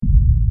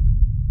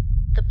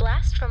The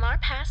Blast from Our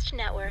Past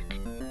Network.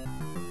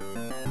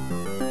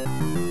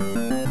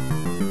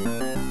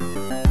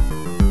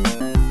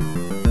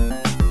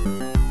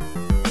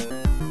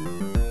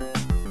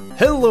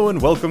 Hello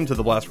and welcome to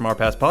the Blast from Our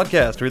Past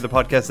podcast. We're the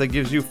podcast that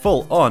gives you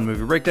full-on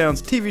movie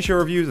breakdowns, TV show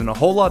reviews, and a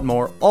whole lot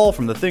more, all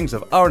from the things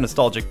of our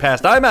nostalgic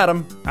past. I'm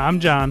Adam. I'm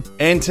John.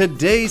 And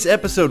today's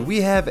episode,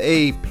 we have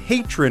a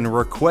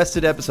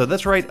patron-requested episode.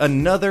 That's right,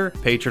 another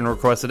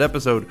patron-requested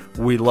episode.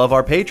 We love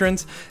our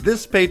patrons.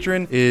 This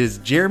patron is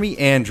Jeremy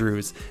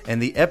Andrews,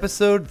 and the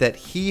episode that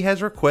he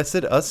has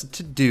requested us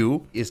to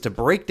do is to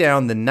break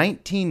down the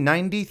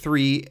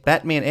 1993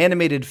 Batman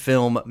animated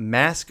film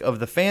Mask of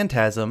the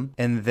Phantasm,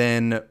 and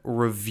then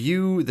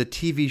review the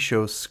TV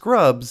show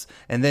Scrubs,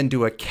 and then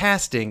do a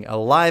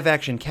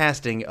live-action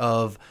casting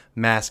of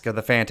Mask of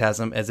the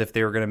Phantasm as if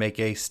they were going to make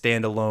a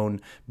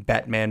standalone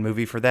Batman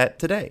movie for that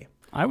today.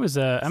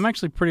 I'm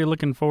actually pretty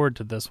looking forward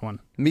to this one.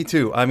 Me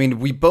too. I mean,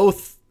 we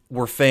both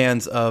were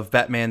fans of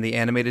Batman the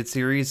Animated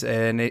Series,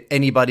 and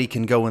anybody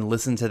can go and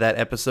listen to that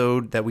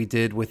episode that we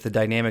did with the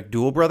Dynamic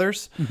Duel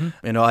Brothers.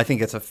 Mm-hmm. You know, I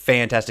think it's a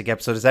fantastic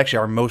episode. It's actually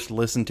our most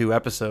listened to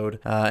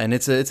episode, and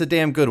it's a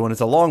damn good one.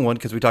 It's a long one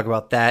because we talk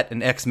about that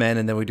and X-Men,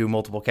 and then we do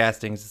multiple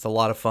castings. It's a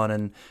lot of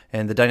fun,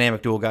 and the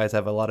Dynamic Duel guys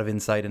have a lot of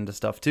insight into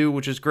stuff too,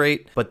 which is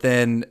great. But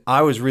then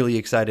I was really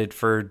excited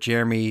for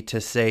Jeremy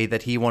to say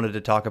that he wanted to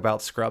talk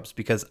about Scrubs,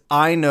 because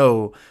I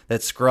know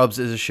that Scrubs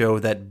is a show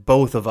that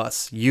both of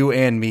us, you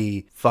and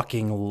me,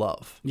 fucking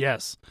love.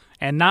 Yes.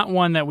 And not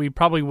one that we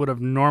probably would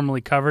have normally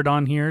covered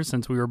on here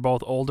since we were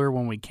both older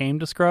when we came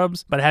to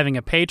Scrubs, but having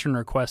a patron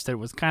request it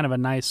was kind of a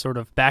nice sort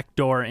of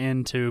backdoor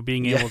into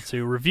being able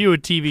to review a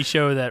TV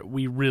show that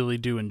we really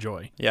do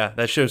enjoy. Yeah,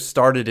 that show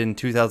started in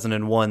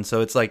 2001,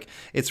 so it's like,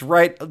 it's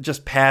right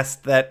just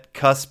past that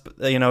cusp.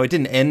 You know, it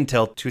didn't end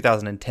till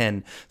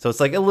 2010, so it's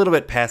like a little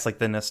bit past like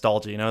the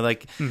nostalgia, you know,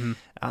 like... Mm-hmm.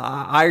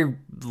 I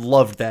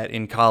loved that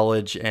in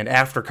college, and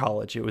after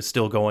college it was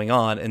still going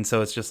on, and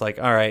so it's just like,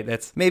 all right,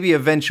 that's maybe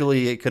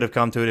eventually it could have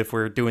come to it if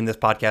we're doing this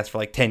podcast for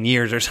like 10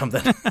 years or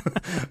something.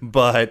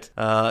 But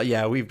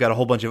yeah, we've got a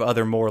whole bunch of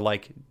other more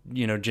like,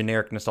 you know,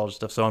 generic nostalgia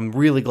stuff, so I'm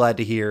really glad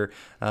to hear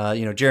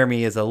you know,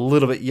 Jeremy is a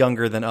little bit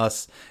younger than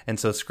us, and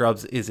so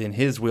Scrubs is in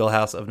his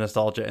wheelhouse of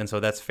nostalgia, and so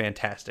that's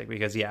fantastic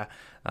because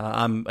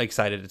I'm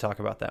excited to talk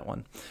about that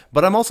one.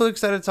 But I'm also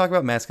excited to talk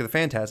about Mask of the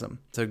Phantasm.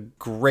 It's a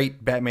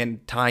great Batman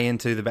tie-in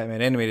to the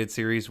Batman animated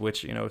series,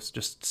 which, you know, is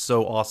just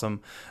so awesome.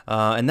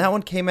 And that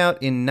one came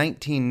out in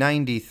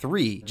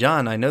 1993.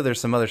 John, I know there's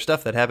some other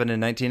stuff that happened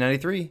in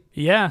 1993.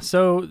 Yeah,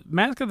 so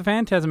Mask of the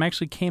Phantasm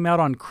actually came out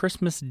on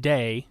Christmas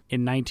Day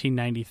in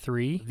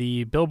 1993.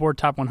 The Billboard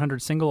Top 100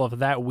 single of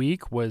that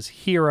week was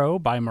Hero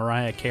by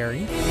Mariah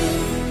Carey.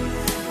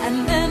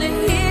 And then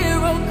a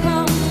hero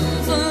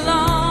comes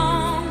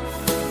along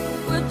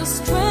with the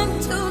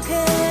strength to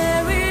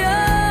carry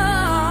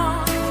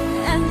on,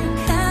 and you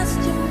cast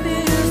your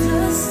fears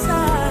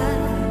aside,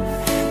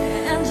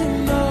 and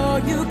you know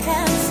you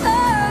can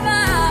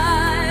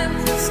survive.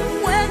 So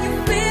when you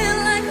feel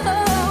like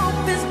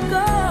hope is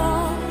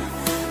gone,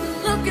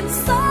 look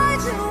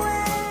inside you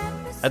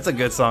and... That's a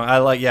good song.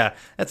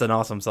 That's an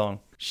awesome song.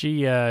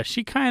 She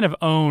kind of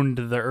owned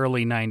the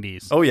early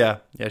 90s. Oh, yeah.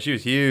 Yeah, she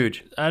was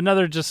huge.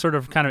 Another just sort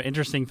of kind of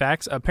interesting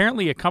facts.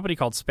 Apparently, a company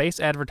called Space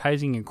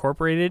Advertising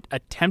Incorporated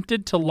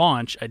attempted to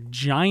launch a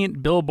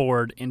giant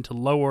billboard into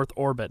low Earth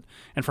orbit.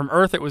 And from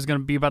Earth, it was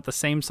going to be about the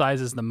same size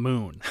as the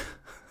moon.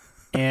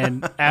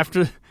 And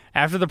after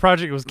the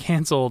project was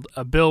canceled,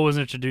 a bill was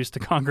introduced to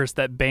Congress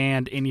that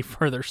banned any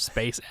further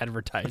space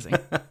advertising.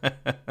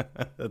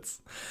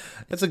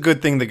 That's a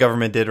good thing the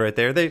government did right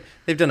there. They've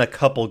done a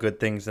couple good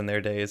things in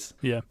their days.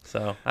 Yeah.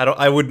 So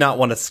I would not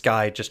want a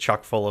sky just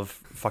chock full of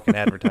fucking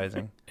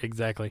advertising.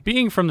 Exactly.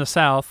 Being from the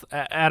South,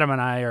 Adam and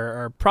I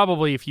are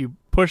probably, if you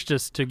pushed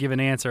us to give an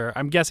answer,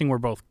 I'm guessing we're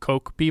both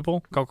Coke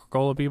people,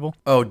 Coca-Cola people.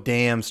 Oh,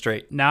 damn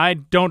straight. Now, I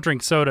don't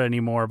drink soda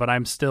anymore, but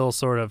I'm still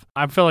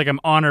I feel like I'm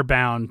honor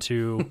bound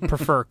to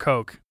prefer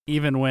Coke,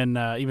 even when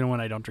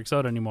I don't drink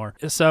soda anymore.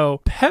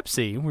 So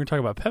Pepsi, we're going to talk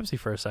about Pepsi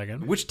for a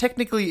second. Which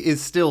technically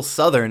is still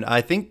Southern.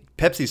 I think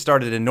Pepsi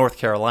started in North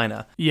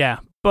Carolina. Yeah,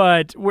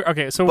 but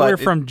we're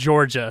from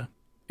Georgia.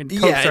 And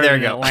Coke started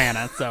in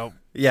Atlanta, so...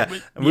 Yeah,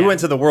 we went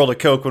to the World of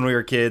Coke when we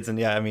were kids, and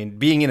yeah, I mean,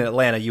 being in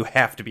Atlanta, you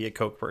have to be a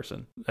Coke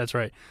person. That's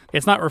right.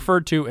 It's not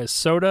referred to as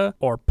soda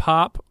or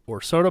pop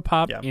or soda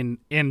pop. Yeah.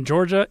 In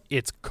Georgia,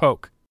 it's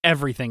Coke.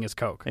 Everything is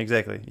Coke.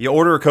 Exactly. You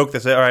order a Coke, they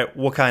say, all right,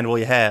 what kind will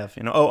you have?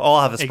 You know,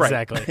 I'll have a Sprite.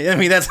 Exactly. I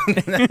mean, that's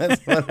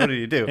what do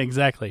you do?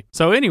 Exactly.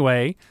 So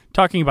anyway,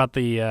 talking about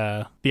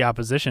the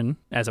opposition,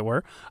 as it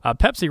were,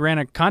 Pepsi ran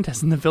a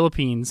contest in the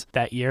Philippines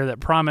that year that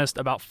promised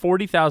about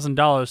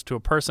 $40,000 to a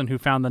person who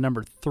found the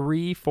number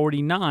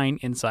 349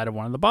 inside of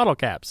one of the bottle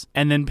caps.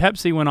 And then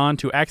Pepsi went on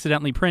to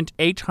accidentally print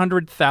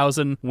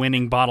 800,000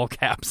 winning bottle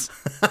caps,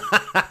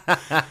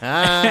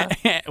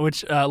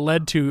 which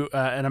led to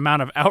an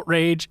amount of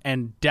outrage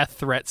and death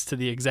threats to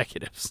the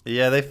executives.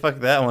 Yeah, they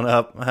fucked that one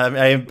up.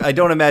 I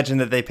don't imagine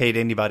that they paid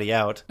anybody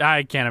out.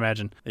 I can't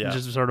imagine. Yeah.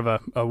 Just sort of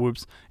a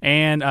whoops.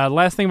 And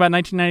Last thing about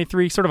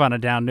 1993, sort of on a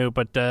down note,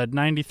 but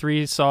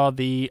 93 saw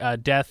the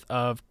death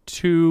of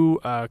two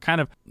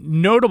kind of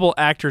notable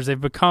actors.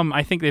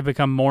 I think they've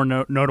become more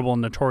notable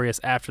and notorious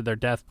after their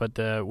death,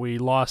 but we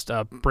lost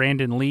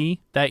Brandon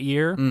Lee that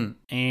year,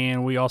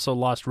 and we also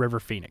lost River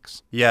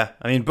Phoenix. Yeah,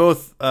 I mean,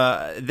 both,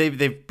 they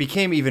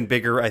became even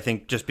bigger, I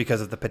think, just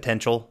because of the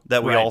potential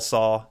that we all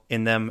saw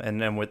in them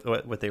and with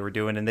what they were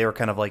doing, and they were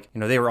kind of like,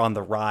 they were on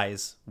the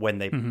rise when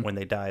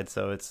they died,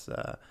 so it's...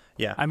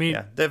 Yeah, I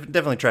mean,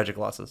 definitely tragic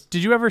losses.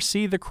 Did you ever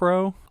see The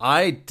Crow?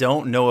 I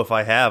don't know if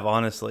I have,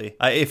 honestly.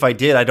 If I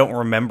did, I don't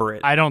remember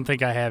it. I don't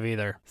think I have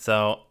either.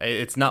 So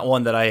it's not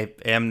one that I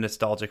am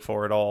nostalgic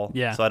for at all.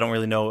 Yeah. So I don't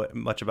really know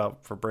much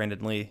about for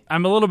Brandon Lee.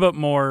 I'm a little bit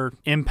more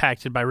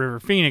impacted by River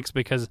Phoenix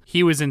because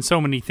he was in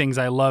so many things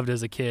I loved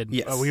as a kid.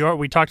 Yes.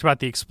 We talked about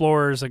The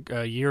Explorers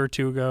a year or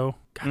two ago.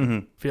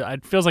 God,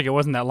 it feels like it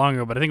wasn't that long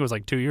ago, but I think it was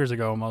like 2 years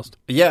ago almost.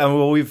 Yeah,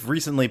 well, we've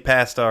recently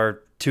passed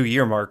our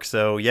 2-year mark,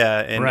 so yeah,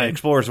 and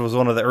Explorers was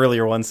one of the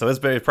earlier ones, so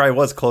it probably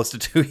was close to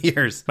 2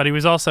 years. But he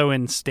was also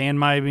in Stand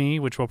By Me,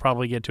 which we'll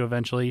probably get to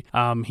eventually.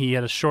 He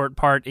had a short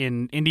part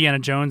in Indiana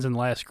Jones and the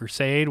Last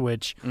Crusade,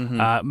 which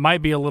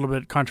might be a little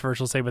bit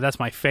controversial to say, but that's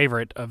my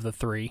favorite of the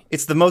three.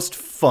 It's the most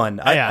fun.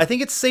 I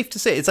think it's safe to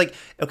say. It's like,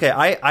 okay,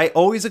 I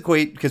always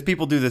equate, because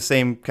people do the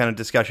same kind of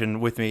discussion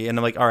with me, and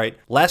I'm like, all right,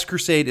 Last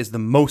Crusade is the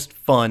most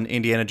fun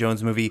Indiana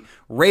Jones movie.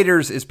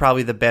 Raiders is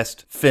probably the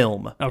best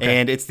film. Okay.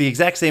 And it's the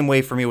exact same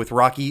way for me with the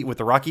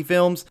Rocky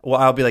films. Well,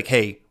 I'll be like,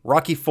 hey,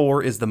 Rocky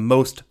 4 is the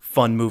most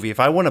fun movie. If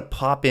I want to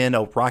pop in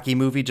a Rocky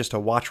movie just to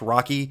watch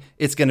Rocky,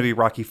 it's going to be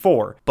Rocky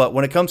 4. But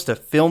when it comes to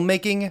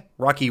filmmaking,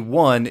 Rocky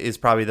 1 is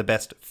probably the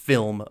best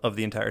film of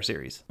the entire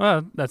series.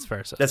 Well, that's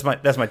fair. So. That's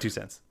my 2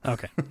 cents.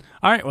 Okay.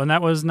 All right. Well,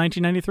 that was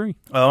 1993.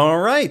 All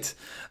right.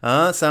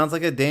 Sounds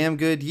like a damn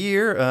good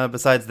year,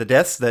 besides the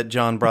deaths that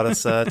John brought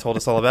us, told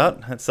us all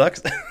about. That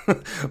sucks.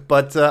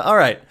 But, all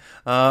right.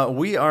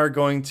 We are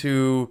going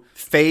to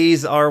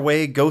phase our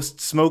way, ghost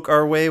smoke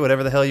our way,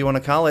 whatever the hell you want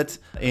to call it,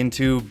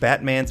 into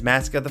Batman's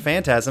Mask of the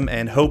Phantasm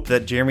and hope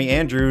that Jeremy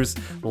Andrews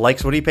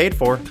likes what he paid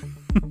for.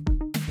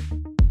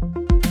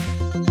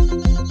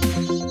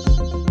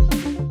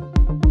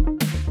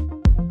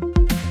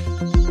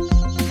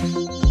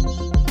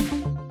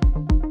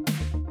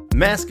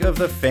 Mask of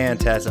the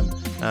Phantasm.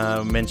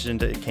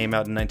 Mentioned it came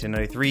out in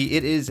 1993.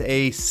 It is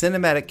a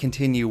cinematic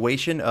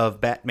continuation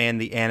of Batman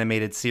the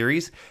Animated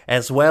Series,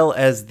 as well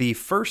as the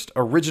first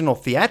original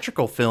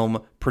theatrical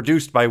film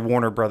produced by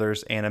Warner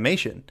Brothers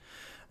Animation.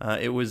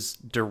 It was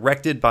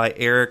directed by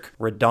Eric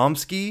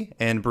Radomski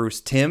and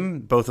Bruce Timm.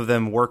 Both of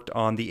them worked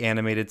on the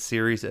animated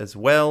series as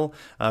well.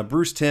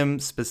 Bruce Timm,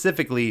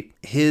 specifically,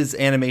 his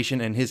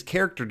animation and his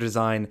character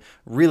design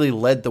really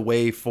led the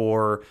way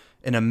for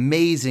an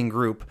amazing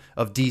group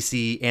of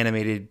DC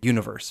animated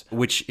universe,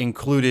 which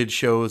included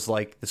shows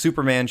like the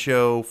Superman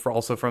show,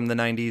 also from the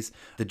 90s,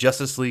 the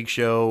Justice League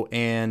show,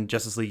 and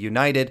Justice League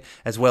United,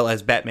 as well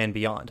as Batman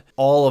Beyond.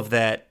 All of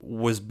that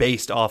was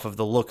based off of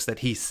the looks that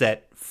he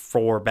set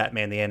for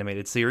Batman the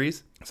Animated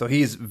Series. So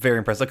he's very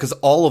impressive, because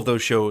all of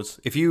those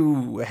shows, if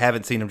you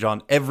haven't seen them,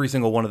 John, every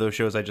single one of those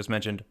shows I just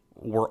mentioned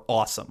were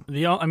awesome.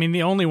 The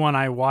only one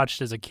I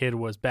watched as a kid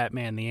was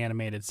Batman the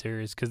Animated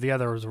Series, because the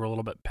others were a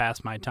little bit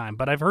past my time,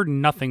 but I've heard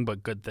nothing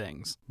but good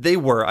things. They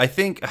were. I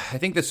think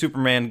the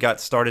Superman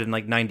got started in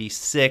like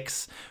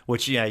 96,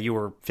 which, yeah, you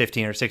were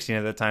 15 or 16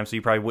 at that time, so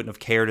you probably wouldn't have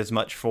cared as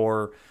much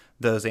for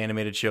those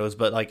animated shows,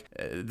 but like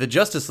the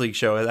Justice League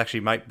show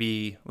actually might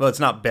be, well, it's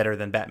not better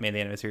than Batman the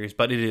Animated Series,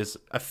 but it is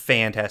a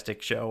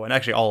fantastic show, and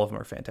actually all of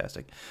them are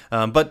fantastic.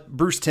 But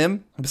Bruce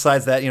Timm,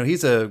 besides that,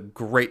 he's a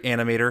great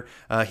animator.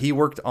 He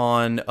worked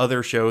on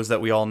other shows that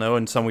we all know,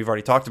 and some we've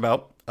already talked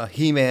about: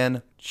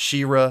 He-Man,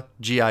 She-Ra,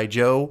 G.I.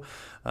 Joe.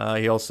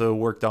 He also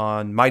worked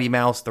on Mighty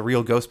Mouse, The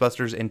Real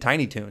Ghostbusters, and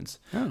Tiny Toons,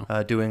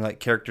 doing like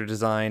character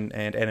design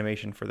and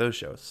animation for those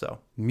shows. So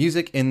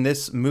music in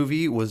this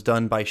movie was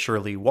done by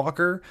Shirley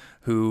Walker,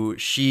 who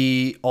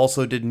she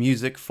also did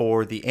music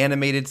for the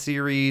animated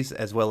series,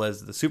 as well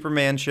as the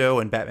Superman show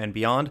and Batman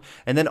Beyond.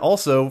 And then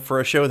also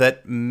for a show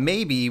that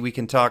maybe we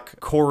can talk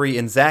Corey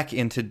and Zach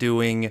into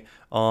doing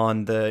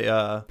on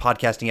the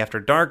Podcasting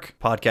After Dark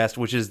podcast,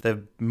 which is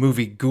the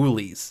movie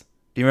Ghoulies.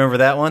 Do you remember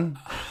that one?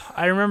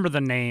 I remember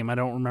the name. I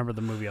don't remember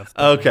the movie off the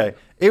top. Okay.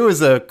 It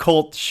was a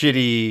cult,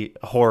 shitty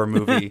horror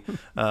movie.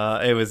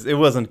 It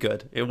wasn't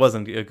good. It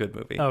wasn't a good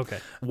movie. Okay.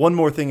 One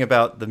more thing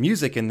about the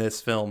music in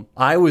this film.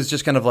 I was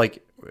just kind of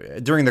like,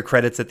 during the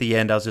credits at the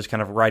end, I was just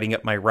kind of writing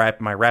up my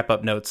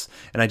wrap-up notes,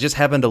 and I just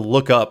happened to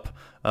look up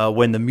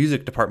when the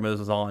music department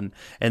was on,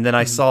 and then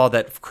I saw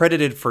that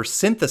credited for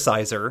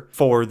synthesizer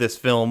for this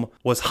film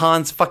was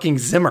Hans fucking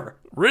Zimmer.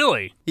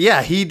 Really?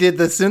 Yeah, he did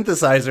the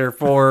synthesizer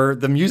for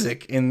the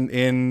music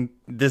in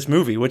this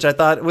movie, which I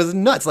thought was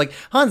nuts. Like,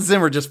 Hans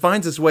Zimmer just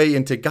finds his way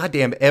into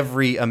goddamn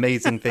every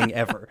amazing thing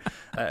ever.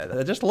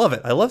 I just love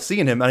it. I love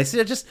seeing him. And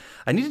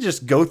I need to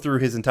just go through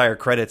his entire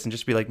credits and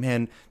just be like,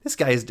 man, this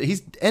guy he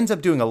ends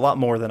up doing a lot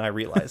more than I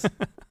realize.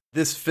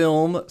 This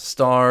film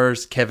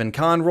stars Kevin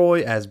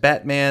Conroy as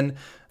Batman,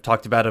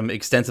 talked about him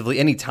extensively.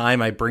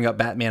 Anytime I bring up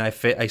Batman,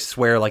 I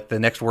swear like the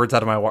next words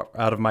out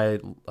of my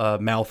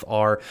mouth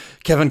are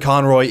Kevin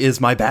Conroy is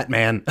my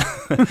Batman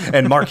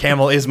and Mark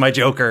Hamill is my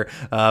Joker.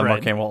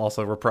 Mark Hamill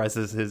also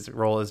reprises his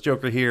role as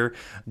Joker here.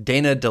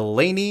 Dana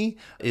Delaney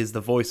is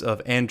the voice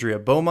of Andrea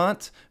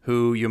Beaumont,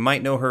 who you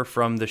might know her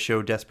from the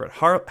show Desperate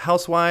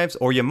Housewives,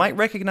 or you might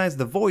recognize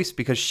the voice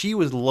because she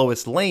was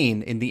Lois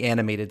Lane in the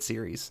animated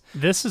series.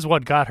 This is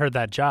what got her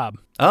that job.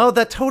 Oh,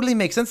 that totally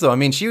makes sense, though. I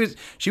mean, she was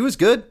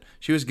good.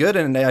 She was good,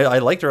 and I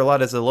liked her a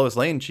lot as a Lois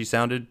Lane. She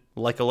sounded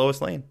like a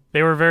Lois Lane.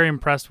 They were very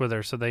impressed with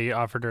her, so they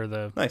offered her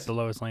the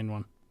Lois Lane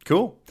one.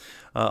 Cool.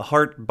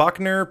 Hart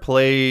Bachner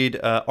played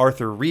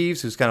Arthur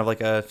Reeves, who's kind of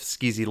like a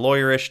skeezy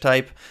lawyerish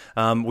type.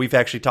 We've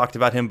actually talked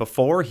about him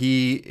before.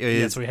 He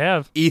is Yes, we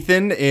have.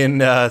 Ethan in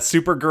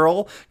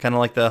Supergirl, kind of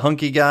like the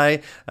hunky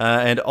guy.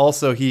 And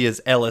also he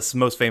is Ellis,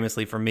 most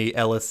famously for me,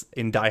 Ellis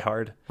in Die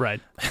Hard.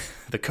 Right.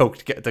 the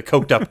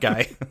coked up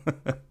guy.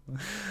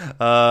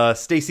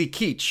 Stacy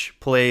Keach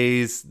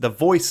plays the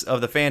voice of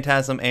the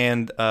Phantasm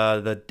and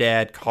the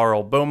dad,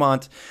 Carl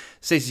Beaumont.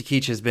 Stacey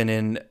Keach has been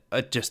in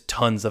just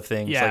tons of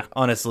things. Yeah. Like,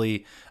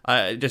 honestly,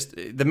 just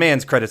the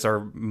man's credits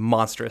are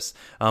monstrous.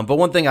 But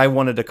one thing I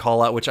wanted to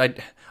call out, which I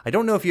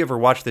don't know if you ever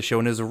watched the show,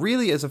 and is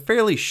a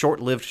fairly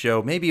short-lived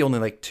show, maybe only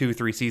like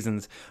 2-3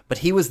 seasons, but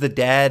he was the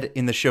dad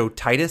in the show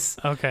Titus.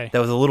 Okay. That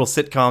was a little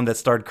sitcom that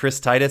starred Chris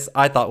Titus.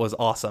 I thought was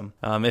awesome.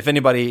 If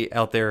anybody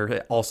out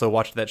there also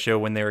watched that show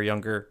when they were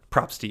younger,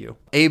 props to you.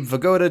 Abe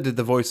Vigoda did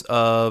the voice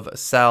of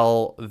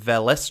Sal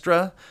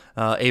Valestra.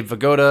 Abe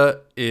Vigoda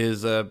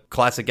is a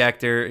classic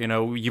actor. You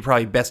know, you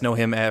probably best know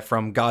him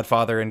from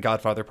Godfather and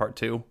Godfather Part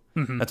 2.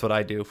 Mm-hmm. That's what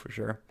I do for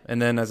sure.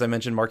 And then, as I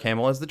mentioned, Mark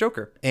Hamill as the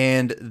Joker.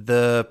 And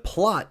the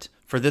plot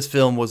for this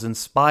film was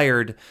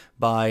inspired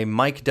by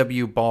Mike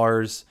W.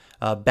 Barr's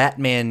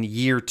Batman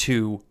Year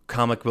 2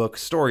 comic book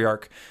story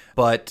arc.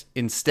 But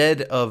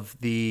instead of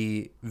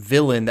the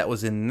villain that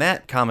was in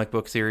that comic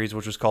book series, who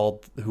was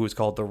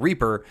called the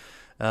Reaper,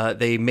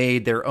 they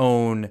made their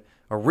own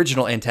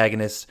original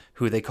antagonist,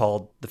 who they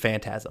called the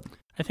Phantasm.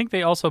 I think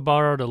they also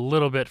borrowed a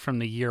little bit from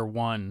the Year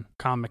 1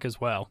 comic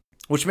as well.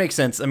 Which makes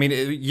sense. I mean,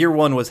 Year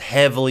 1 was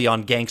heavily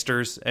on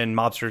gangsters and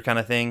mobster kind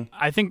of thing.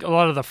 I think a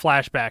lot of the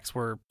flashbacks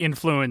were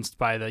influenced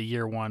by the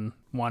Year 1,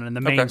 and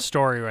the main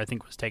story, I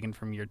think, was taken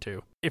from Year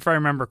 2, if I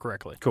remember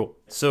correctly. Cool.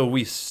 So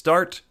we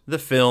start the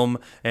film,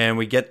 and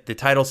we get the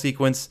title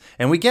sequence,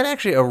 and we get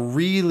actually a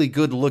really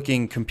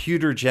good-looking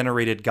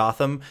computer-generated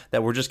Gotham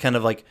that we're just kind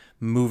of like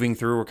moving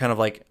through. We're kind of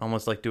like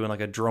almost like doing like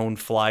a drone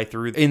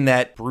fly-through in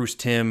that Bruce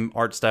Timm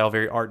art style,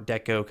 very Art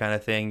Deco kind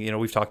of thing. You know,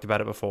 we've talked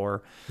about it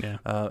before. Yeah.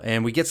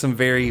 And we get some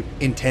very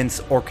intense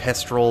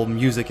orchestral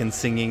music and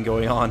singing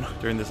going on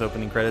during this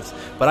opening credits.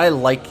 But I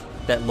like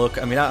that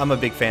look. I mean, I'm a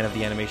big fan of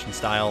the animation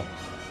style.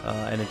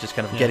 And it just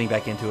kind of getting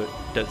back into it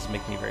does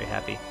make me very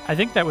happy. I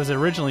think that was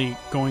originally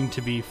going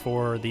to be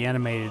for the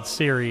animated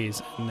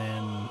series, and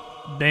then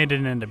they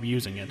didn't end up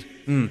using it.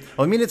 Well,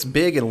 I mean, it's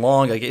big and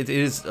long. Like it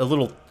is a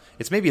little.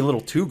 It's maybe a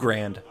little too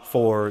grand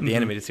for the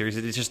animated series.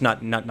 It's just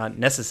not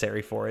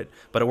necessary for it,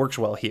 but it works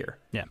well here.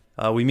 Yeah.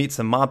 We meet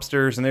some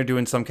mobsters, and they're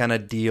doing some kind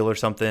of deal or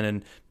something,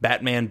 and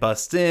Batman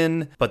busts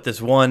in, but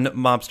this one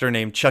mobster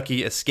named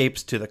Chucky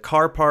escapes to the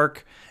car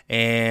park,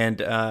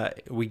 and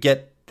we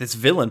get this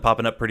villain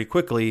popping up pretty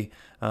quickly,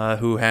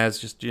 who has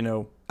just, you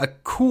know, a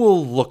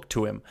cool look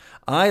to him.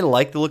 I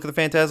like the look of the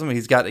Phantasm.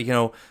 He's got, you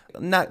know,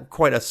 not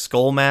quite a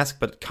skull mask,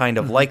 but kind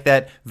of like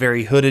that.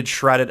 Very hooded,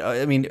 shrouded.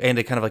 I mean, and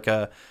a kind of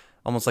like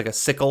almost like a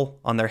sickle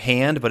on their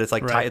hand, but it's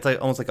like it's like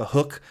almost like a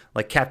hook,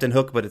 like Captain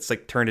Hook, but it's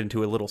like turned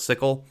into a little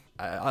sickle.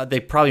 They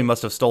probably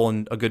must have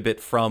stolen a good bit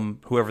from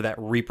whoever that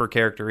Reaper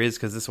character is,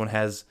 because this one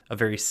has a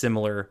very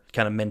similar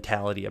kind of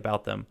mentality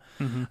about them.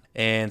 Mm-hmm.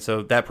 And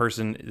so that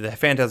person, the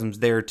Phantasm's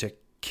there to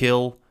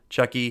kill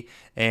Chucky,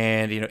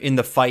 and, you know, in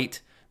the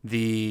fight,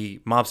 the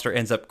mobster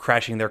ends up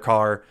crashing their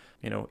car,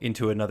 you know,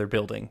 into another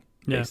building,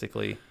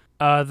 basically.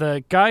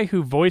 The guy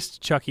who voiced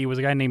Chucky was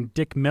a guy named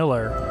Dick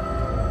Miller.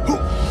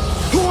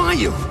 Who are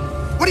you?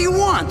 What do you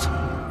want?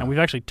 And we've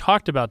actually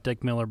talked about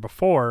Dick Miller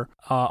before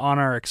on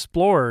our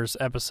Explorers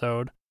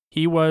episode.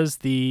 He was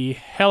the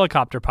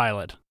helicopter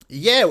pilot.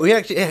 Yeah, we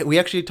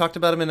actually talked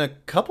about him in a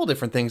couple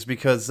different things,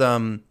 because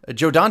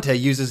Joe Dante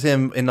uses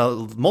him in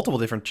multiple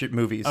different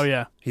movies. Oh,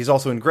 yeah. He's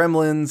also in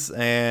Gremlins,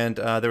 and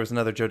there was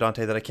another Joe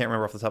Dante that I can't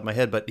remember off the top of my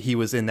head, but he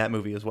was in that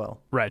movie as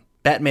well. Right.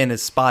 Batman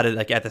is spotted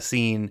like at the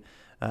scene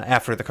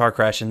after the car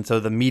crash, and so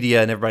the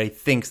media and everybody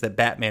thinks that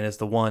Batman is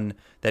the one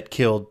that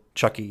killed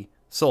Chucky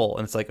Soul.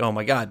 And it's like, oh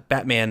my God,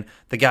 Batman,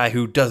 the guy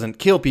who doesn't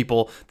kill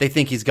people, they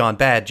think he's gone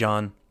bad,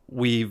 John.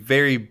 We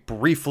very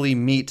briefly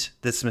meet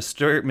this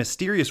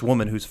mysterious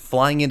woman who's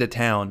flying into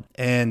town,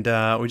 and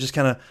we just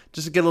get a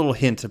little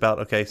hint about,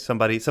 okay,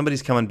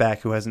 somebody's coming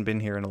back who hasn't been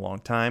here in a long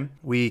time.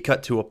 We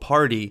cut to a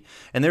party,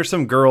 and there's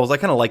some girls. I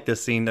kind of like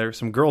this scene. There's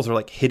some girls who are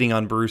like hitting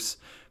on Bruce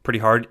pretty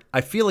hard.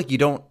 I feel like you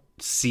don't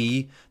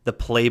see the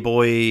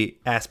playboy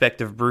aspect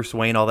of Bruce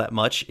Wayne all that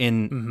much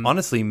in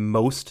honestly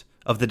most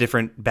of the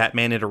different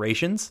Batman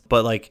iterations.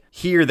 But like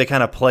here they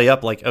kind of play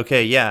up like,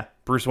 okay, yeah,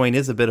 Bruce Wayne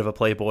is a bit of a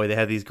playboy. They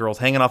have these girls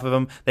hanging off of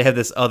him. They have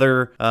this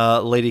other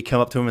lady come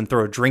up to him and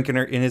throw a drink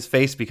in his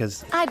face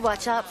because... I'd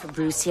watch out for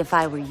Brucey if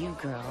I were you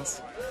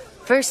girls.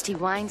 First he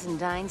wines and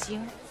dines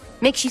you,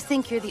 makes you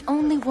think you're the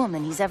only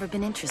woman he's ever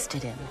been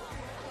interested in.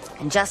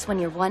 And just when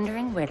you're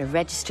wondering where to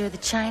register the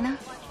china,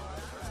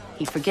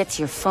 he forgets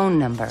your phone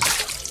number.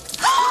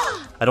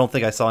 I don't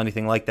think I saw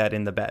anything like that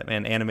in the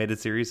Batman animated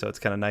series, so it's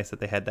kind of nice that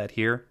they had that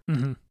here.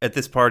 Mm-hmm. At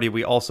this party,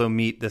 we also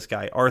meet this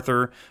guy,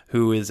 Arthur,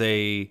 who is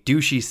a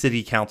douchey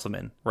city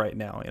councilman right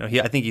now.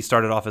 I think he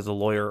started off as a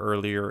lawyer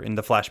earlier in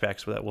the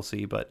flashbacks that we'll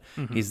see, but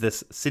he's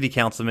this city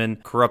councilman,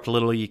 corrupt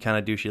little, kind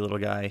of douchey little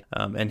guy.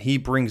 And he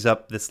brings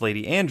up this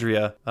lady,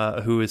 Andrea,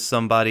 who is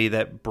somebody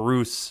that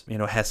Bruce,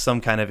 has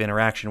some kind of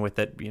interaction with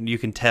that you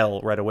can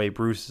tell right away.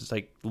 Bruce is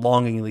like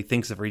longingly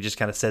thinks of her. He just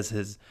kind of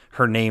says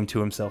her name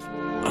to himself.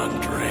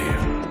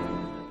 Andrea.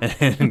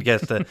 And he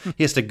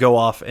has to go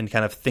off and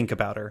kind of think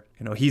about her.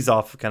 He's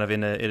off kind of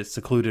in a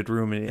secluded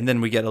room. And then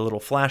we get a little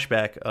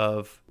flashback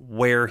of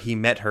where he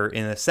met her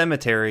in a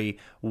cemetery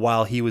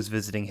while he was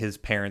visiting his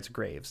parents'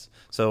 graves.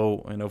 So,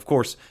 of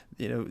course,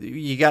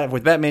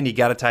 with Batman, you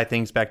got to tie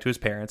things back to his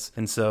parents.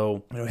 And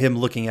so, him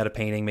looking at a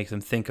painting makes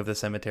him think of the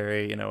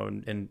cemetery,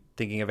 and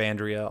thinking of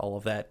Andrea, all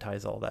of that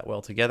ties all that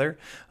well together.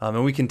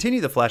 And we continue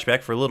the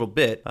flashback for a little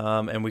bit,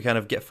 and we kind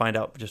of find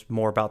out just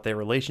more about their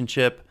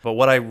relationship. But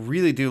what I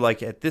really do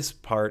like at this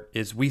part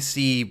is we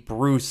see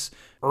Bruce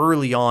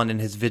early on in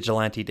his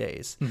vigilante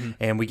days,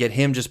 and we get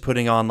him just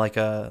putting on like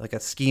a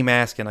ski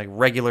mask and like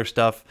regular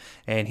stuff,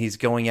 and he's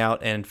going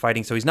out and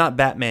fighting. So he's not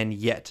Batman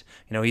yet.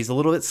 He's a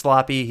little bit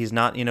sloppy. He's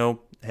not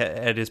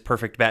at his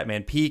perfect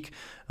Batman peak.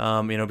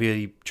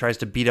 He tries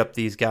to beat up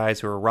these guys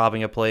who are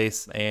robbing a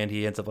place, and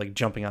he ends up like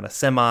jumping on a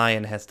semi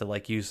and has to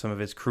like use some of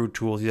his crude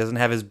tools. He doesn't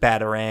have his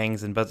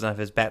batarangs and doesn't have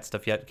his bat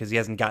stuff yet because he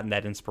hasn't gotten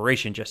that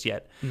inspiration just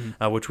yet,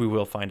 which we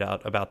will find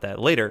out about that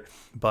later.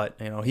 But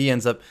he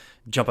ends up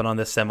jumping on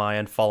this semi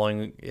and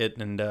following it,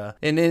 and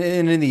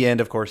in the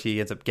end, of course, he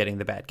ends up getting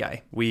the bad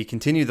guy. We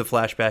continue the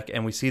flashback,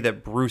 and we see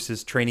that Bruce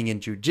is training in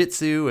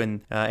jujitsu,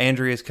 and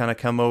Andrea's kind of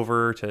come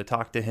over to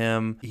talk to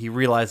him. He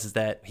realizes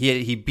that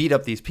he beat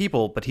up these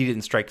people, but he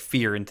didn't strike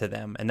fear into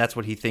them, and that's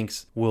what he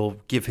thinks will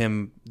give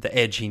him the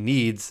edge he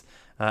needs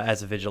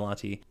as a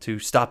vigilante to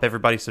stop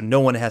everybody, so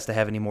no one has to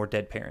have any more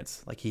dead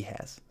parents like he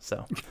has.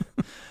 So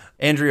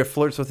Andrea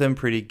flirts with him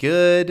pretty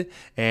good,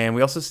 and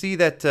we also see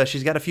that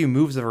she's got a few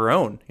moves of her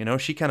own.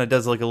 She kind of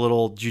does like a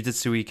little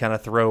jujitsu-y kind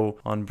of throw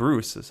on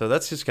Bruce, so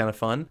that's just kind of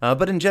fun.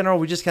 But in general,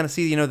 we just kind of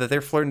see, that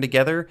they're flirting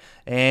together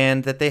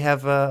and that they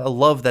have a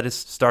love that is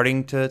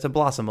starting to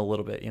blossom a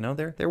little bit.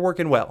 They're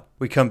working well.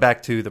 We come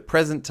back to the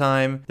present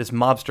time. This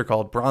mobster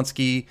called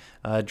Bronsky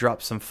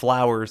drops some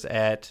flowers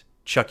at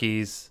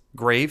Chucky's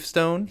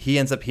gravestone. He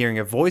ends up hearing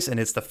a voice, and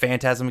it's the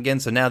Phantasm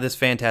again. So now this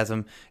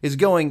Phantasm is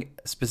going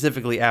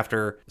specifically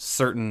after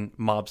certain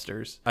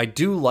mobsters. I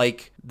do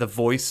like the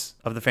voice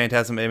of the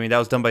Phantasm. I mean, that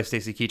was done by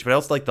Stacy Keach, but I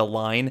also like the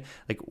line.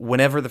 Like,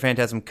 whenever the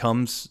Phantasm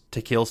comes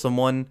to kill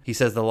someone, he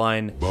says the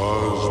line,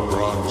 Buzz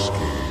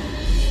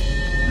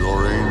Bronsky,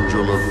 your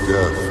angel of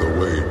death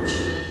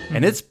awaits.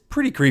 And it's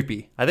pretty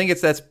creepy. I think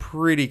that's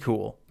pretty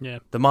cool. Yeah.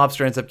 The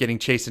mobster ends up getting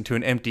chased into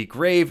an empty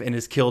grave and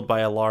is killed by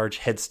a large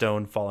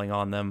headstone falling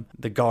on them.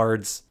 The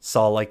guards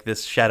saw like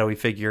this shadowy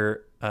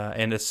figure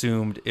and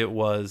assumed it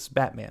was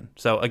Batman.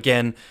 So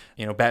again,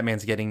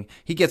 Batman's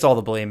he gets all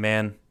the blame,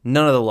 man.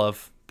 None of the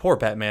love. Poor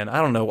Batman.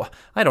 I don't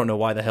know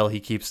why the hell he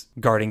keeps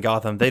guarding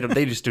Gotham. They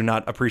just do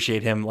not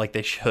appreciate him like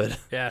they should.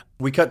 Yeah.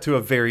 We cut to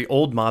a very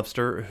old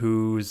mobster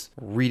who's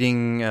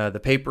reading the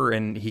paper,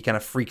 and he kind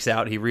of freaks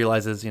out. He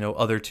realizes,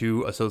 other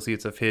two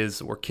associates of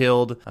his were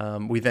killed.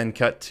 We then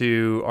cut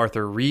to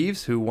Arthur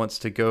Reeves, who wants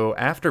to go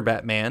after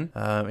Batman.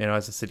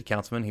 As a city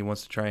councilman, he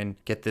wants to try and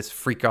get this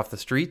freak off the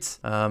streets.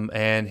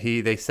 And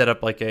they set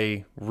up like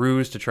a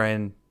ruse to try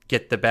and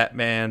get the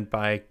Batman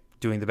by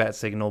doing the bat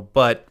signal,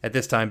 but at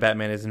this time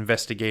Batman is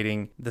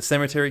investigating the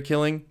cemetery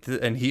killing,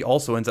 and he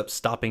also ends up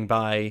stopping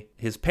by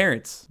his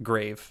parents'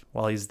 grave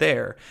while he's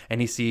there, and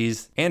he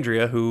sees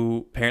Andrea,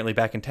 who apparently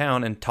back in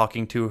town, and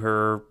talking to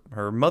her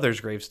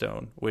mother's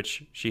gravestone,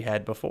 which she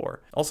had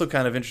before. Also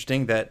kind of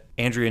interesting that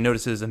Andrea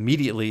notices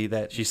immediately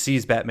that she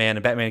sees Batman,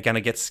 and Batman kind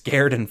of gets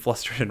scared and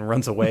flustered and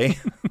runs away,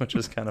 which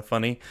was kind of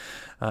funny.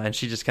 And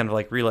she just kind of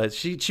like realized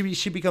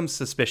she becomes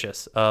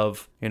suspicious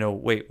of,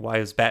 wait, why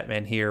is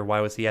Batman here? Why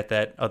was he at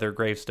that other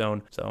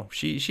gravestone? So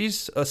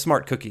she's a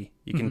smart cookie,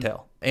 you can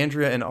tell.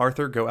 Andrea and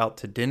Arthur go out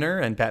to dinner,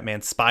 and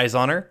Batman spies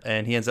on her,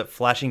 and he ends up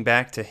flashing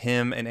back to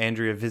him and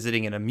Andrea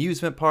visiting an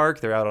amusement park.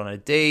 They're out on a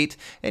date,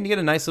 and you get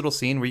a nice little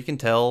scene where you can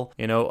tell,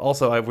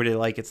 also I really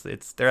like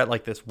they're at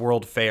like this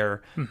world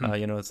fair,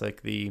 it's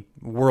like the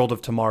world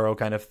of tomorrow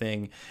kind of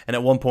thing. And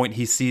at one point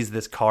he sees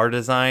this car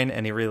design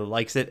and he really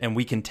likes it, and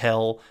we can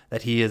tell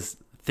that he is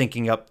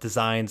thinking up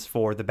designs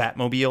for the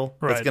Batmobile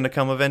that's Right. going to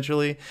come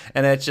eventually.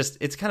 And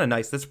it's kind of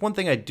nice. That's one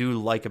thing I do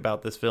like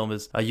about this film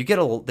is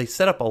they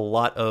set up a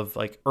lot of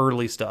like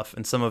early stuff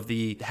and some of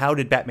the how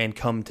did Batman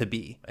come to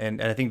be.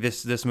 And I think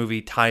this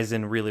movie ties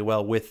in really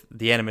well with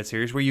the animated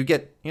series where you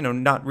get,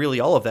 not really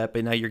all of that,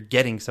 but now you're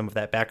getting some of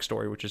that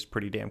backstory, which is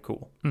pretty damn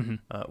cool.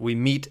 We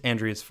meet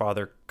Andrea's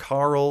father,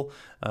 Carl,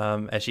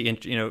 as she,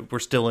 we're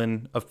still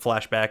in a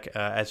flashback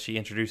as she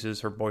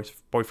introduces her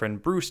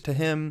boyfriend Bruce to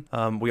him.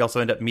 We also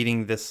end up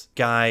meeting this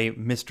guy,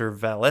 Mr.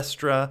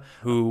 Valestra,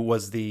 who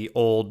was the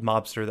old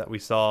mobster that we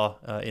saw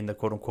in the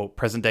quote-unquote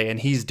present day, and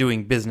he's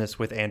doing business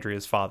with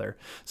Andrea's father.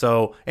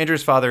 So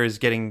Andrea's father is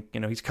getting,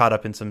 he's caught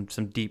up in some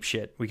deep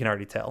shit. We can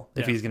already tell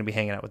if he's going to be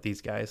hanging out with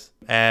these guys.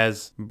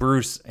 As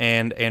Bruce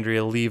and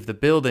Andrea leave the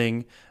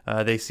building,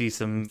 they see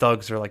some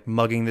thugs are like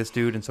mugging this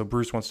dude, and so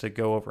Bruce wants to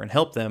go over and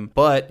help them.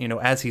 But,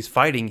 as he's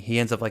fighting, he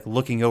ends up like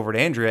looking over to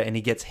Andrea and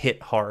he gets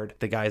hit hard.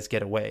 The guys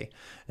get away.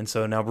 And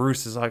so now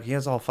Bruce is like, he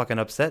is all fucking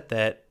upset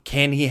that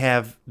can he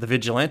have the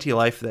vigilante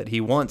life that he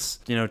wants,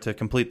 to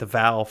complete the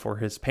vow for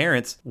his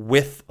parents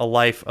with a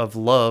life of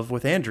love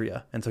with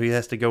Andrea. And so he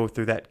has to go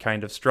through that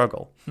kind of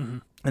struggle. Mm-hmm.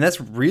 And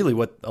that's really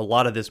what a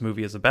lot of this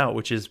movie is about,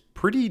 which is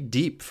pretty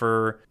deep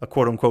for a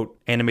quote-unquote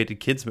animated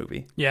kids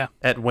movie. Yeah.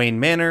 At Wayne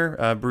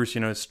Manor, Bruce,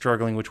 is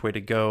struggling which way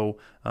to go.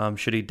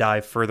 Should he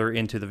dive further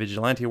into the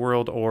vigilante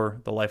world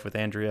or the life with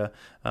Andrea?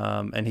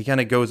 And he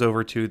kind of goes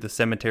over to the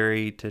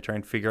cemetery to try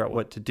and figure out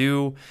what to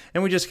do.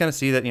 And we just kind of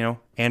see that,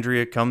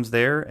 Andrea comes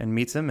there and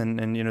meets him.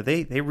 And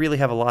they really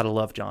have a lot of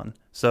love, John.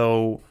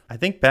 So I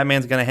think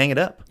Batman's going to hang it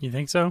up. You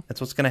think so? That's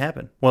what's going to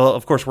happen. Well,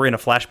 of course, we're in a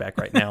flashback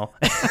right now.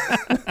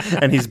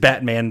 And he's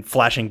Batman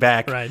flashing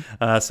back. Right.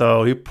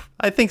 So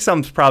I think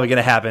something's probably going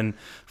to happen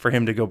for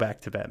him to go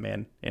back to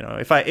Batman.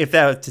 If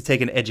that was to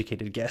take an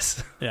educated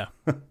guess. Yeah.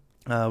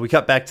 We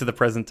cut back to the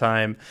present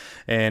time,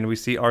 and we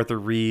see Arthur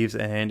Reeves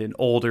and an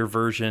older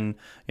version,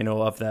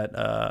 of that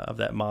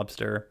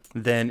mobster.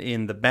 Then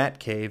in the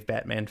Batcave,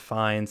 Batman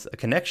finds a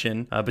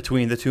connection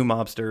between the two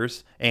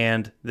mobsters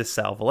and this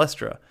Sal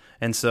Valestra.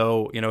 And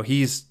so,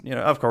 he's,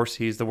 of course,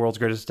 he's the world's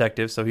greatest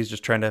detective. So he's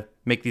just trying to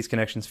make these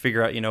connections,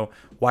 figure out,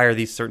 why are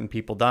these certain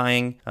people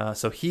dying?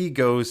 So he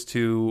goes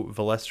to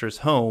Valestra's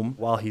home.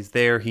 While he's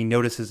there, he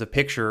notices a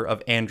picture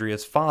of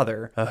Andrea's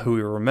father, who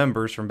he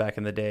remembers from back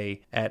in the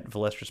day at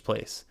Valestra's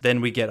place. Then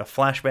we get a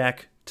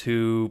flashback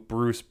to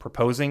Bruce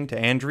proposing to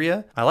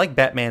Andrea. I like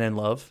Batman in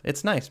love.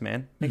 It's nice,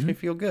 man. Makes me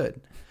feel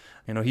good.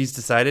 He's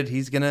decided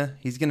he's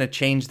gonna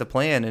change the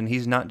plan, and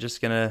he's not just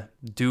gonna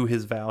do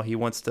his vow. He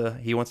wants to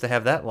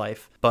have that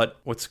life. But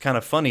what's kind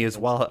of funny is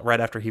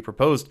right after he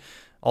proposed,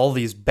 all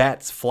these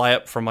bats fly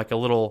up from like a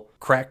little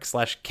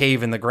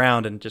crack/cave in the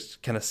ground and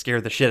just kind of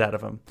scare the shit out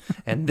of him.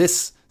 And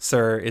this,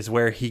 sir, is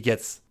where he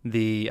gets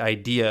the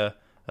idea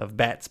of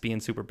bats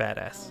being super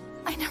badass.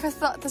 I never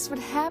thought this would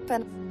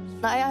happen.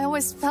 I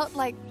always felt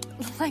like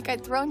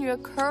I'd thrown you a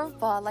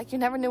curveball, like you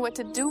never knew what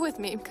to do with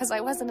me because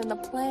I wasn't in the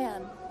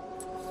plan.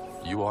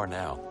 You are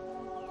now.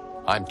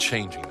 I'm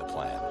changing the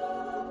plan.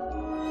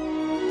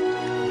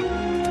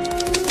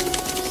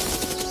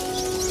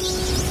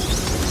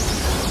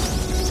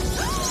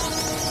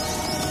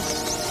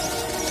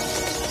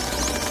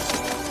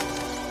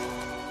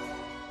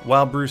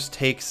 While Bruce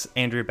takes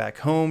Andrea back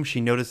home,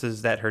 she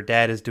notices that her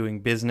dad is doing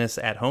business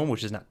at home,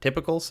 which is not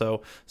typical,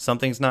 so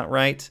something's not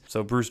right.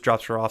 So Bruce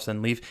drops her off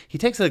and leaves. He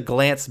takes a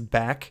glance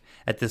back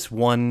at this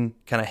one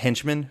kind of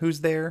henchman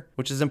who's there,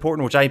 which is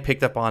important, which I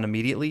picked up on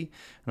immediately.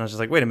 And I was just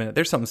like, wait a minute,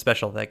 there's something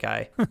special with that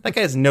guy. That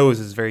guy's nose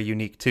is very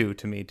unique, too,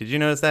 to me. Did you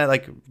notice that?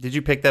 Like, did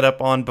you pick that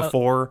up on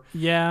before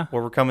yeah,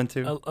 what we're coming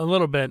to? A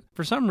little bit.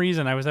 For some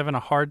reason, I was having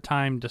a hard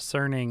time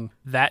discerning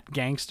that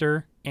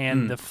gangster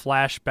and the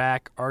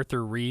flashback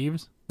Arthur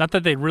Reeves. Not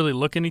that they really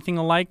look anything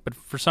alike, but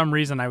for some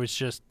reason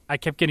I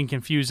kept getting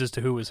confused as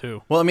to who was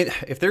who. Well, I mean,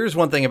 if there is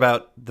one thing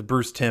about the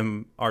Bruce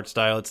Timm art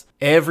style, it's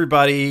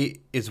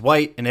everybody is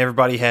white and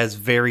everybody has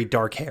very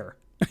dark hair.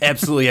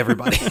 Absolutely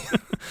everybody.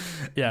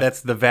 Yeah.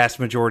 That's the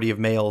vast majority of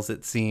males,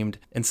 it seemed.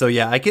 And so,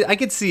 yeah, I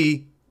could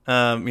see,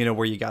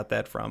 where you got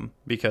that from,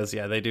 because,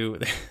 yeah, they do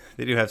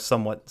have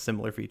somewhat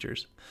similar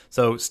features.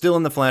 So still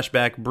in the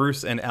flashback,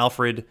 Bruce and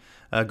Alfred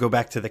go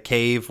back to the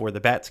cave where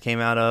the bats came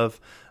out of.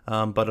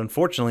 But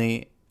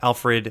unfortunately,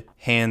 Alfred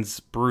hands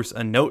Bruce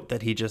a note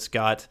that he just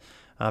got.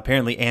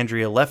 Apparently,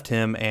 Andrea left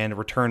him and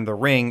returned the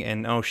ring,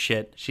 and oh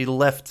shit, she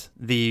left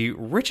the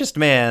richest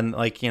man,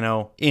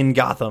 in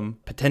Gotham,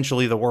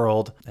 potentially the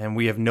world, and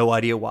we have no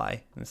idea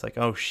why. And it's like,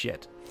 oh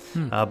shit.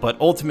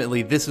 But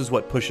ultimately, this is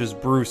what pushes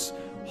Bruce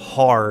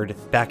hard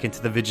back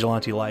into the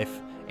vigilante life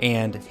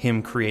and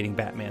him creating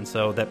Batman.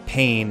 So that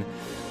pain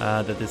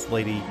that this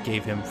lady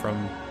gave him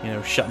from,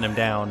 shutting him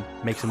down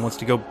makes him wants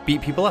to go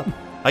beat people up.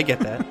 I get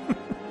that.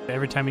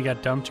 Every time he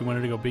got dumped, you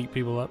wanted to go beat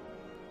people up?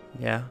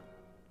 Yeah.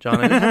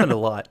 John, it happened a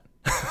lot.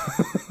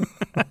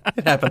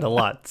 It happened a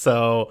lot.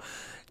 So,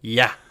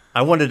 yeah.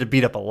 I wanted to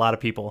beat up a lot of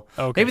people.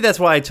 Okay. Maybe that's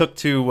why I took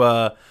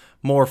to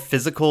more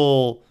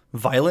physical,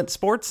 violent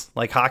sports,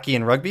 like hockey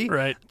and rugby.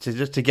 Right.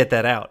 Just to get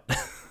that out.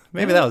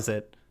 Maybe that was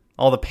it.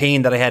 all the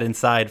pain that I had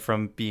inside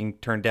from being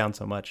turned down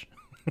so much.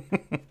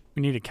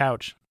 We need a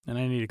couch, and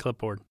I need a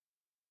clipboard.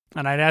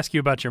 And I'd ask you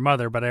about your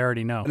mother, but I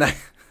already know.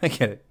 I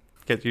get it.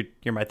 Because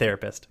you're my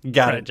therapist.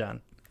 Got it,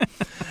 John.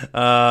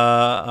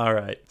 All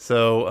right.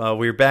 So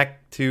we're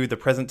back to the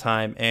present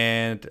time,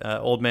 and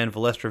old man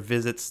Valestra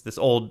visits this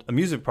old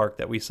amusement park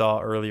that we saw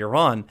earlier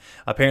on.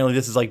 Apparently,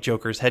 this is like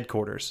Joker's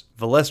headquarters.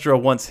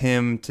 Valestra wants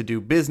him to do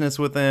business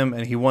with him,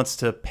 and he wants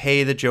to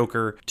pay the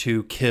Joker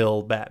to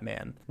kill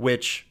Batman,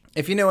 which...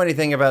 If you know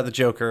anything about the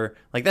Joker,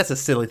 like, that's a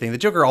silly thing. The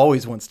Joker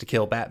always wants to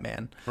kill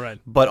Batman. Right.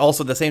 But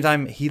also at the same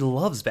time, he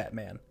loves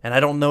Batman. And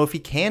I don't know if he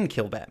can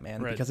kill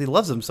Batman because he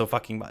loves him so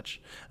fucking much.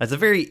 It's a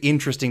very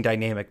interesting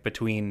dynamic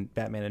between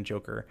Batman and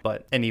Joker.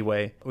 But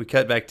anyway, we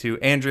cut back to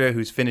Andrea,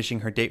 who's finishing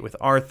her date with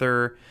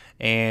Arthur.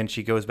 And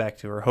she goes back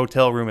to her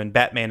hotel room, and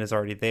Batman is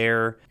already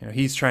there. You know,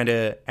 he's trying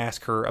to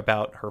ask her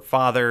about her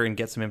father and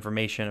get some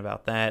information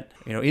about that.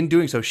 You know, in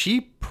doing so,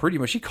 she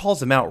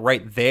calls him out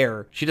right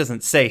there. She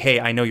doesn't say,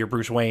 "Hey, I know you're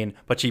Bruce Wayne,"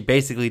 but she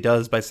basically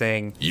does by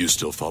saying, You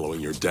still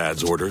following your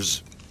dad's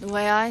orders? The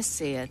way I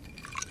see it,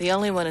 the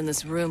only one in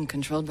this room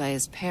controlled by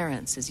his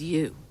parents is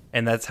you.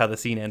 and that's how the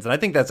scene ends. And I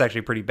think that's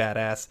actually pretty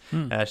badass.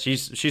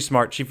 She's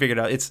smart. She figured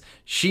out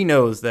she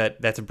knows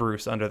that that's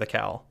Bruce under the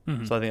cowl.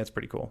 So I think that's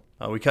pretty cool.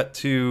 We cut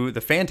to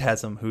the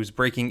Phantasm, who's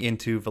breaking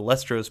into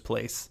Valestro's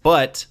place.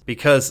 But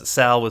because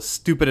Sal was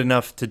stupid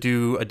enough to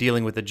do a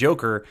dealing with the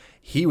Joker,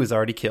 he was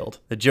already killed.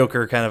 The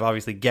Joker kind of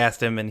obviously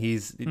gassed him, and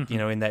he's,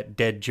 in that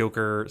dead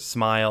Joker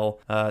smile,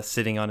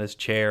 sitting on his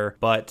chair.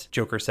 But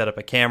Joker set up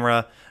a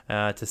camera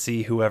to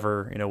see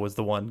whoever, was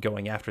the one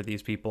going after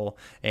these people,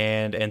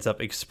 and ends up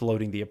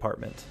exploding the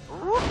apartment.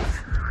 Oops.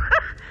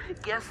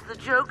 Guess the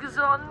joke is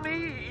on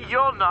me.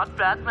 You're not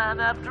Batman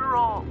after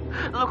all.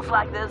 Looks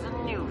like there's a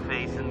new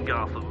face in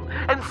Gotham,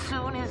 and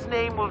soon his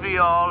name will be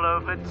all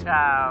over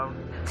town.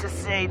 To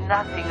say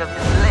nothing of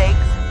his legs,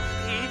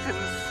 feet, and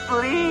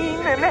spleen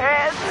and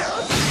head.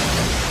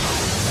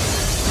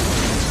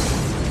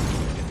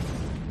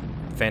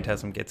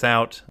 Phantasm gets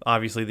out.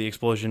 Obviously, the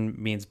explosion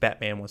means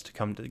Batman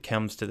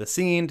comes to the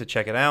scene to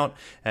check it out,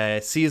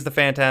 sees the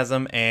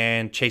Phantasm,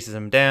 and chases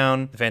him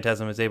down. The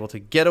Phantasm is able to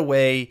get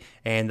away,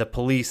 and the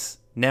police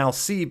now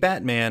see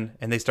Batman,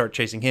 and they start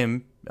chasing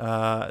him.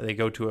 They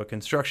go to a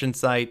construction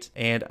site,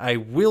 and I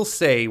will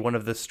say one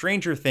of the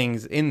stranger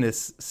things in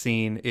this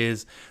scene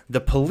is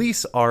the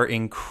police are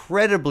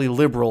incredibly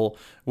liberal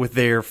with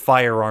their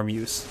firearm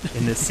use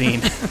in this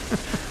scene.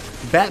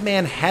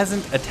 Batman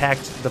hasn't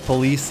attacked the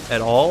police at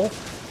all,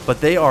 but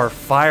they are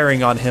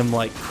firing on him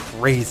like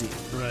crazy.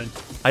 Right.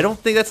 I don't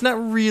think that's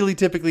not really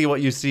typically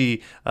what you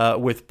see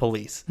with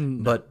police.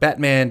 But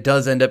Batman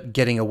does end up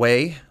getting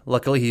away.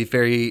 Luckily, he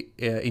very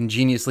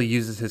ingeniously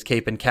uses his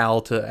cape and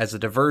cowl as a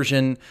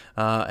diversion,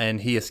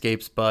 and he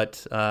escapes.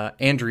 But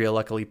Andrea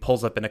luckily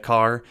pulls up in a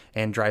car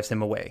and drives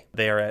him away.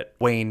 They are at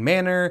Wayne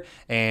Manor,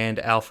 and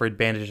Alfred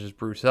bandages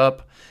Bruce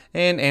up.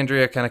 And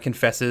Andrea kind of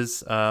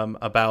confesses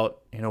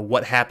about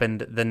what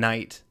happened the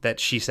night that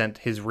she sent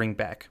his ring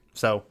back.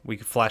 So we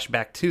could flash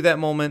back to that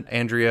moment.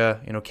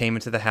 Andrea, came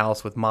into the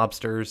house with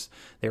mobsters.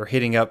 They were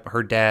hitting up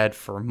her dad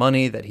for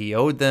money that he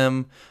owed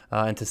them.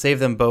 And to save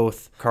them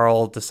both,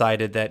 Carl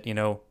decided that,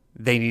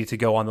 they needed to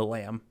go on the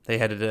lam. They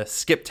had to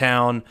skip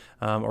town,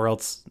 or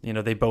else,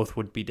 they both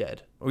would be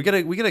dead. We get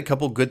a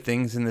couple good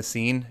things in the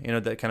scene,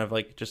 that kind of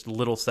like just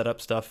little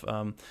setup stuff.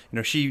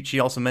 She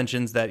also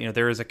mentions that,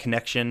 there is a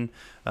connection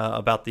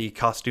about the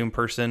costume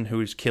person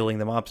who's killing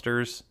the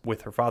mobsters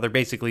with her father.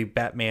 Basically,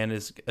 Batman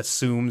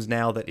assumes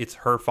now that it's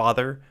her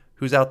father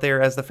who's out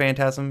there as the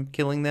Phantasm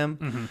killing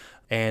them.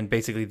 And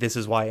basically, this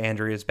is why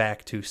Andrea is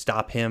back to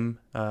stop him,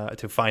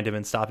 to find him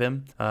and stop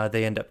him.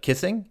 They end up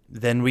kissing.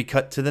 Then we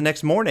cut to the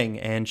next morning,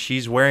 and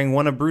she's wearing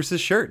one of Bruce's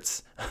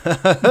shirts.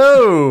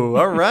 Oh,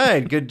 all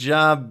right. Good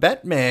job,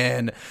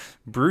 Batman.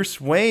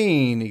 Bruce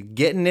Wayne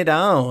getting it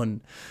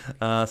on.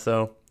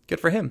 So good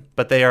for him.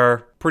 But they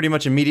are pretty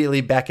much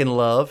immediately back in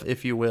love,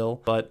 if you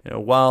will. But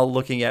while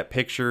looking at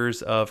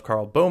pictures of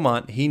Carl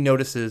Beaumont, he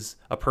notices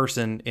a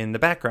person in the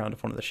background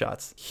of one of the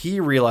shots. He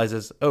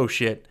realizes, oh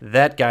shit,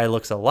 that guy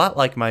looks a lot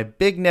like my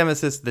big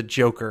nemesis, the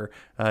Joker,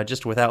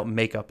 just without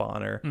makeup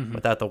on, or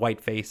without the white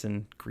face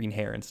and green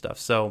hair and stuff.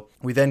 So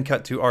we then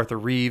cut to Arthur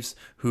Reeves,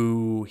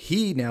 who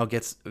he now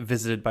gets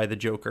visited by the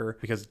Joker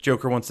because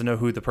Joker wants to know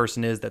who the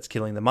person is that's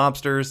killing the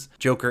mobsters.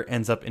 Joker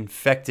ends up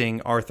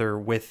infecting Arthur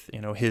with,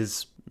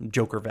 his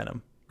Joker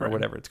venom, or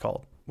whatever it's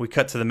called. We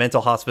cut to the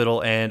mental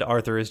hospital, and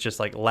Arthur is just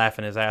like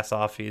laughing his ass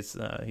off. He's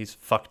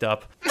fucked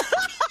up.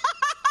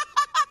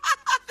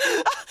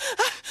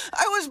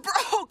 I was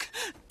broke,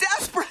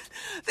 desperate.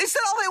 They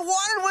said all they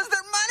wanted was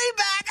their money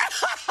back.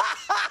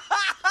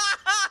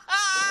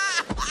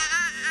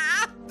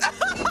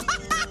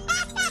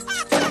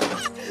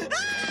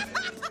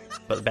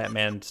 But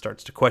Batman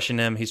starts to question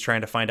him. He's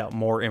trying to find out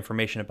more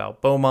information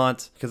about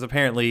Beaumont because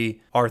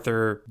apparently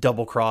Arthur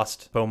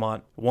double-crossed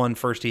Beaumont.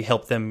 First he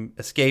helped them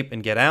escape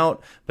and get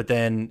out, but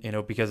then,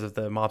 because of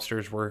the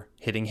mobsters were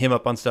hitting him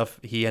up on stuff,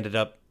 he ended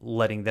up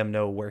letting them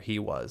know where he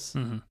was.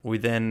 We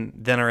then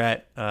are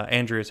at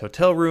Andrea's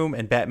hotel room,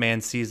 and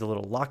Batman sees a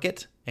little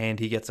locket, and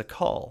he gets a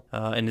call,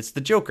 and it's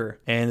the Joker,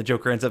 and the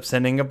Joker ends up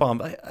sending a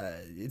bomb.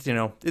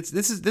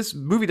 This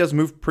movie does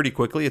move pretty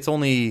quickly.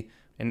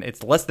 And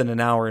it's less than an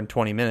hour and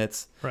 20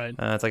 minutes. Right.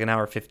 It's like an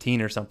hour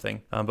 15 or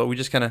something. But we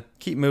just kind of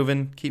keep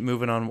moving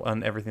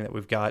on everything that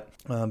we've got.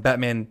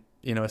 Batman,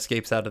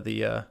 escapes out of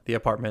the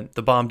apartment.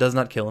 The bomb does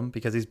not kill him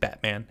because he's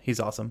Batman.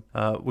 He's awesome.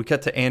 We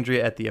cut to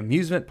Andrea at the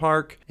amusement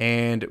park,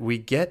 and we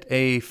get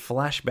a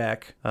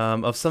flashback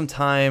of some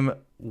time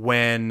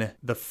when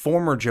the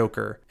former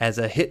Joker, as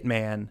a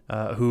hitman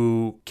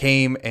who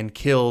came and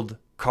killed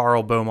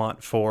Carl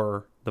Beaumont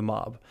for the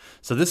mob.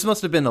 So this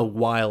must have been a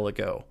while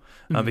ago.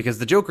 Because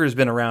the Joker has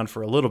been around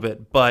for a little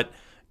bit, but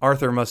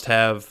Arthur must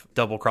have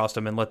double-crossed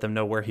him and let them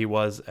know where he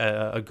was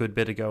a good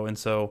bit ago, and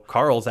so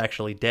Carl's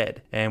actually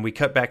dead. And we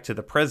cut back to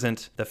the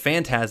present. The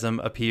Phantasm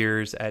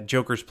appears at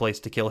Joker's place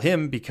to kill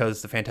him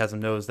because the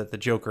Phantasm knows that the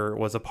Joker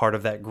was a part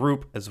of that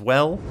group as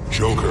well.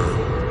 Joker,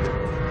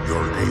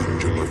 your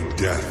angel of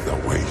death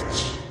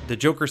awaits. The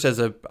Joker says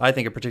I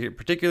think a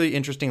particularly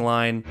interesting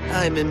line.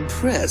 I'm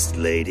impressed,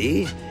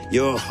 lady.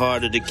 You're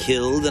harder to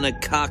kill than a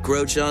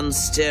cockroach on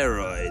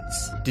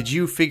steroids. Did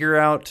you figure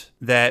out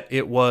that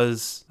it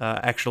was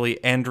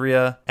actually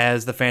Andrea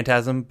as the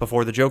Phantasm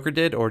before the Joker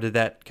did, or did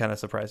that kind of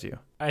surprise you?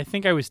 I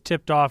think I was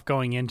tipped off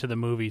going into the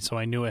movie, so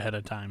I knew ahead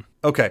of time.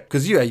 Okay,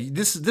 because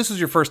this was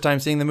your first time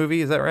seeing the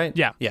movie, is that right?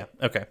 Yeah. Yeah,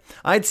 okay.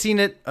 I'd seen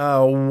it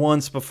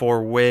once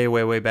before,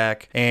 way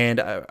back, and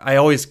I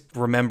always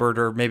remembered,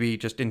 or maybe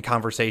just in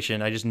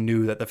conversation, I just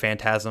knew that the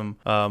Phantasm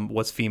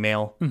was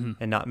female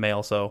and not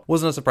male, so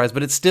wasn't a surprise,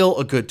 but it's still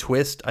a good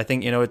twist. I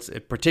think, it's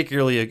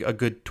particularly a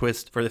good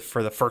twist for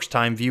the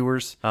first-time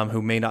viewers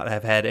who may not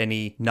have had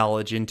any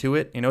knowledge into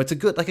it. It's a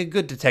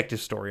good detective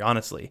story,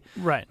 honestly.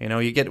 Right.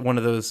 You get one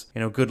of those,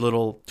 good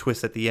little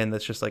twists at the end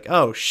that's just like,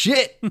 oh,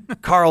 shit,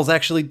 Carl's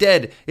actually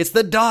dead. It's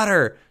the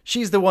daughter.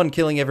 She's the one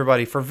killing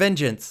everybody for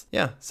vengeance.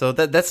 Yeah, so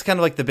that's kind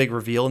of like the big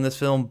reveal in this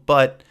film,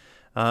 but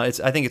I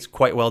think it's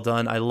quite well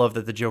done. I love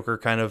that the Joker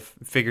kind of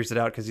figures it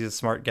out because he's a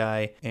smart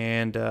guy,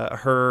 and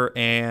her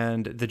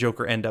and the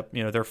Joker end up,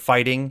 they're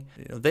fighting.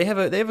 They have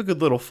a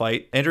good little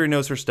fight. Andrea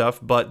knows her stuff,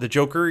 but the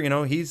Joker,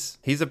 he's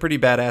a pretty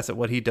badass at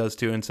what he does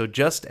too. And so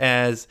just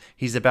as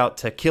he's about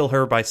to kill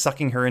her by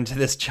sucking her into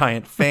this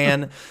giant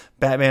fan,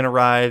 Batman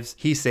arrives,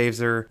 he saves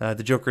her,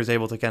 the Joker is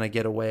able to kind of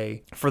get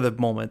away for the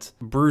moment.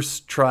 Bruce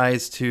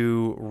tries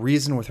to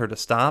reason with her to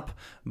stop,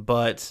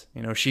 but,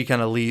 she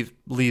kind of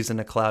leaves in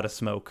a cloud of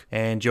smoke.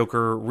 And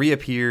Joker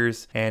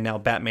reappears, and now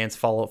Batman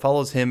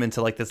follows him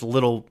into like this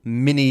little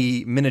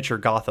miniature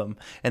Gotham.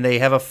 And they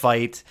have a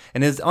fight,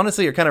 and it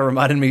kind of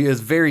reminded me,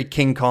 is very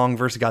King Kong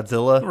versus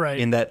Godzilla right.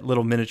 in that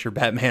little miniature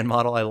Batman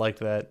model. I liked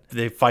that.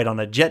 They fight on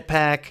a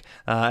jetpack,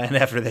 and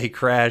after they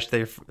crash,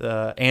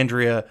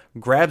 Andrea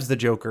grabs the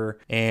Joker,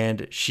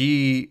 and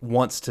she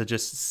wants to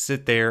just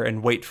sit there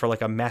and wait for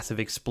like a massive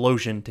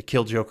explosion to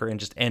kill Joker and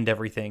just end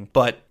everything.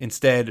 But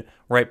instead,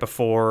 right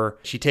before,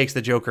 she takes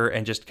the Joker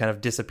and just kind of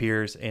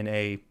disappears in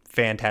a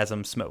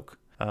phantasm smoke.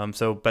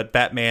 But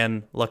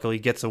Batman luckily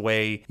gets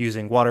away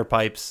using water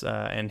pipes,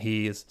 and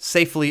he is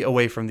safely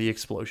away from the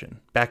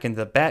explosion. Back in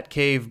the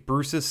Batcave,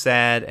 Bruce is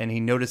sad, and he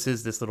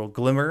notices this little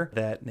glimmer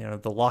that,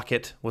 the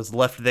locket was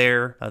left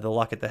there, the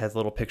locket that has a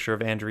little picture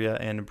of Andrea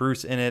and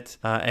Bruce in it.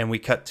 And we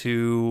cut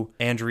to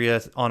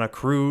Andrea on a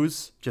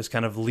cruise, just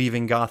kind of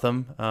leaving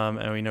Gotham.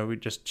 And we know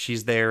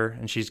she's there,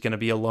 and she's going to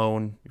be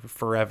alone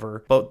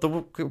forever. But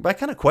my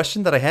kind of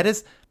question that I had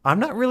is, I'm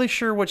not really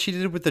sure what she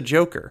did with the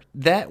Joker.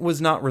 That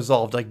was not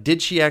resolved. Like,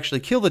 did she actually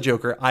kill the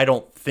Joker? I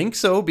don't think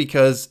so,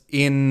 because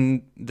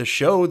in the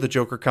show, the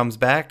Joker comes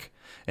back.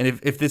 And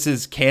if this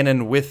is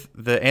canon with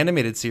the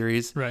animated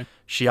series, right,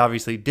 she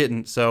obviously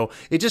didn't. So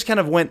it just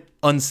kind of went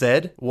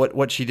unsaid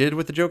what she did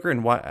with the Joker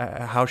and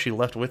how she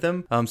left with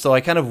him. So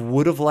I kind of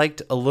would have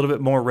liked a little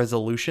bit more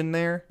resolution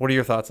there. What are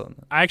your thoughts on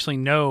that? I actually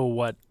know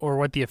what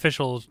the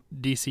official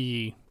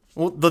DC...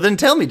 Well, then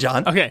tell me,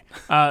 John. Okay,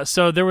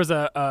 so there was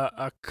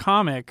a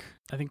comic,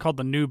 I think, called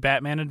The New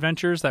Batman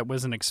Adventures that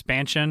was an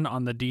expansion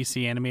on the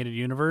DC animated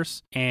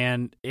universe,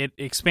 and it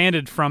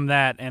expanded from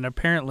that, and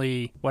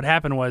apparently what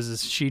happened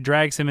is she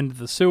drags him into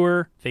the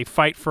sewer, they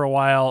fight for a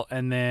while,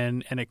 and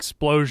then an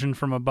explosion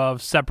from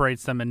above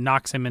separates them and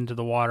knocks him into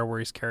the water where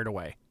he's carried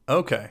away.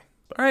 Okay.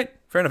 All right,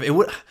 fair enough.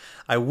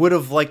 I would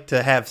have liked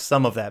to have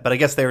some of that, but I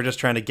guess they were just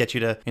trying to get you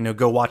to,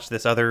 go watch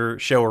this other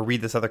show or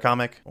read this other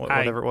comic,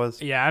 whatever it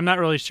was. Yeah, I'm not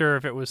really sure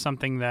if it was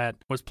something that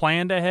was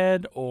planned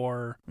ahead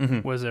or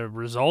was a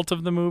result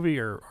of the movie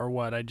or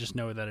what. I just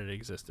know that it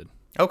existed.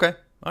 Okay.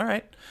 All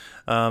right.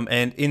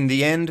 And in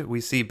the end,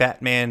 we see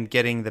Batman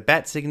getting the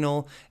bat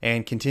signal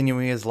and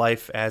continuing his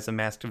life as a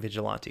masked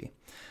vigilante.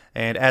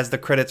 And as the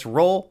credits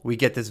roll, we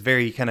get this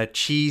very kind of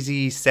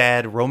cheesy,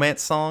 sad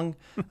romance song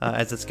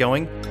as it's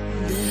going.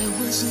 There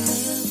was was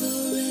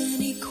never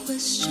any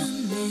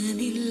question,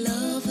 any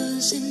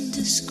lover's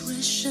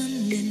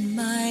indiscretion in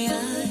my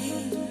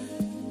eye.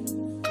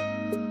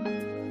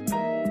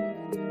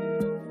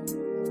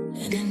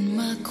 And in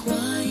my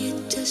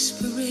quiet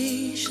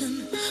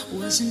desperation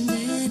wasn't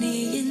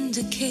any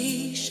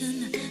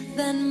indication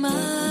that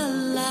my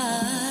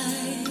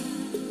life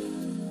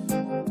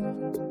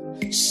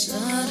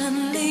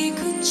suddenly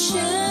could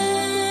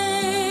change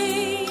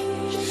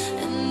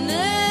and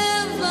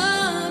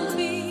never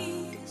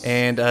be.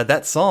 And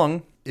that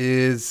song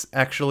is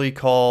actually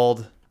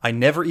called I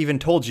Never Even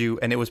Told You,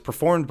 and it was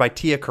performed by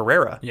Tia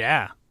Carrera.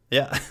 Yeah.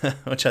 Yeah,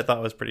 which I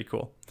thought was pretty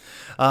cool.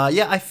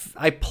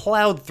 I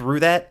plowed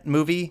through that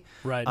movie.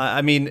 Right.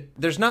 I mean,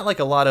 there's not like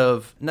a lot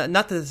of,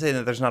 not to say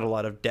that there's not a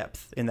lot of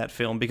depth in that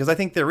film, because I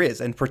think there is,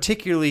 and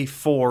particularly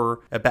for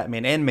a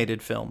Batman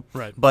animated film.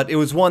 Right. But it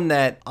was one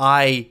that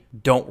I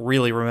don't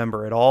really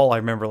remember at all. I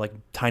remember like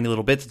tiny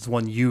little bits. It's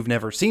one you've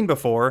never seen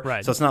before.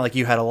 Right. So it's not like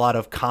you had a lot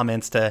of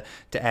comments to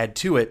add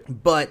to it.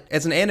 But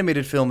as an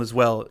animated film as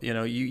well, you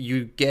know,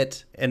 you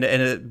get,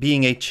 and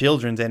being a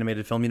children's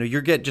animated film, you know,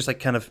 you get just like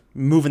kind of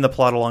moving the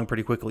plot along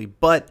pretty quickly.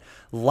 But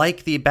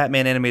like the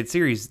Batman animated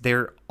series,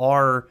 there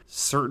are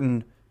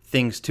certain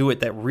things to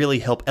it that really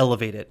help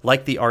elevate it,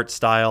 like the art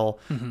style,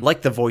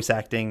 like the voice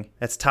acting.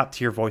 That's top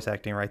tier voice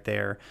acting right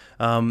there.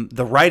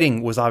 The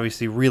writing was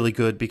obviously really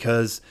good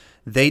because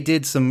they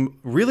did some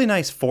really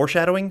nice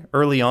foreshadowing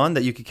early on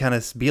that you could kind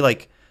of be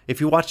like, if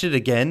you watched it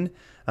again,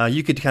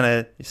 you could kind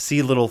of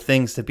see little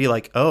things to be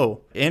like,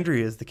 oh,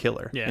 Andrea is the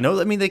killer. Yeah. You know,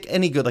 I mean, like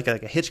any good, like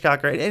a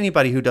Hitchcock, right?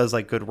 Anybody who does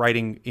like good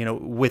writing, you know,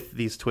 with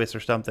these twists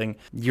or something,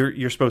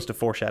 you're supposed to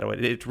foreshadow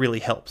it. It really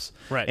helps.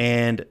 Right.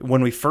 And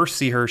when we first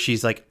see her,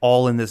 she's like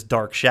all in this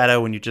dark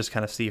shadow, and you just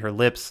kind of see her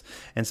lips,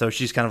 and so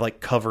she's kind of like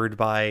covered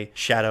by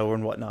shadow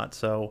and whatnot.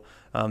 So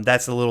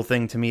that's a little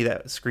thing to me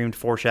that screamed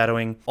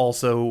foreshadowing.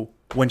 Also,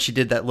 when she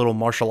did that little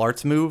martial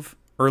arts move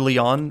early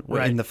on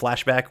in the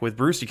flashback with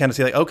Bruce, you kind of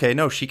see like, okay,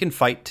 no, she can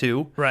fight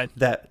too. Right.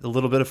 That a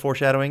little bit of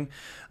foreshadowing.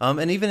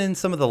 And even in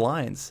some of the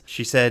lines,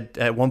 she said,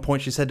 at one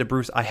point she said to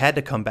Bruce, I had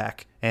to come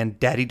back and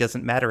Daddy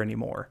doesn't matter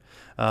anymore.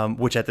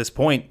 Which at this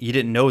point, you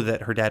didn't know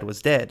that her dad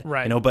was dead.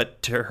 Right. You know,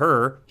 but to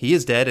her, he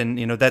is dead. And,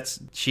 you know,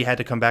 she had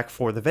to come back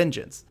for the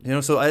vengeance. You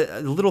know, so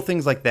little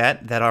things like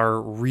that are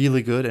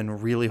really good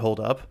and really hold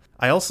up.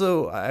 I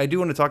do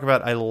want to talk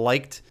about, I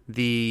liked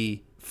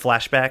the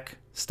flashback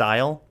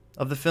style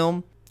of the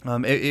film.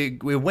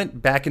 It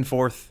went back and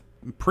forth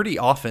pretty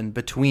often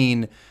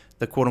between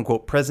the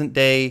quote-unquote present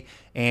day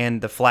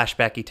and the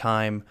flashbacky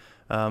time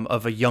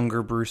of a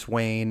younger Bruce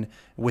Wayne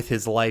with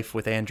his life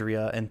with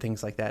Andrea and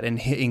things like that. And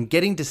in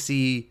getting to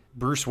see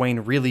Bruce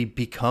Wayne really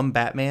become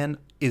Batman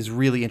is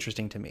really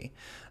interesting to me.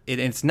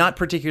 It's not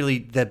particularly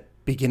the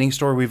beginning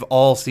story. We've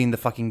all seen the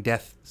fucking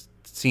death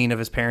scene of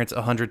his parents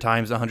 100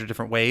 times, 100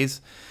 different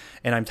ways,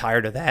 and I'm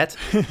tired of that.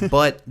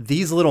 But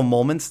these little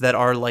moments that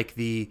are like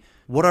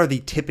what are the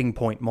tipping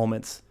point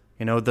moments?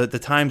 You know, the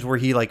times where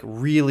he like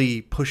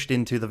really pushed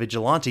into the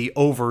vigilante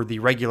over the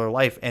regular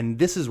life. And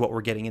this is what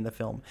we're getting in the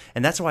film.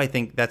 And that's why I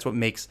think that's what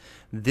makes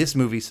this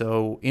movie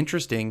so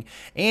interesting.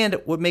 And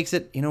what makes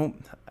it, you know,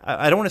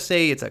 I don't want to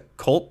say it's a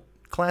cult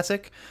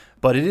classic,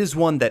 but it is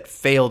one that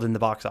failed in the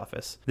box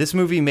office. This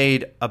movie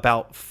made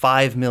about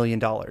 $5 million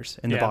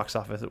in the box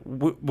office,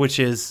 which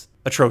is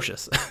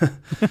atrocious,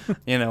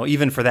 you know,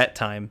 even for that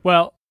time.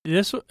 Well,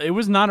 it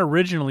was not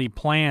originally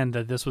planned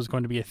that this was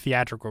going to be a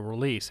theatrical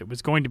release. It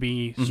was going to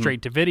be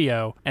straight to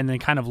video, and then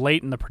kind of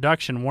late in the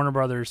production, Warner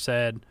Brothers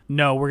said,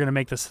 no, we're going to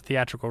make this a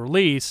theatrical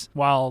release.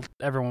 While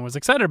everyone was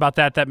excited about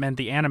that, that meant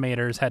the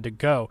animators had to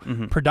go.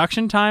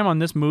 Production time on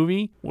this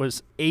movie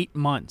was 8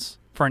 months.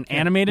 For an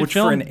animated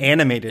film, for an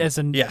animated,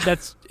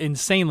 that's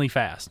insanely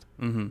fast.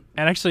 And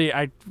actually,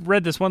 I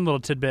read this one little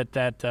tidbit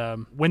that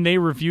when they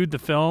reviewed the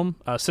film,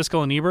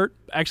 Siskel and Ebert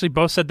actually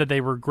both said that they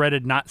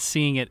regretted not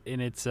seeing it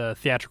in its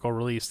theatrical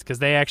release because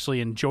they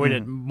actually enjoyed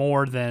it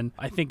more than,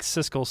 I think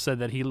Siskel said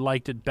that he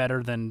liked it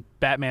better than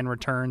Batman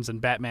Returns and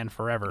Batman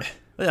Forever.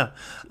 Yeah.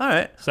 All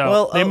right.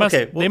 So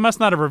they must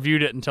not have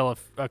reviewed it until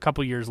a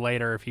couple years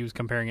later if he was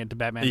comparing it to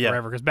Batman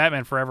Forever, because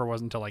Batman Forever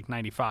wasn't until like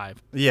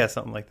 95. Yeah,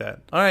 something like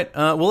that. All right.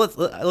 Well,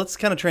 let's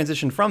kind of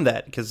transition from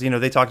that because, you know,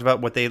 they talked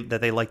about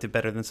that they liked it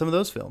better than some of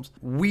those films.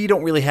 We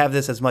don't really have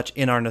this as much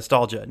in our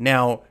nostalgia.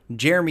 Now,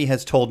 Jeremy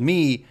has told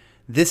me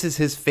this is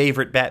his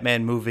favorite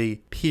Batman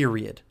movie,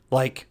 period.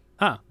 Like,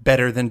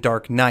 better than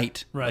Dark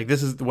Knight. Right. Like,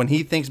 this is when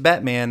he thinks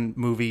Batman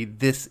movie,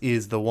 this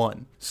is the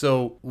one.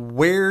 So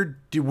where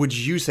would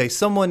you say,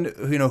 someone,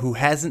 you know, who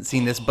hasn't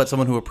seen this, but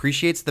someone who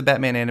appreciates the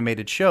Batman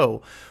animated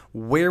show,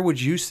 where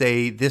would you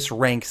say this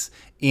ranks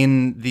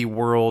in the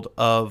world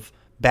of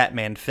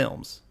Batman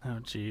films? Oh,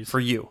 geez. For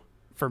you.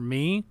 For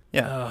me?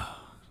 Yeah.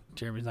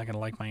 Jeremy's not going to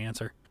like my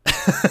answer.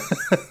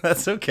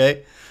 That's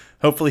okay.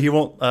 Hopefully he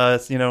won't,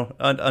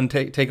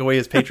 take away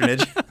his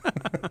patronage.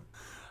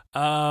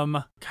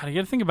 God, I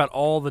got to think about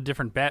all the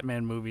different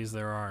Batman movies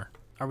there are.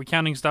 Are we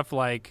counting stuff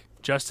like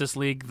Justice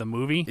League, the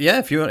movie?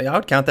 Yeah, I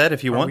would count that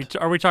if you want.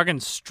 Are we talking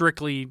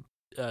strictly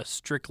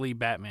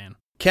Batman?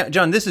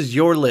 John, this is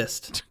your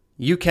list.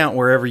 You count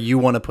wherever you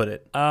want to put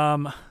it.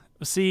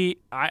 See,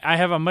 I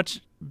have a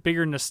much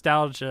bigger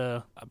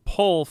nostalgia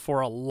pull for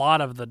a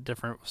lot of the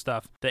different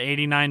stuff. The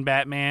 89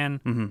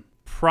 Batman,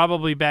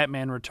 probably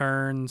Batman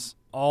Returns,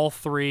 all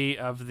 3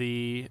 of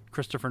the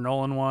Christopher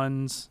Nolan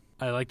ones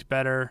I liked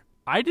better.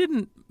 I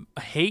didn't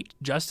hate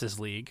Justice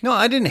League. No,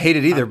 I didn't hate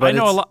it either. But I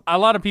know a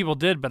lot of people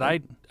did, but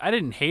I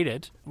didn't hate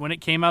it. When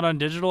it came out on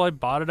digital, I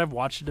bought it. I've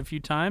watched it a few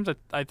times.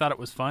 I thought it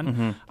was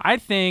fun. I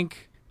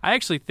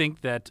actually think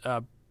that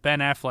Ben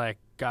Affleck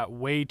got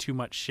way too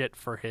much shit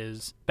for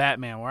his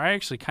Batman, where I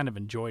actually kind of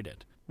enjoyed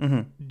it.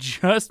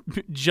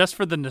 Just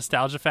for the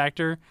nostalgia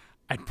factor,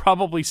 I'd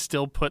probably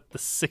still put the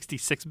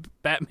 66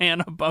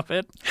 Batman above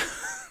it.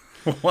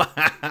 Wow.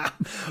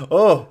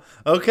 Oh,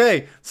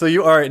 okay. So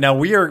all right. Now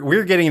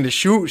we're getting into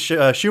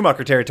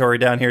Schumacher territory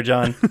down here,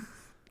 John.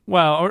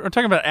 Well, we're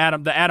talking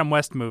about the Adam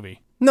West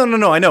movie.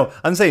 No. I know.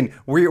 I'm saying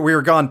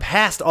we're gone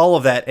past all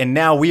of that, and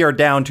now we are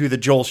down to the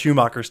Joel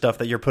Schumacher stuff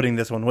that you're putting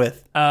this one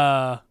with.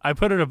 I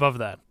put it above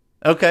that.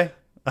 Okay.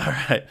 All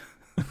right.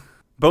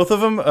 Both of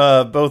them,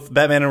 both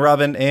Batman and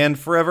Robin and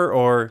Forever,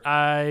 or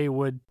I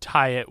would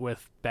tie it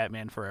with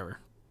Batman Forever.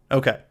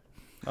 Okay.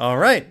 All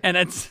right. And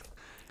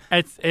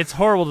it's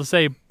horrible to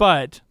say,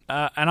 but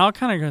and I'll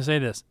kind of gonna say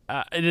this: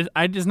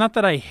 it's not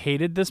that I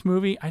hated this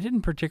movie. I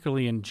didn't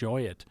particularly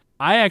enjoy it.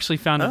 I actually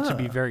found it to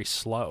be very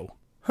slow.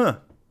 Huh.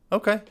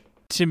 Okay.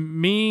 To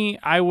me,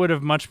 I would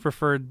have much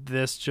preferred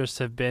this just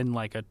have been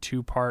like a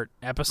 2-part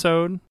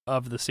episode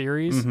of the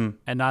series and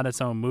not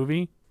its own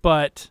movie.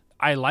 But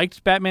I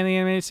liked Batman the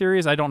Animated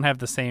Series. I don't have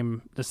the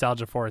same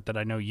nostalgia for it that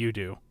I know you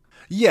do.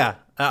 Yeah,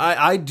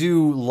 I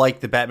do like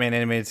the Batman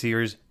Animated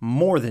Series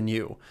more than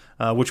you,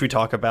 which we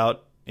talk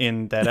about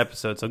in that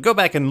episode. So go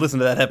back and listen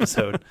to that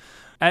episode.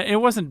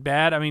 It wasn't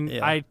bad. I mean,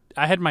 Yeah.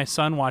 I had my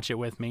son watch it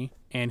with me,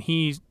 and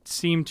he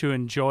seemed to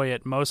enjoy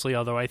it mostly,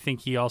 although I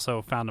think he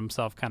also found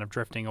himself kind of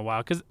drifting a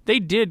while, because they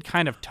did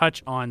kind of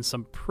touch on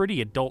some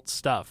pretty adult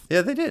stuff.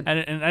 Yeah, they did.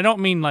 And I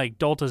don't mean like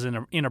adult as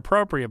in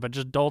inappropriate, but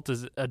just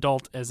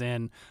adult as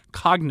in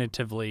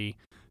cognitively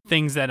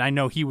things that I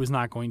know he was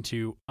not going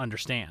to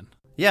understand.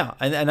 Yeah,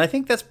 and I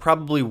think that's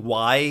probably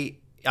why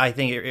I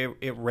think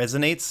it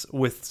resonates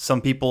with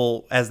some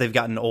people as they've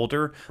gotten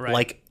older,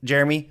 like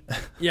Jeremy.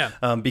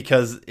 Yeah.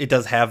 Because it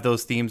does have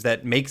those themes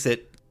that makes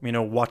it,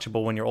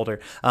 watchable when you're older.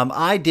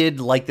 I did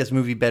like this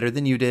movie better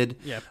than you did.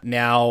 Yeah.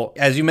 Now,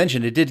 as you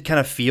mentioned, it did kind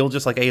of feel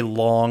just like a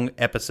long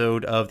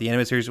episode of the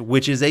animated series,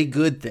 which is a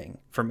good thing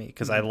for me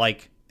because I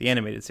like the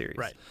animated series.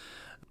 Right.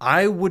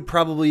 I would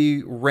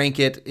probably rank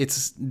it.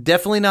 It's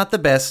definitely not the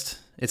best.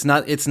 It's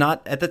not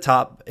at the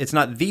top. It's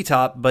not the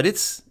top, but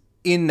it's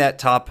in that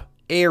top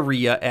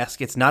area-esque.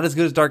 It's not as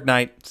good as Dark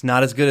Knight. It's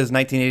not as good as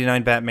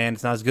 1989 Batman.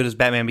 It's not as good as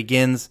Batman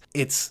Begins.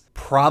 It's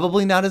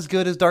probably not as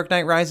good as Dark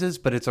Knight Rises,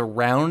 but it's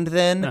around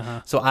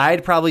then. So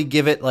I'd probably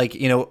give it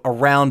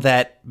around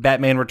that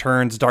Batman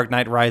Returns, Dark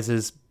Knight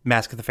Rises,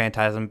 Mask of the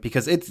Phantasm,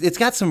 because it's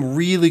got some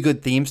really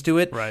good themes to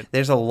it. Right.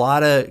 There's a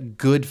lot of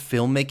good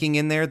filmmaking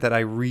in there that I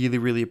really,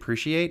 really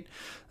appreciate.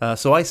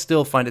 So I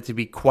still find it to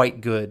be quite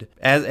good.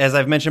 As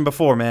I've mentioned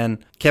before,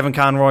 man, Kevin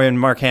Conroy and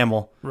Mark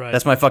Hamill. Right.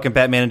 That's my fucking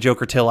Batman and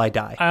Joker till I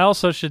die. I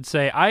also should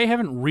say I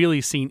haven't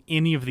really seen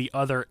any of the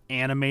other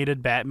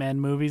animated Batman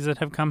movies that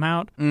have come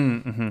out.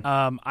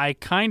 I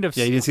kind of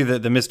you didn't see the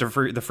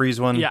Mr. Freeze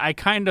one? Yeah, I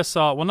kind of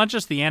saw, well, not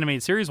just the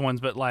animated series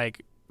ones, but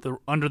like the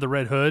Under the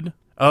Red Hood.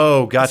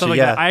 Oh, gotcha, Like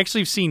yeah. that. I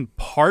actually have seen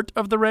part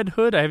of the Red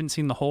Hood. I haven't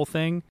seen the whole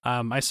thing.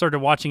 I started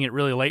watching it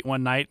really late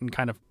one night and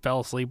kind of fell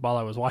asleep while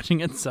I was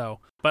watching it.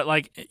 But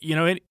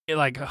it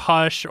like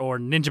Hush or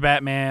Ninja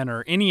Batman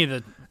or any of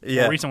the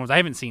more recent ones, I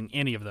haven't seen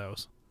any of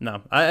those.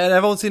 No,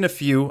 I've only seen a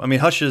few. I mean,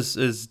 Hush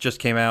is just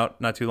came out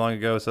not too long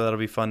ago, so that'll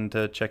be fun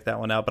to check that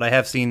one out. But I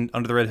have seen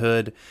Under the Red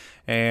Hood,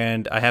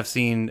 and I have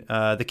seen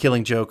The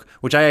Killing Joke,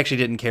 which I actually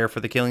didn't care for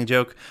The Killing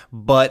Joke,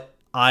 but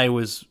I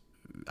was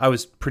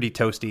pretty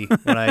toasty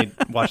when I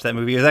watched that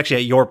movie. It was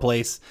actually at your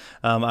place.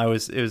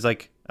 It was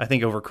like, I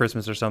think over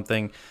Christmas or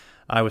something.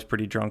 I was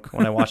pretty drunk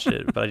when I watched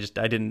it, but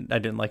I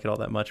didn't like it all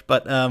that much.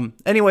 But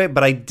anyway,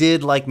 but I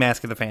did like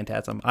Mask of the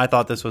Phantasm. I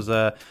thought this was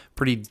a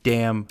pretty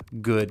damn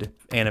good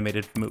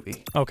animated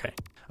movie. Okay.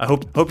 I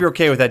hope you're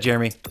okay with that,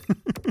 Jeremy.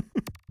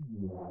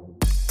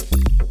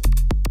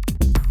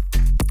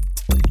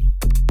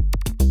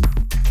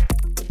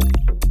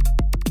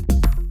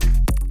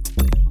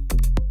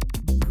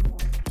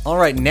 All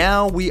right,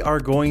 now we are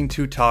going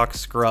to talk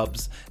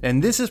Scrubs.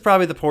 And this is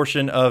probably the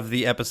portion of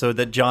the episode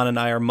that John and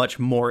I are much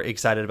more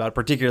excited about.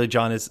 Particularly,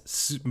 John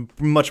is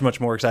much,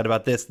 much more excited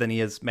about this than he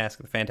is Mask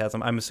of the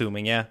Phantasm, I'm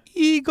assuming, yeah?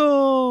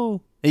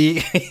 Eagle!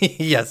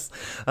 Yes.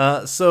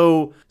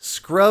 So,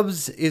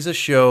 Scrubs is a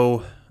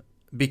show,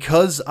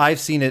 because I've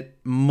seen it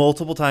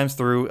multiple times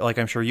through, like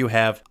I'm sure you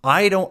have,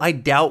 I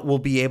doubt we'll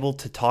be able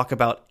to talk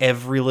about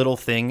every little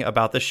thing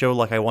about the show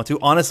like I want to.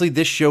 Honestly,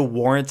 this show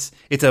warrants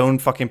its own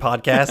fucking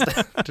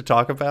podcast to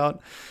talk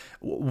about.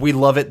 We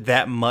love it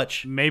that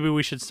much. Maybe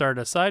we should start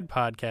a side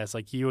podcast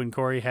like you and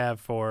Corey have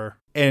for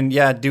and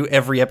do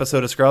every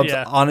episode of Scrubs.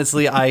 Yeah.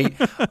 Honestly,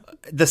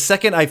 the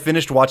second I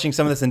finished watching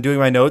some of this and doing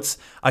my notes,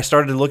 I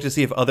started to look to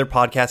see if other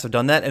podcasts have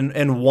done that, and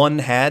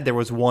there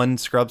was one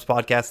Scrubs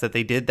podcast that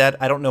they did that.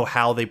 I don't know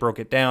how they broke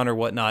it down or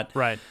whatnot.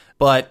 Right.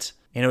 But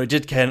it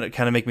did kind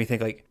of make me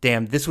think like,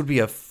 damn, this would be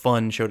a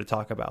fun show to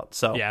talk about.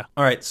 So, yeah.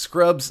 All right,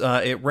 Scrubs.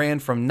 It ran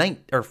from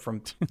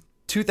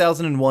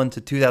 2001 to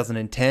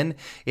 2010.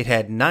 It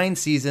had 9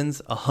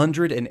 seasons,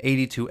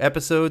 182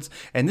 episodes,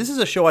 and this is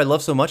a show I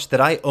love so much that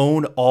I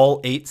own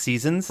all 8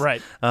 seasons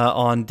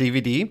on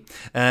DVD.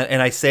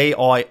 And I say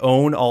I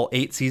own all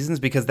 8 seasons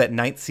because that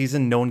 9th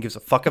season no one gives a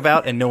fuck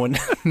about, and no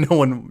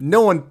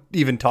one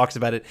even talks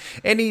about it.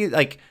 Any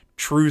like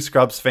true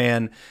Scrubs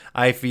fan,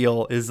 I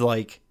feel, is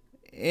like,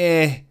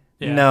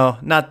 no,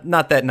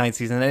 not that 9th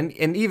season,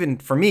 and even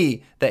for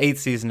me, the 8th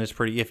season is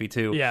pretty iffy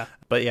too. Yeah.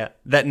 But yeah,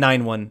 that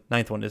 9th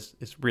one is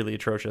really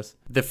atrocious.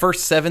 The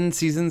first 7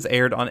 seasons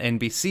aired on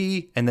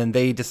NBC, and then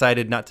they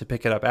decided not to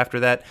pick it up after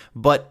that.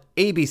 But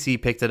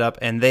ABC picked it up,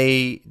 and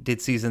they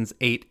did seasons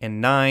 8 and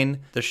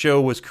 9. The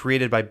show was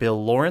created by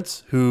Bill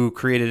Lawrence, who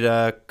created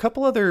a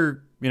couple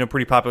other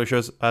pretty popular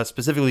shows.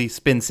 Specifically,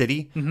 Spin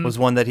City was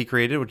one that he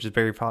created, which is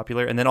very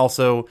popular, and then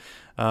also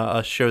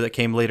a show that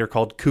came later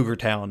called Cougar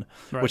Town,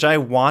 which I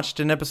watched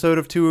an episode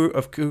of 2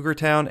 of Cougar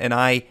Town, and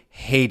I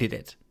hated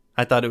it.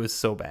 I thought it was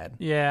so bad.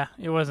 Yeah,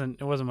 it wasn't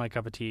my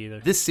cup of tea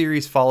either. This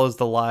series follows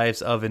the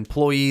lives of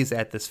employees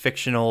at this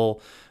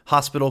fictional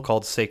hospital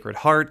called Sacred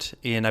Heart,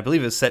 I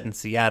believe it was set in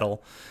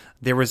Seattle.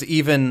 There was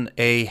even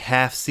a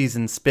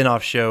half-season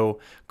spin-off show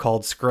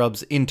called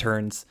Scrubs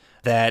Interns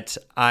that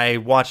I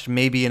watched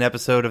maybe an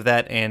episode of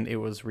that, and it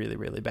was really,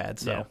 really bad.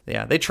 So,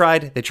 yeah, they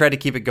tried to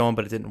keep it going,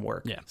 but it didn't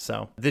work. Yeah.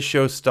 So, this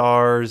show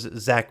stars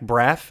Zach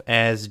Braff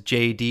as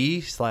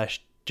JD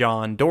 /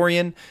 John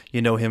Dorian.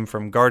 You know him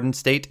from Garden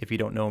State if you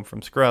don't know him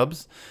from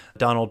Scrubs.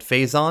 Donald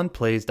Faison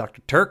plays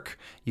Dr. Turk.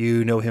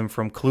 You know him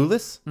from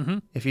Clueless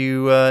if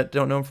you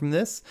don't know him from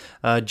this.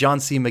 John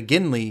C.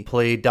 McGinley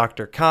played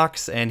Dr.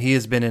 Cox, and he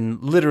has been in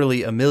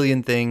literally a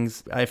million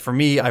things. For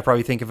me, I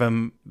probably think of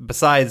him,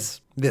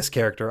 besides this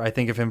character, I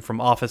think of him from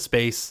Office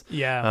Space.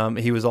 Yeah.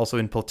 He was also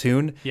in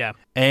Platoon. Yeah.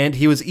 And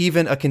he was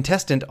even a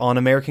contestant on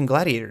American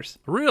Gladiators.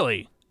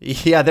 Really?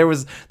 Yeah, there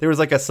was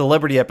like a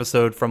celebrity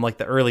episode from like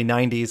the early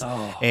 90s,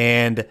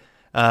 and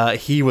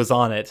he was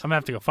on it. I'm gonna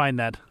have to go find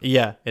that.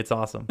 Yeah, it's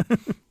awesome.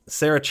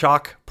 Sarah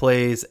Chalk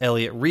plays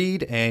Elliot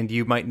Reed, and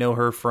you might know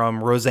her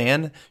from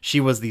Roseanne. She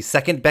was the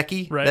second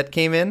Becky that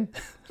came in,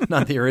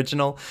 not the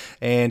original.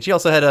 And she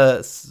also had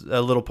a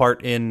little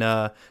part in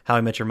How I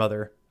Met Your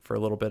Mother for a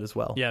little bit as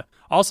well. Yeah.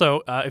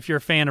 Also, if you're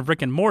a fan of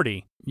Rick and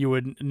Morty, you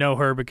would know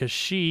her because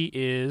she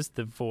is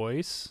the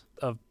voice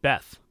of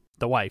Beth,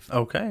 the wife.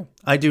 Okay.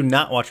 I do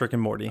not watch Rick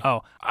and Morty.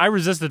 Oh, I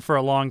resisted for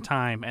a long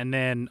time, and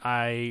then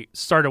I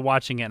started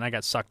watching it, and I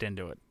got sucked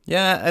into it.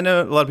 Yeah, I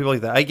know a lot of people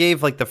like that. I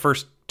gave like the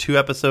first 2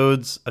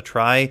 episodes a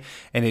try,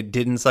 and it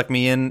didn't suck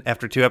me in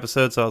after 2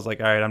 episodes, so I was like,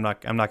 all right, I'm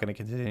not going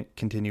to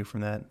continue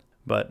from that.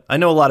 But I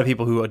know a lot of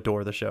people who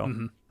adore the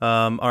show.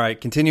 All right,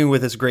 continuing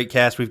with this great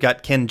cast, we've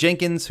got Ken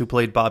Jenkins, who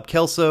played Bob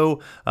Kelso.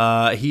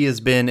 He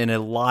has been in a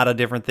lot of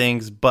different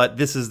things, but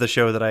this is the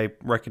show that I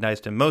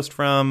recognized him most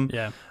from.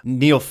 Yeah.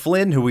 Neil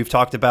Flynn, who we've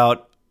talked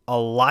about a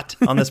lot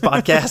on this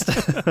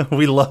podcast.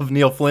 We love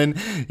Neil Flynn.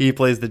 He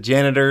plays the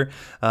janitor.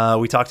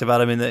 We talked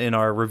about him in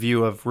our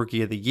review of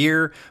Rookie of the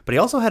Year, but he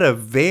also had a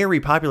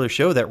very popular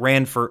show that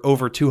ran for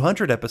over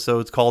 200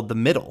 episodes called The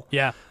Middle.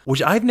 Yeah.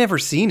 Which I've never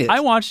seen it. I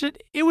watched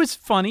it. It was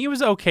funny. It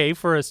was okay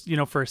for a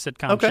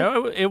sitcom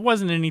show. It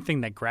wasn't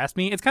anything that grasped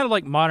me. It's kind of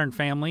like Modern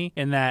Family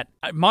in that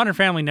Modern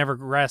Family never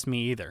grasped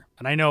me either.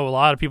 And I know a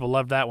lot of people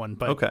love that one,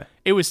 but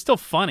it was still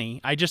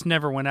funny. I just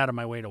never went out of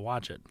my way to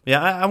watch it.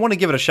 Yeah, I want to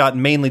give it a shot,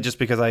 mainly just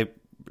because I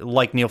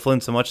like Neil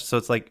Flynn so much. So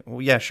it's like,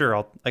 well, yeah,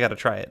 sure, I got to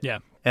try it. Yeah.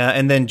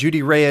 And then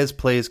Judy Reyes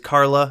plays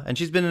Carla, and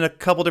she's been in a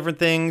couple different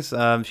things.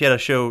 She had a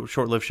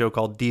short-lived show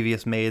called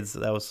Devious Maids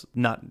that was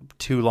not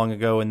too long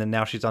ago, and then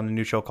now she's on a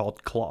new show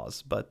called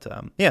Claws. But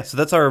yeah, so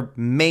that's our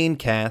main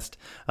cast.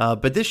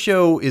 But this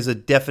show is a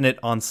definite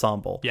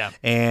ensemble. Yeah.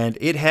 And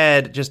it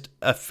had just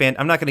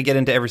I'm not going to get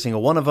into every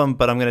single one of them,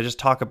 but I'm going to just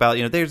talk about,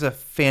 there's a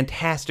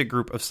fantastic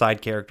group of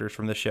side characters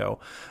from the show.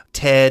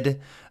 Ted,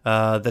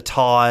 the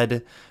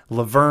Todd,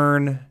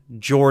 Laverne,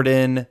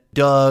 Jordan,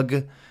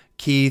 Doug,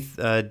 Keith,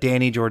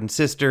 Danny, Jordan's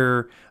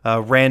sister,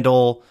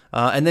 Randall,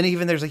 and then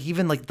even there's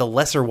like the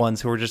lesser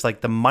ones who are just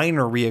like the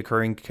minor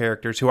reoccurring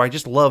characters who I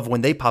just love when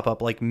they pop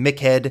up, like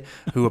Mickhead,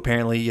 who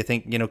apparently you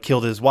think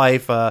killed his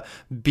wife,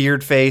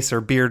 Beardface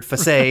or Beard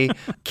Face,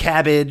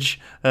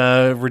 Cabbage,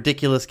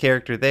 ridiculous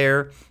character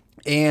there.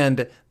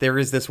 And there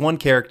is this one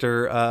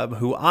character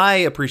who I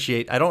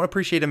appreciate. I don't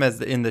appreciate him as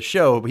in the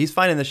show, but he's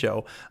fine in the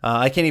show.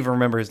 I can't even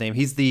remember his name.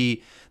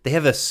 They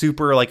have a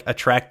super like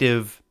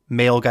attractive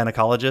male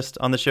gynecologist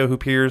on the show who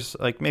appears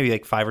like maybe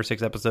like 5 or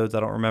 6 episodes. I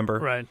don't remember.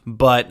 Right.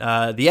 But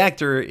the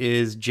actor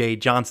is Jay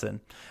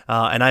Johnson.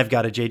 And I've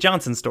got a Jay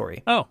Johnson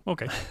story. Oh,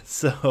 okay.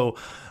 So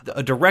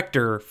a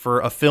director for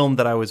a film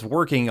that I was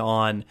working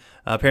on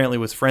apparently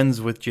was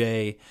friends with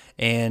Jay.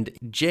 And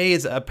Jay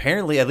is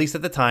apparently, at least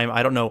at the time,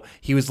 I don't know,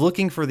 he was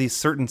looking for these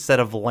certain set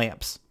of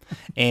lamps.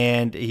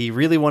 And he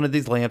really wanted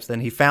these lamps,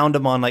 and he found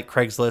them on like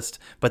Craigslist,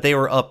 but they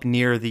were up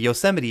near the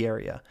Yosemite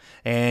area,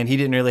 and he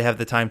didn't really have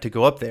the time to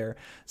go up there.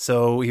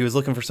 So he was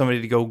looking for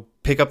somebody to go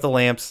pick up the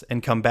lamps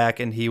and come back,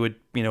 and he would,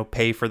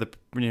 pay for the,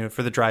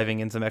 for the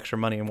driving and some extra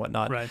money and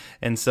whatnot. Right.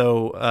 And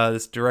so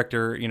this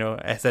director,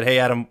 I said, "Hey,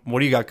 Adam, what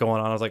do you got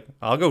going on?" I was like,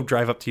 "I'll go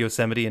drive up to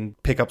Yosemite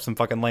and pick up some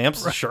fucking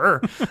lamps." Right.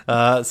 Sure.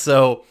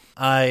 So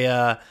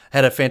I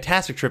had a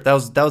fantastic trip. That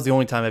was the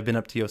only time I've been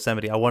up to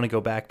Yosemite. I want to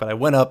go back, but I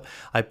went up.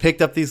 I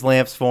picked up these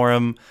lamps for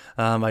him.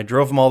 I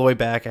drove him all the way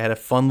back. I had a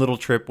fun little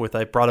trip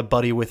I brought a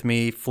buddy with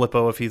me,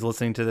 Flippo, if he's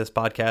listening to this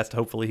podcast.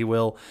 Hopefully he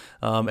will.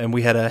 And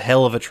we had a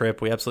hell of a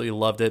trip. We absolutely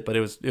loved it, but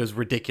it was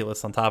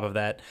ridiculous on top of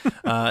that.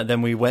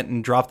 Then we went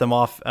and dropped them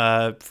off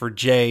for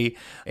Jay,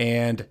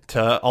 and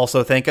to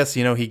also thank us,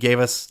 he gave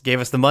us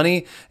the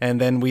money, and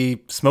then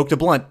we smoked a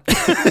blunt.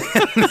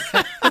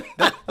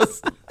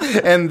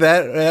 And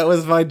that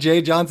was my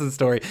Jay Johnson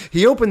story.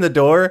 He opened the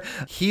door.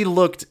 He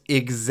looked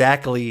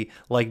exactly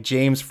like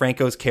James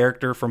Franco's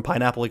character from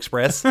Pineapple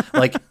Express,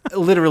 like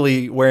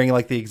literally wearing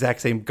like the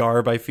exact same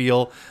garb, I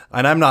feel.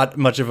 And I'm not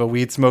much of a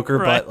weed smoker,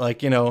 right.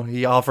 but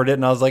he offered it,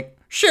 and I was like,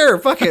 sure,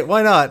 fuck it,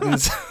 why not?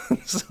 And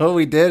so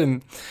we did,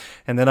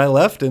 and then I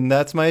left, and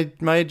that's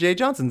my Jay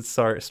Johnson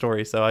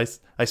story. So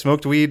I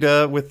smoked weed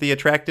with the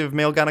attractive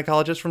male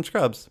gynecologist from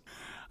Scrubs.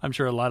 I'm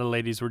sure a lot of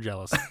ladies were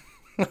jealous.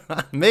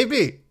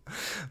 Maybe.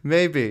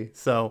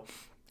 So,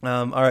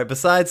 all right.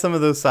 Besides some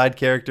of those side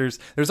characters,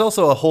 there's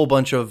also a whole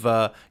bunch of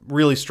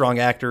really strong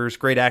actors,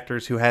 great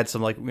actors who had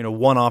some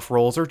one-off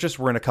roles or just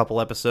were in a couple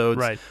episodes.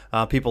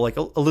 Right. People like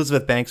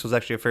Elizabeth Banks was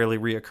actually a fairly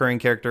reoccurring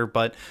character,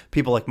 but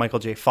people like Michael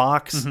J.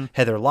 Fox,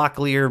 Heather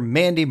Locklear,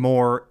 Mandy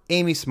Moore,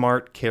 Amy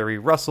Smart, Kerry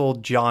Russell,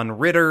 John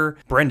Ritter,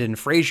 Brendan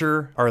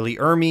Fraser, Arlie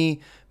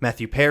Ermey,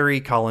 Matthew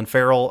Perry, Colin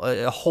Farrell,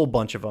 a whole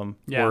bunch of them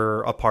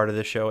were a part of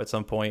the show at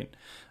some point.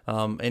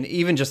 And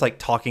even just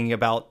talking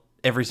about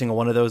every single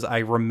one of those, I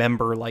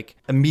remember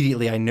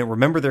immediately. I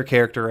remember their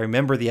character. I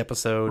remember the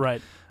episode.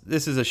 Right.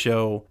 This is a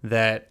show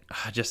that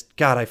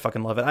God, I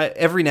fucking love it.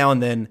 Every now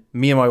and then,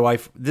 me and my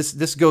wife,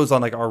 this goes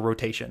on our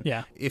rotation.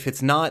 Yeah. If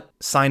it's not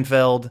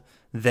Seinfeld,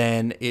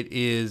 then it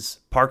is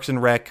Parks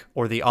and Rec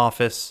or The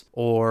Office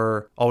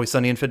or Always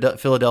Sunny in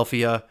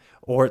Philadelphia,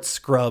 or it's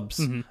Scrubs,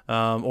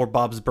 or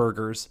Bob's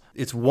Burgers.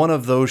 It's one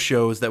of those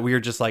shows that we are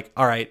just like,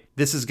 all right,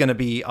 this is going to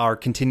be our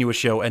continuous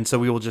show. And so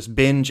we will just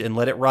binge and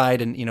let it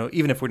ride. And,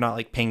 even if we're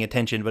not paying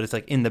attention, but it's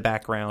in the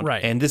background.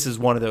 Right. And this is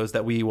one of those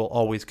that we will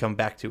always come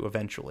back to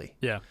eventually.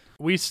 Yeah.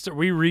 We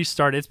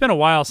restarted. It's been a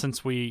while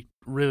since we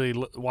really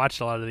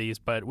watched a lot of these,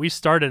 but we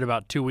started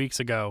about 2 weeks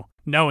ago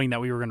knowing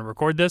that we were going to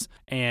record this.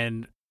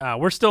 And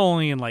we're still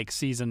only in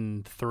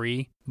season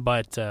 3,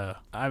 but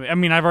I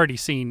mean, I've already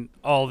seen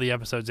all the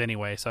episodes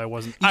anyway, so I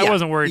wasn't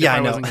worried if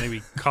I wasn't going to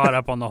be caught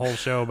up on the whole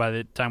show by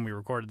the time we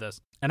recorded this.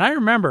 And I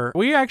remember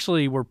we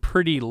actually were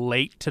pretty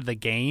late to the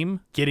game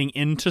getting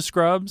into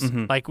Scrubs.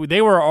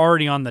 They were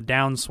already on the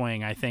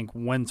downswing, I think,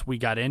 once we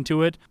got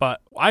into it,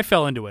 but I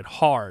fell into it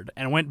hard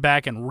and went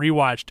back and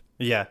rewatched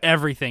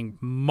everything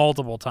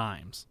multiple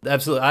times.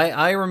 Absolutely.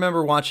 I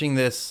remember watching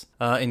this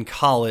in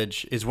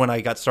college is when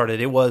I got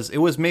started. It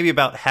was maybe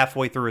about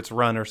halfway through its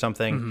run or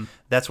something.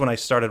 That's when I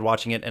started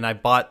watching it, and I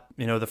bought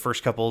the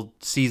first couple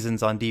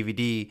seasons on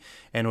DVD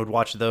and would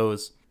watch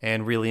those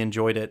and really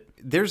enjoyed it.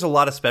 There's a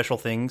lot of special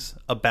things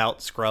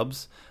about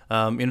Scrubs.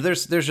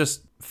 There's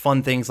just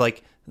fun things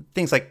like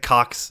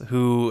Cox,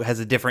 who has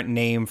a different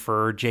name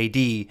for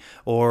JD,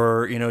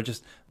 or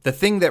just the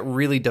thing that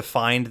really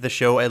defined the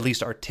show, at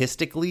least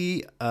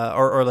artistically,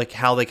 or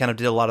how they kind of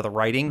did a lot of the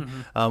writing,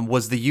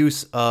 was the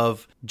use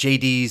of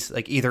JD's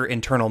either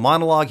internal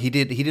monologue. He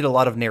did a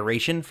lot of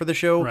narration for the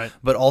show, right.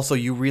 But also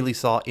you really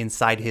saw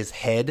inside his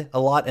head a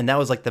lot, and that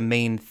was the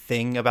main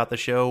thing about the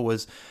show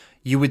was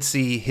you would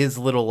see his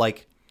little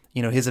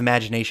his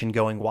imagination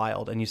going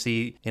wild, and you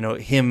see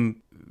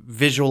him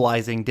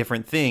visualizing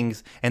different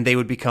things, and they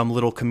would become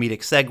little comedic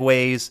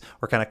segues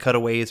or kind of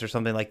cutaways or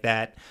something like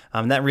that.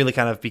 That really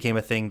kind of became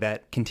a thing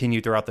that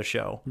continued throughout the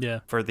show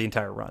for the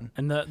entire run.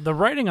 And the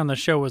writing on the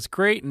show was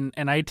great,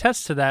 and I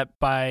attest to that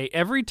by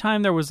every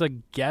time there was a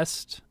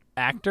guest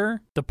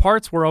actor, the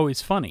parts were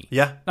always funny.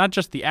 Yeah. Not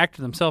just the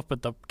actor themselves,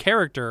 but the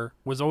character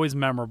was always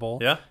memorable.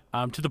 Yeah.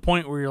 To the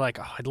point where you're like,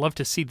 oh, I'd love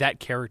to see that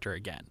character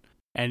again.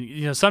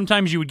 And,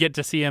 sometimes you would get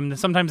to see him.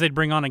 Sometimes they'd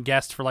bring on a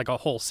guest for a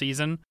whole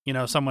season,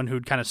 someone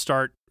who'd kind of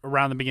start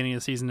around the beginning of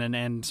the season and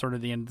end sort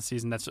of the end of the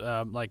season. That's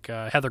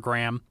Heather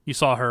Graham. You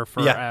saw her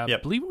for, I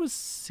believe it was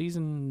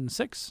season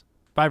 6,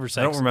 5 or 6.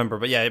 I don't remember,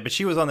 but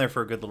she was on there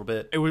for a good little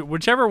bit.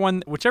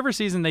 Whichever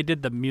season they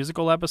did the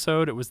musical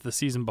episode, it was the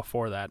season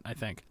before that, I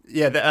think.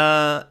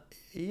 Yeah,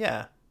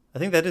 I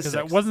think that is 6.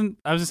 I was going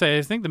to say,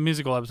 I think the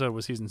musical episode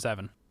was season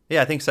 7.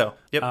 Yeah, I think so.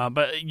 Yep.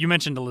 But you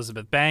mentioned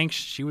Elizabeth Banks.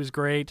 She was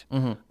great.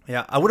 Mm-hmm.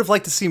 Yeah, I would have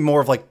liked to see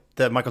more of like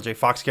the Michael J.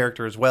 Fox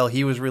character as well.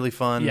 He was really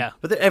fun. Yeah.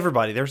 But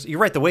everybody, you're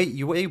right. The way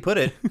you put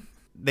it,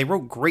 they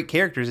wrote great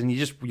characters, and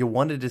you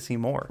wanted to see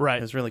more. Right.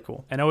 It was really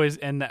cool. And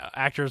the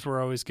actors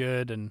were always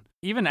good, and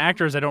even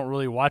actors I don't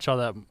really watch all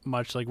that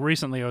much. Like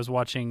recently, I was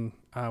watching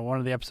one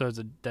of the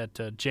episodes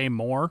that Jay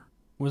Moore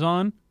was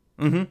on.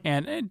 Mm-hmm.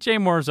 And Jay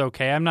Moore's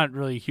okay. I'm not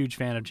really a huge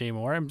fan of Jay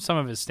Moore. Some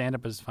of his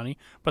stand-up is funny,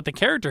 but the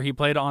character he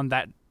played on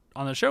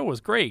the show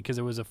was great because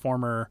it was a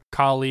former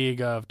colleague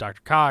of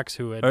Dr. Cox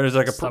who had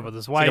slept with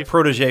his wife. Like a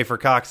protege for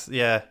Cox.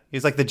 Yeah,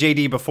 he's like the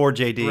JD before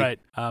JD, right?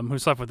 Who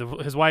slept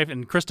with his wife,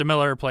 and Krista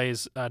Miller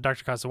plays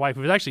Dr. Cox's wife,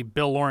 who was actually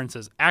Bill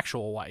Lawrence's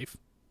actual wife.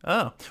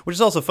 Oh, which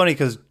is also funny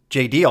because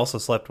JD also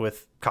slept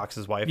with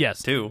Cox's wife.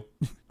 Yes, too.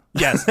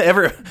 Yes,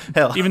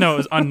 hell, even though it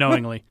was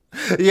unknowingly.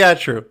 Yeah,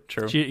 true.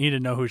 He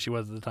didn't know who she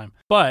was at the time.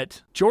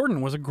 But Jordan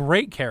was a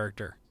great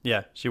character.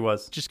 Yeah, she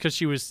was. Just because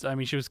she was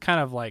kind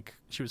of like,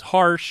 she was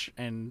harsh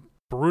and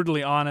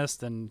brutally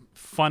honest and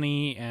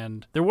funny,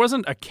 and there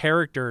wasn't a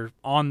character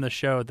on the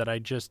show that I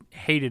just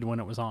hated when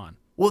it was on.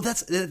 Well,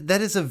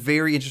 that is a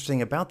very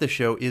interesting about the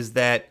show, is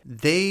that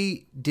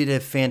they did a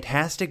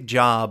fantastic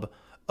job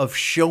of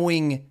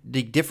showing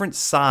the different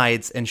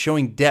sides and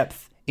showing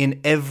depth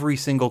in every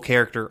single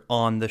character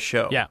on the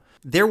show. Yeah.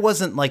 There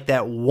wasn't like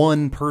that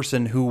one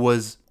person who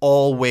was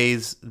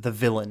always the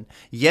villain.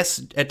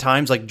 Yes, at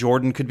times like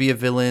Jordan could be a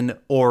villain,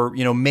 or,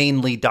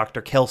 mainly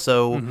Dr.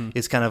 Kelso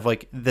is kind of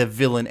like the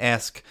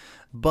villain-esque.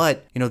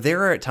 But,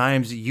 there are at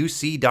times you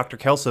see Dr.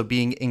 Kelso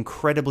being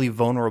incredibly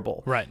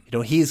vulnerable. Right.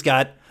 He's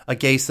got a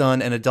gay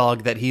son and a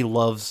dog that he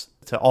loves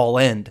to all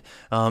end.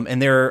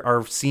 And there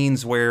are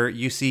scenes where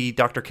you see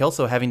Dr.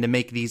 Kelso having to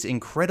make these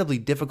incredibly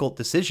difficult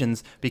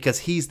decisions because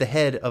he's the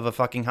head of a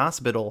fucking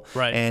hospital.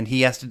 Right. And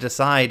he has to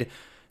decide,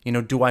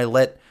 do I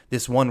let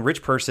this one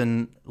rich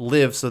person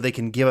live so they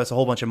can give us a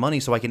whole bunch of money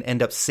so I can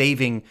end up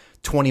saving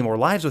 20 more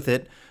lives with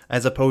it,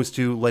 as opposed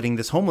to letting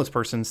this homeless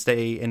person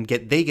stay and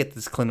get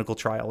this clinical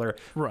trial, or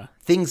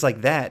things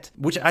like that,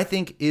 which I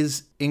think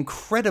is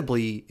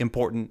incredibly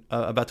important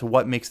about to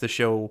what makes the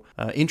show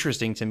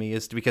interesting to me,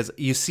 is because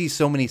you see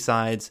so many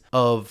sides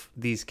of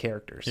these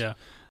characters. Yeah.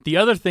 The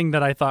other thing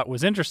that I thought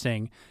was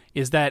interesting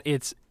is that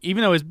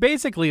even though it's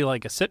basically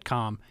like a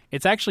sitcom,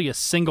 it's actually a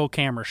single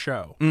camera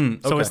show. Okay.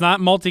 So it's not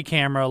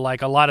multi-camera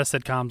like a lot of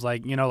sitcoms,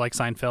 like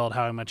Seinfeld,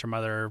 How I Met Your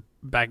Mother,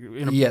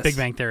 Yes. Big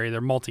Bang Theory.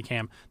 They're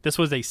multicam. This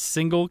was a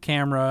single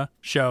camera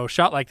show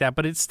shot like that,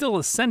 but it's still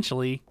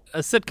essentially a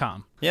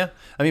sitcom. Yeah,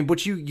 I mean,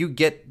 but you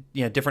get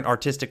different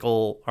artistic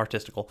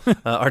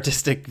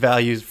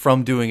values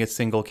from doing a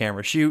single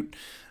camera shoot.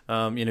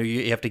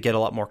 You have to get a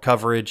lot more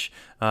coverage,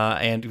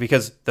 and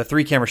because the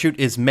 3-camera shoot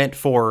is meant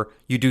for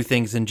you do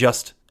things in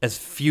just as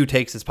few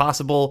takes as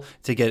possible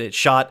to get it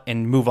shot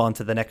and move on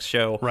to the next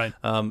show. Right.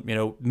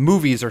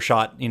 Movies are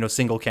shot,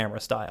 single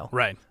camera style.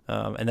 Right.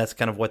 And that's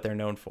kind of what they're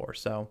known for.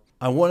 So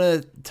I want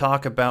to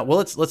talk about,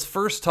 let's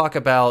first talk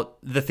about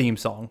the theme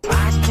song.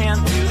 I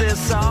can't do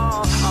this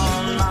all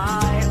on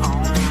my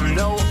own.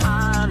 No,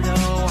 I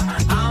know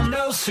I'm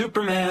no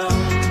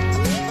Superman.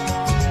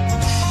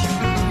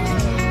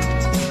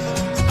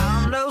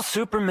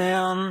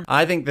 Superman.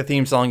 I think the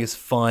theme song is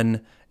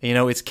fun.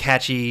 It's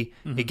catchy.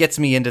 Mm-hmm. It gets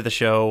me into the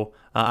show.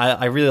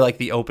 I really like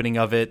the opening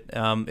of it.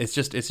 It's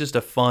just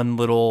a fun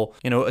little,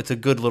 it's a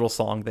good little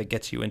song that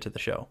gets you into the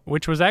show.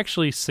 Which was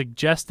actually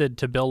suggested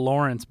to Bill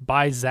Lawrence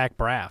by Zach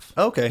Braff.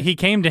 Okay. He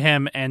came to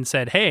him and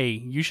said, hey,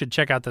 you should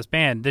check out this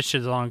band. This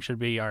song should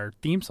be our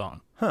theme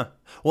song. Huh.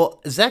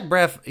 Well, Zach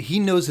Braff, he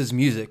knows his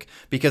music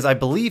because I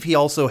believe he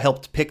also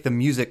helped pick the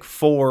music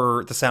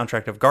for the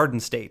soundtrack of Garden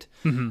State,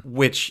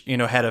 which,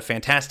 had a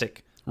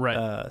fantastic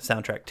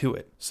soundtrack to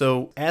it.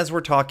 So as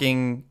we're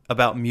talking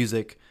about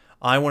music,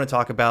 I want to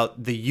talk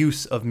about the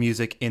use of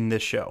music in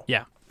this show.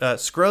 Yeah.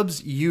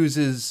 Scrubs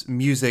uses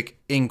music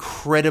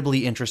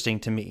incredibly interesting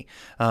to me,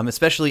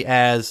 especially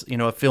as, a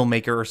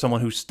filmmaker or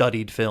someone who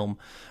studied film.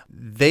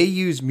 They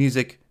use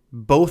music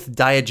both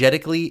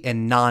diegetically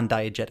and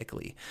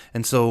non-diegetically.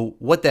 And so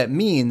what that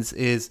means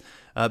is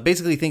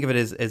basically think of it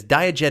as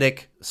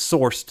diegetic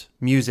sourced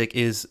music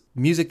is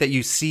music that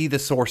you see the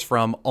source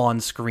from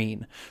on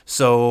screen.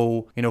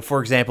 So,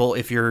 for example,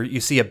 if you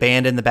see a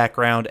band in the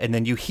background and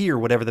then you hear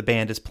whatever the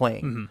band is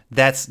playing,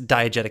 that's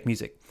diegetic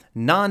music.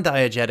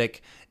 Non-diegetic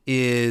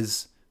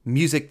is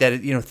music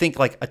that, think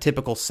like a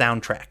typical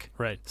soundtrack.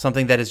 Right.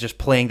 Something that is just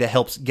playing that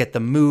helps get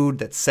the mood,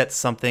 that sets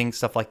something,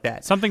 stuff like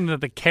that. Something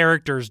that the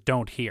characters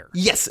don't hear.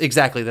 Yes,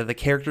 exactly, that the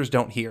characters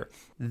don't hear.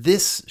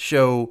 This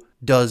show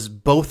does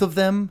both of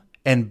them,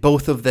 and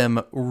both of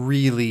them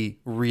really,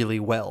 really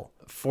well.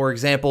 For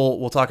example,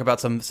 we'll talk about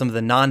some of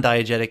the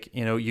non-diegetic,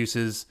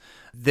 uses.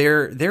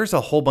 There's a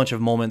whole bunch of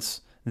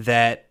moments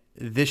that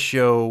this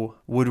show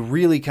would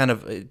really kind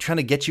of trying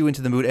to get you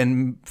into the mood.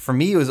 And for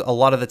me, it was a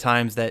lot of the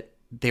times that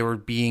they were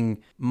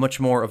being much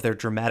more of their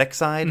dramatic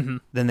side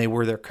than they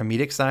were their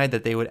comedic side,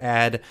 that they would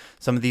add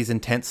some of these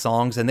intense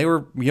songs. And they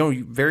were,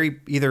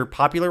 very either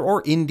popular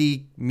or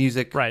indie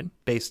music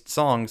based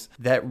songs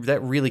that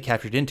really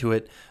captured into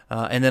it.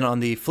 And then on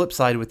the flip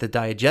side, with the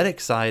diegetic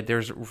side,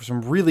 there's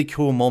some really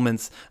cool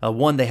moments.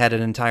 One, they had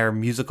an entire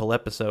musical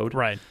episode,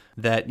 right?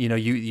 That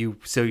you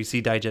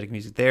see diegetic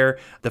music there.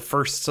 The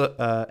first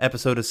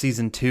episode of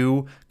season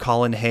 2,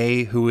 Colin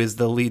Hay, who was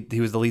the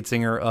lead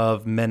singer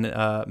of Men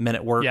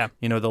at Work,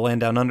 the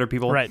Land Down Under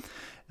people, right?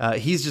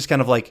 He's just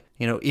kind of like,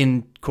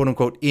 in quote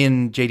unquote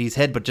in JD's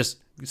head, but just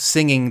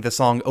singing the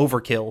song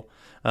Overkill.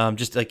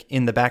 Just like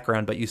in the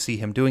background, but you see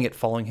him doing it,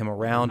 following him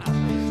around.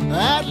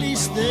 At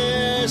least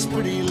there's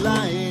pretty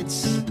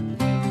lights,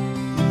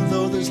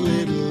 though there's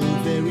little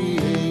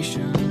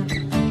variation.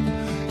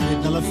 It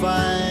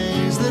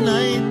nullifies the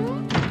night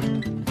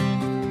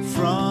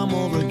from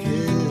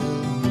overkill.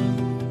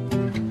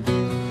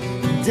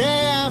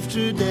 Day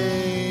after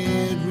day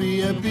it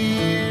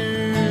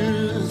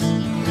reappears.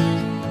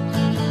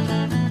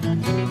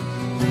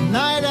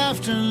 Night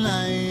after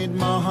night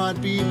my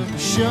heartbeat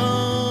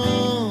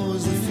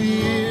shows the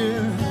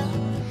fear.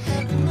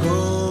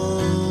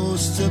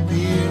 Ghosts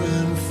appear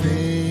and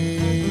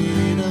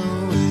fade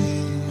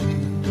away.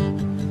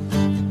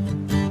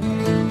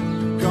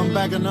 Come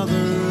back another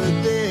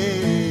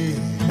day.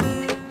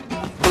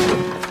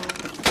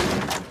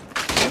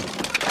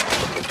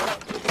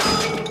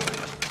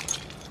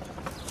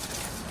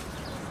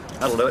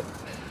 That'll do it.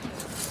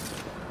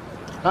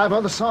 I have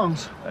other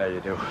songs. There you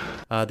do.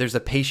 There's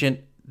a patient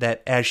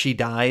that as she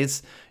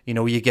dies,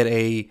 you get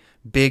a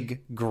big,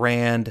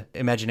 grand,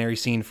 imaginary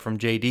scene from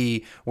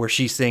JD where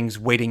she sings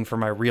Waiting for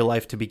My Real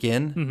Life to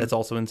Begin. Mm-hmm. That's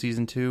also in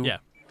season 2. Yeah.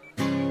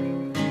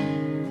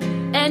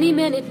 Any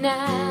minute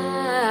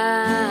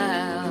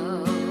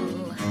now,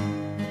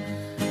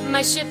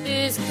 my ship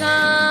is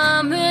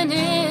coming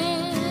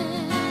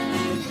in.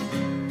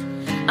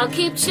 I'll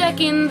keep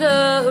checking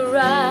the horizon.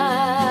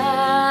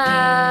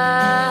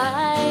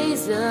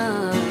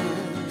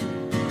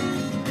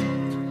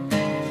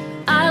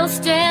 I'll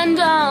stand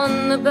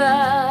on the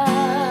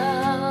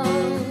bow,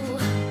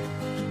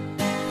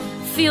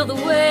 feel the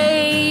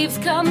waves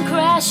come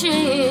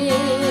crashing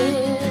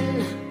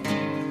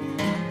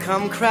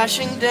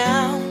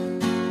down,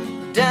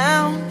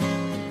 down,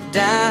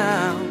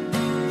 down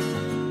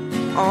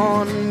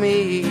on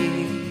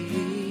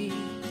me.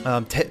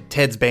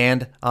 Ted's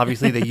band,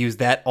 obviously, they use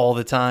that all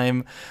the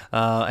time.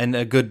 And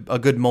a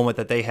good moment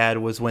that they had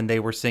was when they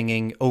were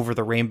singing Over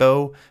the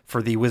Rainbow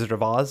for the Wizard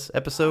of Oz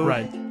episode.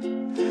 Right.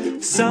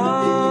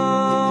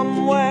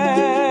 Somewhere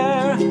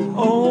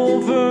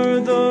over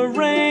the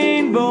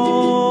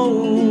rainbow,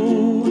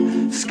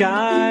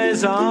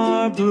 skies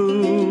are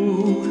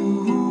blue,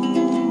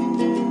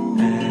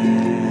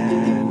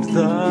 and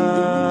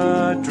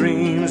the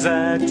dreams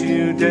that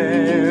you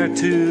dare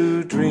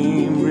to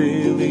dream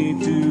really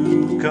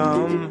do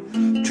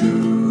come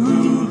true.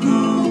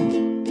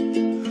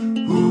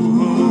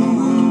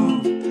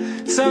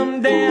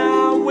 Someday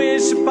I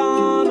wish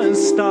upon a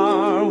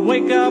star,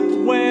 wake up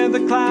where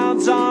the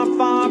clouds are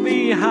far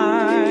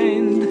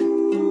behind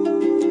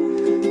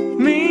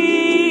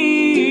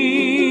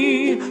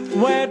me,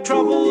 where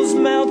troubles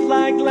melt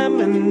like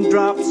lemon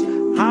drops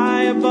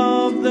high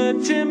above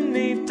the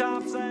chimney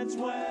tops. That's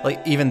where,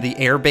 like, even the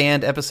Air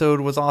Band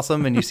episode was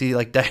awesome, and you see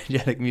like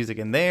diegetic music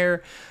in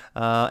there.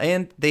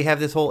 And they have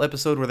this whole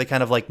episode where they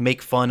kind of like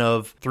make fun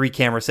of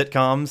 3-camera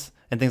sitcoms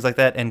and things like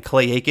that. And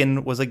Clay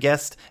Aiken was a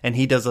guest, and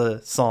he does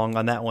a song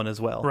on that one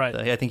as well. Right.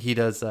 I think he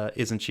does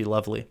Isn't She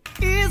Lovely?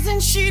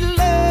 Isn't she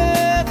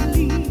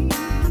lovely?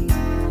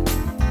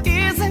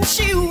 Isn't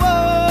she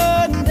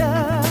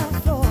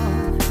wonderful?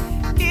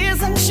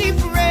 Isn't she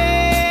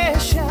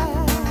precious?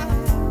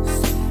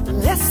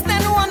 Less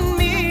than 1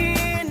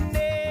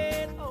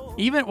 minute.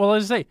 Even, well,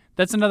 as I say,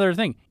 that's another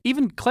thing.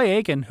 Even Clay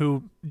Aiken,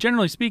 who,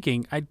 generally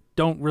speaking, I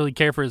don't really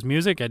care for his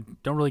music. I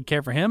don't really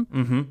care for him.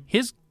 Mm-hmm.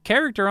 His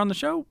character on the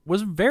show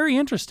was very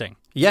interesting.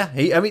 Yeah,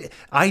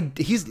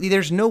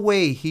 there's no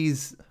way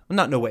he's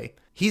not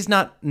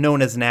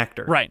known as an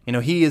actor. Right.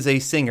 He is a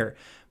singer,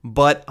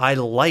 but I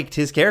liked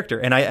his character,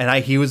 and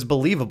he was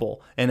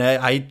believable.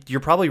 And you're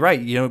probably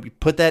right.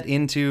 Put that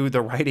into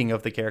the writing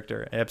of the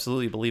character. I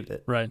absolutely believed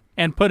it. Right.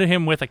 And put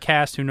him with a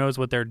cast who knows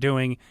what they're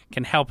doing,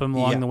 can help him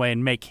along the way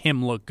and make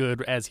him look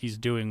good as he's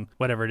doing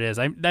whatever it is.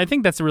 I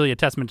think that's really a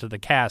testament to the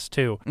cast,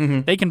 too.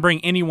 Mm-hmm. They can bring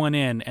anyone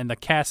in, and the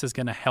cast is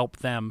going to help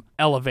them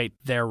elevate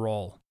their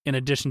role in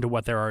addition to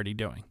what they're already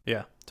doing.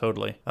 Yeah,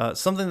 totally.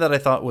 Something that I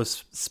thought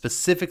was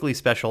specifically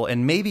special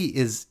and maybe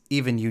is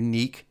even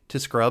unique to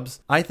Scrubs,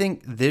 I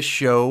think this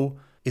show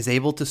is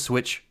able to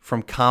switch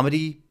from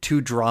comedy to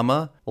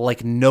drama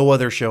like no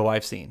other show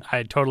I've seen.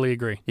 I totally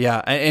agree. Yeah,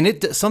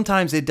 and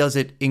sometimes it does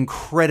it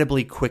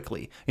incredibly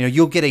quickly.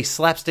 You'll get a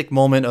slapstick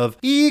moment of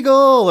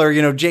Eagle or,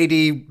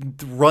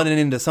 JD running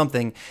into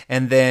something,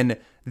 and then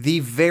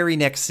the very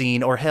next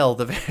scene, or hell,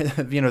 the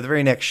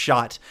very next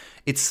shot,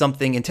 it's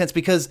something intense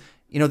because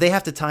they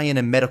have to tie in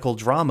a medical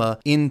drama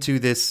into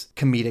this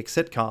comedic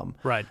sitcom.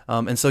 Right.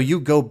 And so you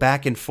go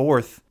back and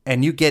forth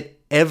and you get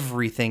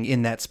everything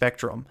in that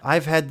spectrum.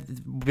 I've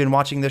been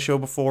watching this show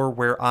before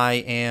where I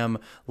am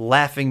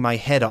laughing my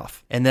head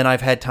off, and then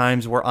I've had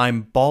times where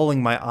I'm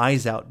bawling my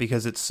eyes out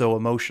because it's so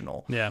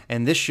emotional. Yeah.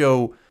 And this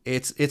show,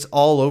 it's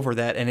all over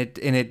that, and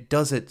it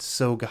does it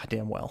so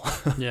goddamn well.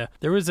 Yeah.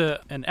 There was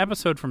an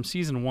episode from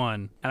season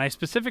 1, and I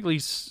specifically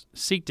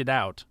seeked it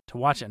out to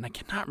watch it, and I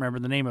cannot remember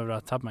the name of it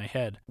off the top of my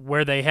head,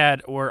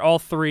 where all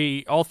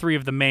three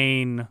of the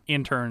main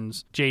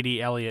interns, JD,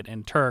 Elliot,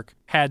 and Turk,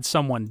 had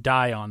someone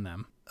die on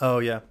them. Oh,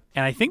 yeah.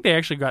 And I think they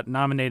actually got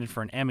nominated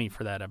for an Emmy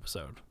for that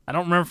episode. I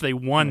don't remember if they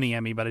won the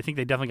Emmy, but I think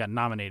they definitely got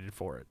nominated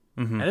for it.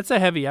 Mm-hmm. And it's a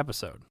heavy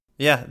episode.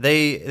 Yeah,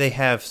 they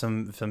have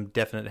some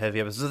definite heavy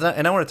episodes.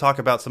 And I want to talk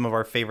about some of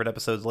our favorite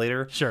episodes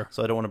later. Sure.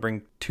 So I don't want to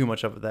bring too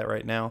much of that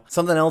right now.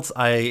 Something else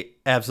I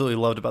absolutely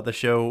loved about the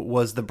show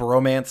was the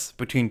bromance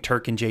between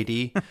Turk and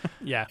JD.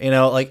 Yeah.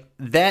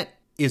 That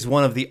is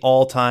one of the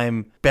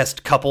all-time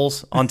best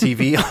couples on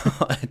TV,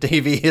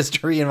 TV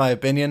history, in my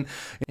opinion.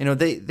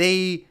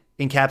 They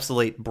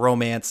encapsulate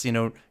bromance.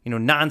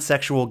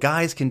 Non-sexual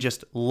guys can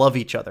just love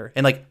each other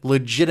and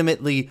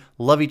legitimately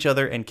love each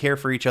other and care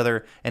for each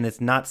other, and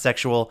it's not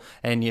sexual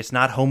and it's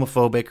not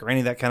homophobic or any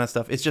of that kind of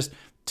stuff. It's just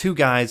two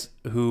guys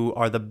who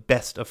are the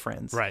best of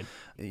friends. Right.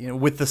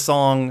 With the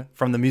song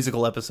from the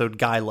musical episode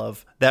Guy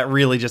Love, that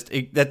really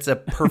that's a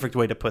perfect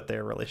way to put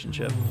their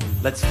relationship.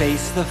 Let's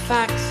face the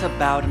facts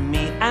about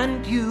me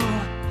and you,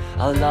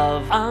 a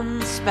love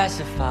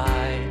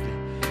unspecified.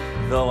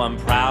 Though I'm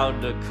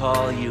proud to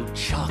call you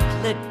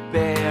Chocolate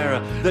Bear,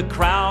 the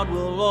crowd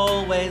will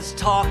always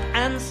talk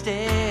and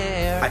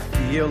stare. I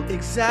feel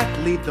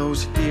exactly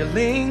those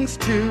feelings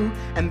too,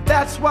 and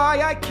that's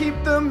why I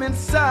keep them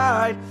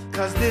inside.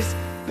 'Cause this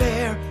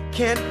bear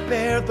can't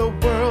bear the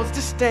world's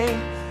disdain,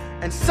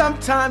 and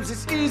sometimes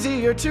it's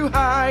easier to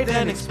hide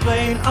Then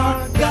explain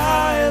our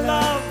guy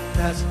love,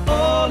 that's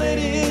all it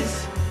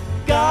is.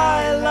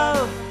 Guy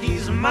love,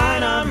 he's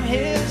mine, I'm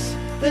his.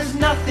 There's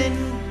nothing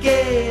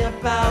gay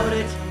about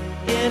it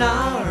in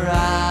our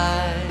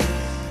eyes.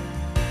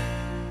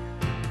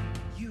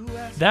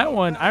 That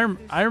one,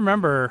 I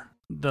remember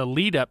the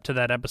lead up to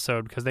that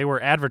episode because they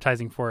were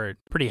advertising for it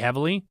pretty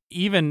heavily.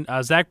 Even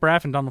Zach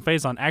Braff and Donald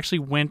Faison actually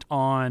went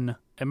on,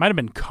 it might have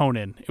been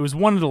Conan. It was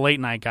one of the late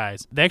night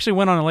guys. They actually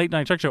went on a late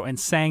night talk show and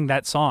sang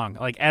that song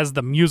as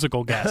the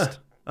musical guest.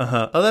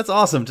 Oh, that's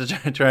awesome to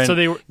try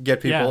and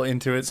get people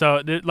into it.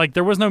 So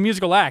there was no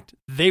musical act.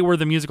 They were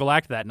the musical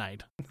act that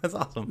night. That's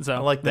awesome. So I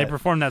like that. They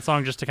performed that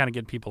song just to kind of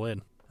get people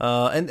in.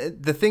 And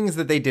the things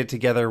that they did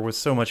together was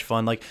so much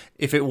fun.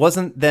 If it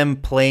wasn't them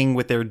playing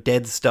with their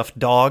dead stuffed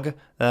dog,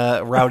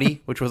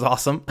 Rowdy, which was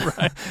awesome,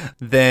 right.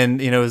 Then,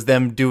 it was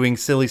them doing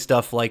silly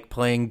stuff like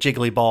playing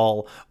Jiggly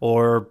Ball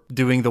or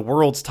doing the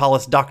world's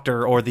tallest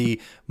doctor or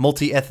the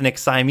multi-ethnic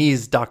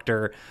Siamese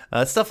doctor,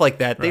 stuff like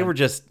that. Right.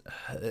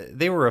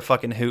 They were a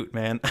fucking hoot,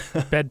 man.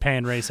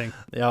 Bedpan racing.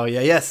 Oh,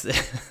 yeah, yes.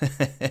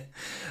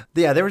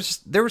 Yeah, there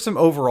were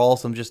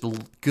some just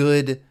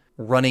good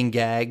running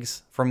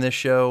gags from this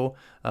show.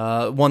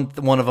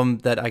 One of them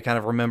that I kind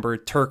of remember,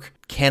 Turk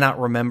cannot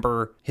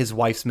remember his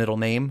wife's middle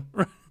name.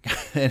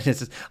 And it's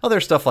just other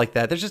stuff like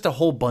that. There's just a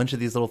whole bunch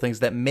of these little things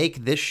that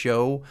make this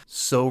show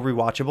so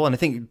rewatchable. And I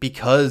think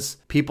because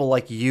people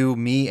like you,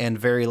 me, and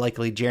very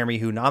likely Jeremy,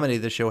 who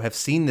nominated the show, have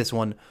seen this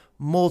one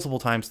multiple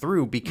times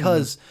through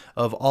because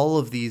of all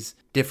of these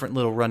different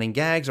little running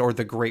gags, or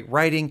the great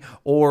writing,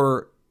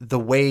 or the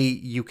way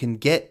you can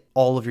get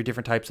all of your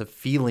different types of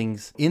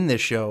feelings in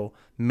this show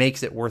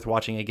makes it worth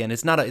watching again.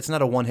 It's not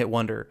a one-hit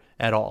wonder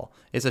at all.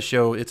 It's a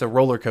show, it's a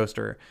roller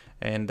coaster,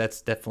 and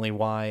that's definitely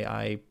why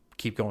I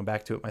keep going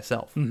back to it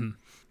myself. Mm-hmm.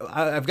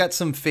 I've got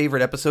some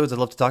favorite episodes I'd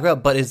love to talk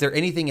about, but is there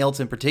anything else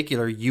in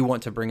particular you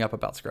want to bring up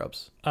about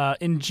Scrubs?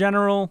 In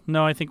general,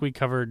 no, I think we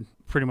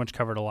pretty much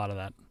covered a lot of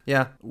that.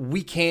 Yeah,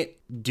 we can't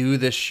do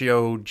this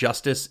show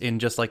justice in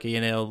just a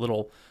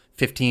little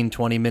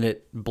 15-20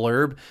 minute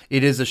blurb.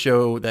 It is a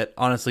show that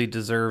honestly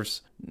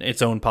deserves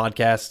its own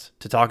podcast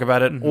to talk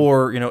about it. Mm-hmm.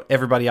 Or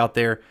everybody out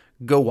there,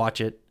 go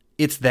watch it.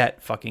 It's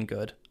that fucking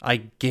good. I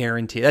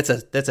guarantee. That's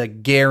a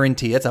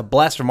guarantee. That's a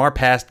blast from our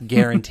past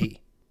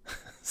guarantee.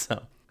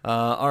 So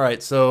all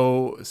right,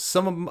 so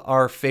some of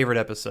our favorite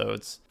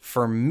episodes.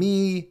 For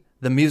me,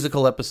 the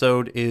musical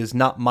episode is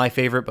not my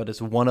favorite, but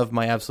it's one of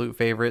my absolute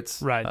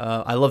favorites. Right.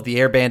 I love the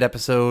Air Band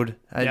episode.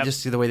 Yep. I just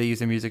see the way they use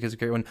their music is a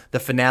great one.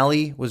 The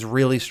finale was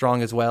really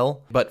strong as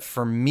well. But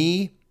for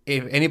me,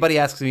 if anybody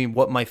asks me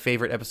what my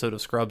favorite episode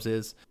of Scrubs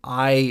is,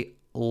 I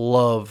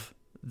love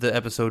the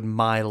episode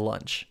My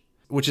Lunch,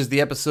 which is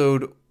the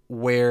episode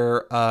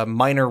where a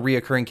minor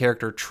reoccurring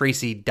character,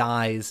 Tracy,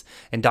 dies,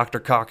 and Dr.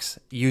 Cox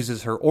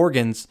uses her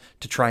organs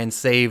to try and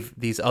save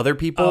these other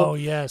people. Oh,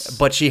 yes.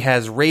 But she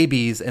has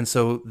rabies, and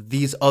so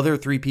these other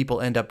 3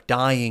 people end up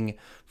dying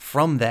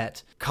from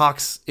that.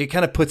 Cox, it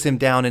kind of puts him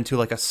down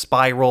into a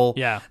spiral.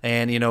 Yeah.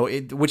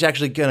 And, which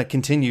actually kind of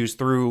continues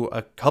through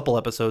a couple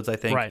episodes, I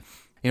think. Right.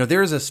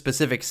 There is a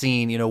specific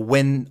scene,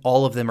 when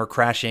all of them are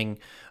crashing,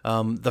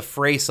 the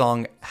Frey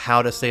song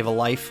 "How to Save a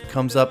Life"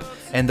 comes up,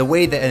 and the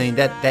way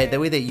that the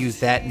way they use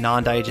that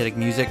non-diegetic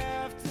music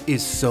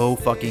is so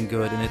fucking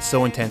good, and it's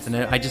so intense, and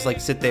I just like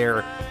sit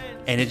there,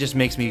 and it just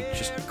makes me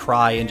just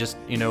cry, and just,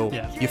 you know,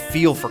 you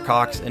feel for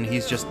Cox, and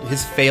he's just,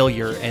 his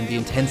failure and the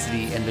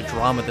intensity and the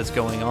drama that's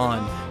going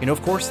on. You know,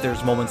 of course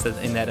there's moments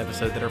in that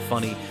episode that are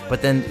funny,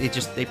 but then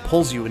it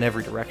pulls you in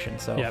every direction.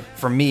 So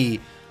for me,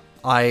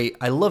 I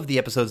love the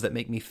episodes that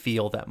make me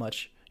feel that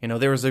much. You know,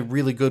 there was a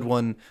really good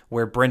one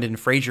where Brendan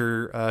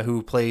Fraser,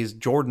 who plays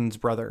Jordan's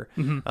brother,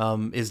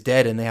 is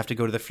dead, and they have to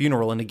go to the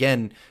funeral. And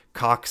again,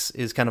 Cox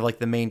is kind of like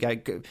the main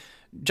guy.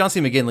 John C.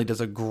 McGinley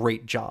does a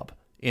great job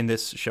in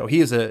this show.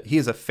 He is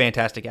a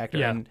fantastic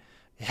actor, and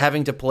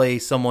having to play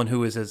someone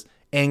who is as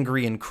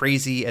angry and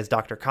crazy as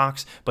Dr.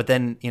 Cox, but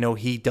then, you know,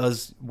 he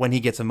does, when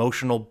he gets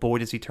emotional, boy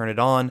does he turn it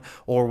on,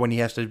 or when he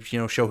has to, you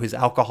know, show his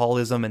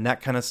alcoholism and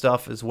that kind of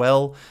stuff as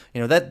well.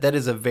 You know, that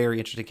is a very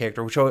interesting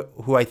character,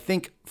 who I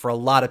think for a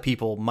lot of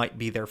people might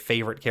be their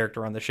favorite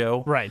character on the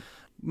show. Right.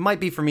 Might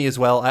be for me as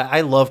well.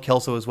 I love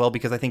Kelso as well,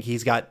 because I think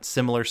he's got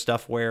similar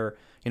stuff where,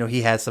 you know,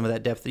 he has some of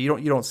that depth that you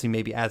don't see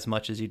maybe as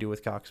much as you do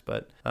with Cox.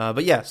 But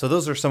yeah, so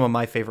those are some of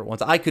my favorite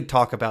ones. I could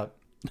talk about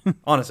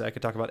honestly, I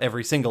could talk about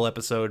every single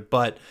episode,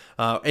 but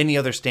any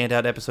other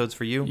standout episodes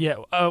for you? Yeah,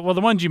 well,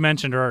 the ones you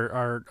mentioned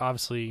are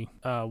obviously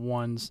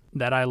ones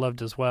that I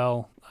loved as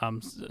well.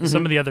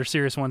 Some of the other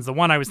serious ones, the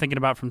one I was thinking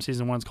about from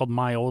season 1 is called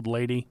My Old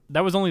Lady.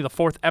 That was only the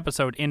 4th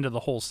episode into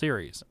the whole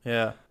series.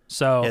 Yeah.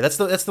 So yeah, that's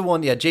the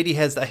one. Yeah, JD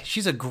has.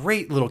 She's a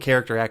great little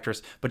character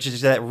actress, but she's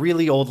that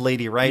really old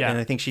lady, right? Yeah. And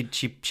I think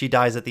she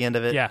dies at the end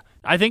of it. Yeah,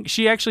 I think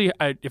she actually,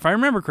 if I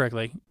remember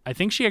correctly, I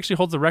think she actually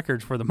holds the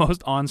record for the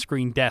most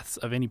on-screen deaths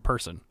of any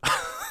person.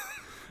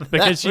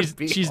 Because she's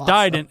awesome.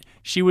 died in.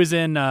 She was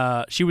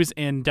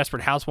in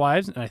Desperate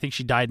Housewives, and I think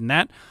she died in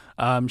that.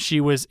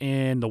 She was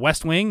in The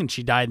West Wing, and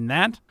she died in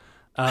that.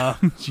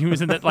 She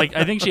was in that. Like,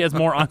 I think she has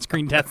more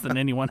on-screen deaths than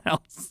anyone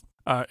else.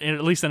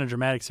 At least in a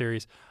dramatic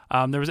series.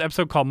 There was an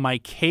episode called My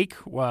Cake,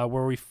 where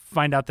we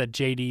find out that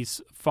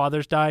JD's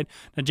father's died.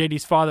 Now,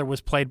 JD's father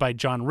was played by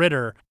John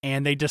Ritter,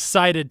 and they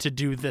decided to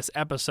do this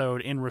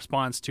episode in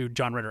response to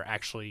John Ritter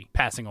actually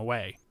passing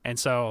away. And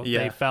so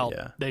they felt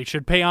they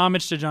should pay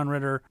homage to John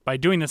Ritter by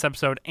doing this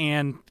episode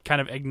and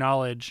kind of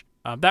acknowledge.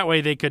 That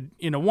way they could,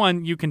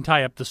 one, you can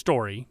tie up the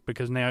story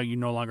because now you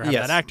no longer have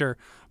that actor,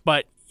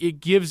 but it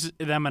gives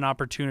them an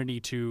opportunity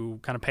to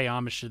kind of pay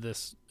homage to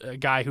this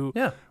guy who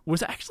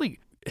was actually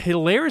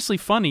hilariously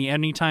funny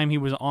anytime he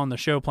was on the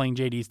show playing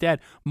JD's dad,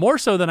 more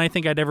so than I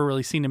think I'd ever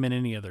really seen him in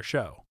any other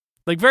show.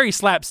 Like, very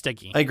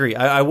slapsticky. I agree.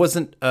 I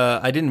wasn't,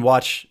 I didn't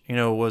watch,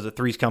 was it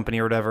Three's Company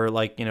or whatever,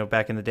 like,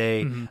 back in the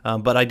day,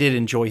 but I did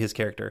enjoy his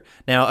character.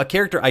 Now, a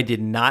character I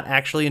did not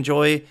actually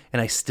enjoy,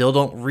 and I still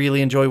don't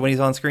really enjoy when he's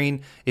on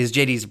screen, is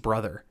JD's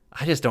brother.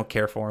 I just don't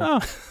care for him.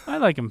 Oh, I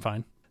like him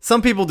fine.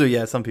 Some people do,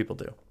 yeah, some people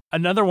do.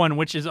 Another one,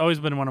 which has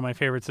always been one of my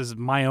favorites, is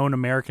My Own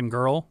American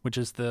Girl, which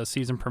is the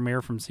season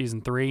premiere from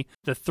season 3.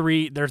 The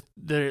three,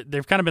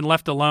 they've kind of been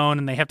left alone,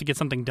 and they have to get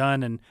something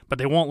done, but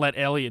they won't let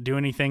Elliot do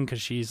anything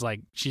because she's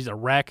a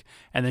wreck,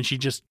 and then she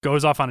just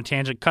goes off on a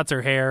tangent, cuts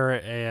her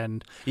hair,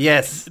 and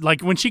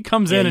like when she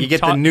comes in, and you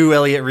get the new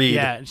Elliot Reed.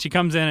 Yeah, she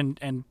comes in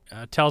and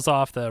tells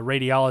off the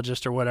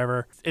radiologist or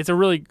whatever. It's a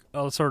really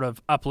sort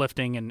of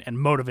uplifting and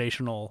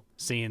motivational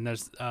scene.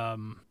 There's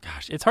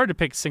it's hard to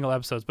pick single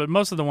episodes, but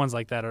most of the ones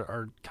like that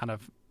are kind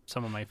of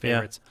some of my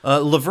favorites. Yeah.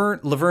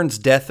 Laverne's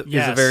death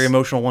is a very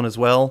emotional one as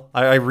well.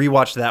 I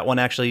rewatched that one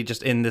actually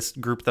just in this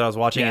group that I was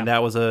watching, and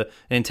that was an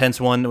intense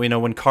one.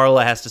 When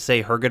Carla has to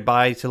say her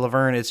goodbye to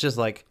Laverne, it's just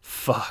like,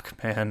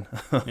 fuck, man.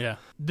 Yeah.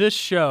 This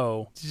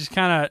show, just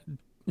kind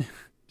of,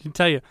 to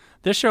tell you,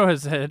 this show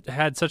has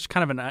had such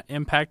kind of an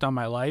impact on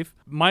my life.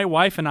 My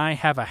wife and I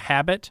have a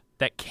habit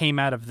that came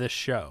out of this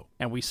show,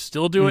 and we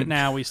still do it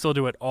now. We still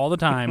do it all the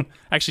time.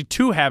 Actually,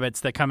 2 habits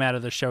that come out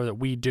of the show that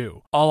we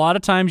do. A lot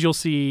of times you'll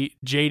see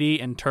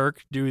JD and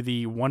Turk do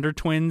the Wonder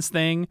Twins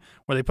thing,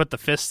 where they put the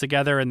fists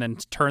together and then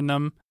turn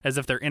them as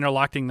if they're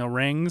interlocking the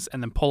rings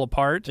and then pull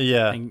apart.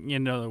 Yeah.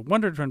 And, the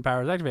Wonder Twin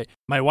powers activate.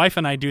 My wife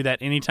and I do that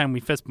anytime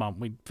we fist bump.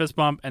 We fist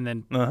bump and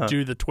then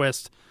do the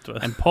twist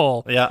and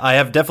pull. Yeah, I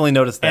have definitely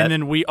noticed that. And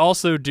then we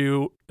also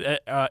do,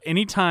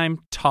 anytime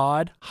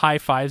Todd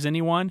high-fives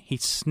anyone, he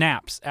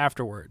snaps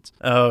afterwards.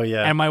 Oh,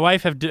 yeah. And my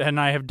wife and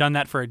I have done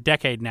that for a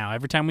decade now.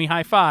 Every time we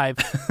high-five,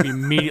 we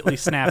immediately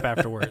snap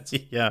afterwards.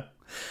 Yeah,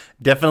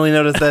 definitely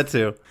noticed that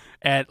too.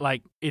 And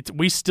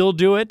we still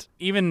do it,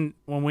 even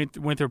when we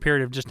went through a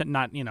period of just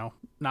not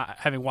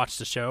having watched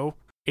the show.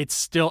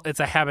 It's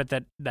a habit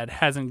that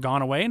hasn't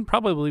gone away and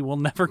probably will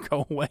never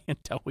go away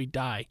until we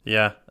die.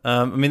 Yeah.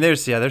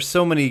 There's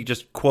so many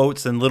just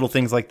quotes and little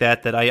things like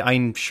that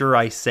I'm sure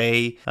I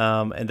say,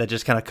 and that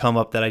just kind of come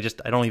up that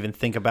I don't even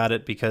think about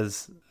it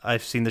because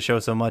I've seen the show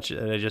so much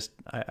that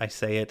I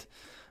say it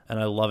and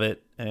I love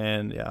it.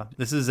 And yeah,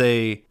 this is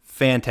a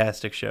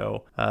fantastic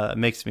show. It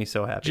makes me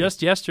so happy.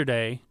 Just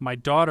yesterday, my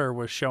daughter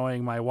was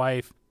showing my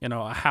wife,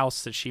 a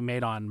house that she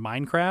made on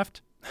Minecraft.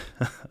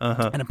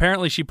 And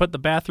apparently she put the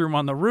bathroom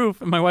on the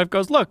roof, and my wife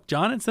goes, "Look,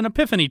 John, it's an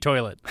Epiphany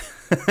toilet,"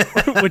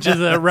 which is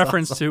a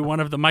reference to one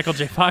of the Michael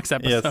J. Fox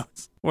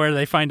episodes where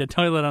they find a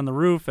toilet on the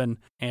roof, and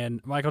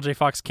Michael J.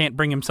 Fox can't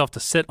bring himself to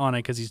sit on it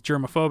because he's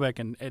germophobic,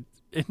 and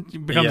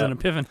it becomes an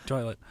Epiphany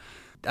toilet.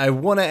 I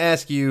want to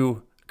ask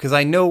you, because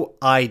I know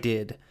I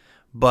did,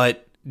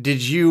 but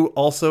did you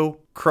also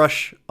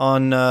crush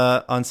on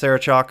Sarah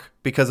Chalke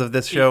because of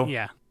this show?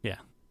 Yeah.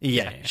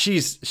 She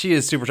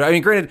is super. I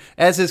mean, granted,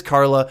 as is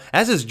Carla,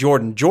 as is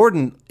Jordan.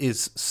 Jordan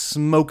is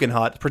smoking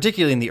hot,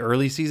 particularly in the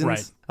early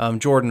seasons. Right.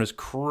 Jordan was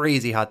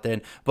crazy hot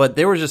then, but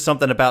there was just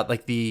something about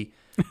like the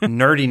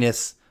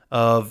nerdiness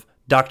of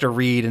Dr.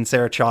 Reed and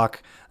Sarah Chalke.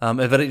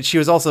 But she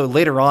was also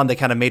later on. They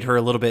kind of made her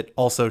a little bit.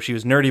 Also, she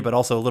was nerdy, but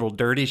also a little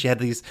dirty. She had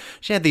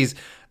these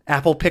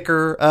apple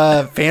picker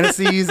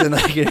fantasies, and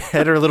like it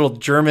had her little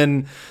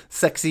German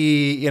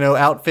sexy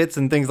outfits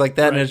and things like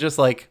that. Right. And it's just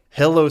like,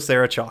 hello,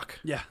 Sarah Chalke.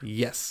 Yeah.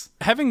 Yes.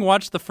 Having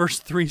watched the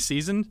first 3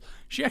 seasons,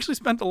 she actually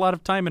spent a lot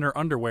of time in her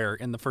underwear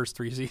in the first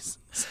 3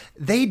 seasons.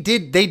 They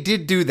did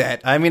do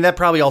that. I mean, that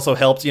probably also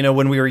helped,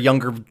 when we were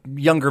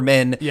younger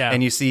men,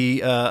 and you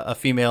see a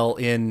female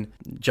in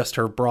just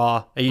her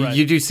bra.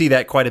 You do see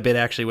that quite a bit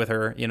actually with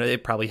her.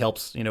 It probably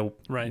helps.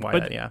 Right. Why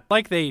but not,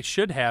 like they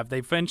should have,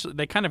 they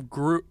kind of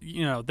grew.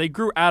 They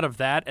grew out of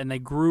that, and they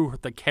grew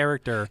the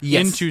character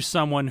into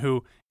someone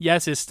who,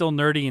 yes, is still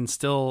nerdy and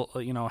still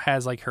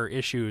has like her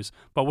issues,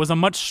 but was a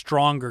much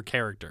stronger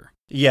character.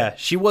 Yeah,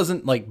 she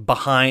wasn't like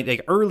behind,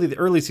 like the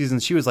early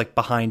seasons, she was like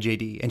behind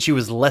JD, and she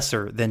was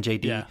lesser than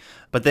JD. Yeah.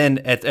 But then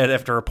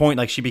after a point,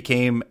 like she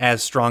became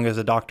as strong as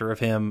a doctor of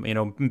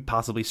him,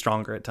 possibly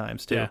stronger at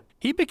times too. Yeah.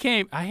 He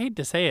became, I hate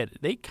to say it,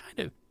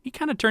 he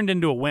kind of turned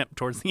into a wimp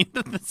towards the end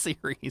of the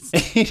series.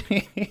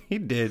 He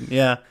did,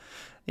 yeah.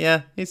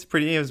 Yeah,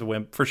 he was a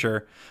wimp for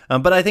sure.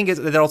 But I think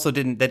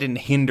that didn't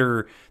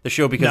hinder the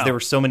show because there were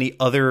so many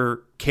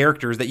other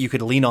characters that you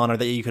could lean on or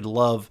that you could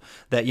love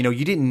that,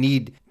 you didn't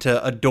need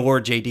to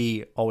adore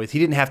JD always. He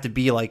didn't have to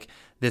be like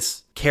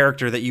this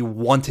character that you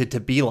wanted to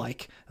be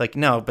like. Like,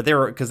 no, but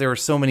there were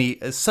so many,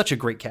 such a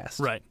great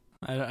cast. Right.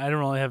 I don't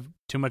really have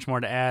too much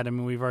more to add. I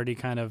mean, we've already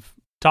kind of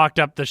talked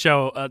up the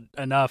show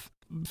enough.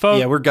 Folks,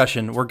 yeah, we're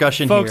gushing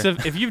folks, here.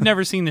 if you've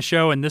never seen the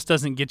show and this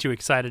doesn't get you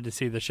excited to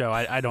see the show,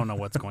 I don't know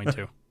what's going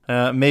to.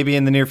 Maybe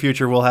in the near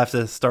future we'll have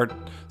to start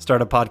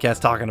a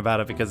podcast talking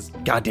about it because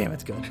goddamn,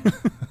 it's good.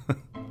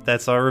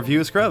 That's our review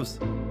of Scrubs.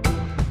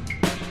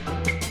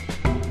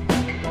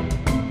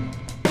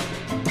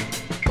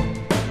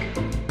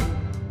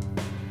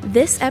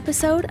 This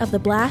episode of the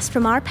Blast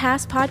from Our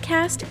Past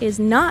podcast is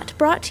not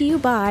brought to you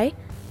by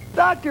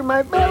Doctor,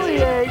 my belly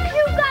aches.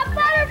 You've got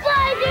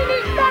butterflies in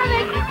your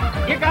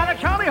stomach. You got a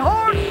Charlie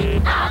horse.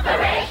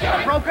 Operation.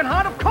 A broken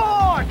heart, of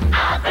course.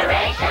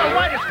 Operation. The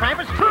whitest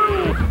cramp is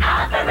true.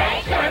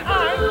 Operation. And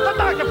I'm the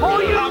doctor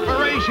for you.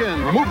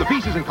 Operation. Remove the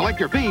pieces and collect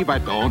your fee,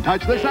 but don't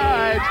touch the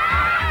sides.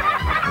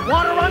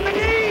 Water on the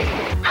knee.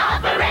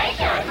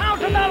 Operation.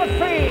 $1,000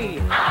 fee.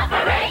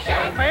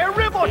 Operation. Pay a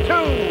rib or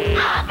two.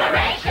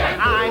 Operation.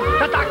 I'm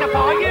the doctor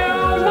for you.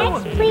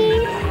 Next,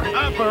 please.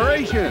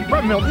 Operation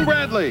from Milton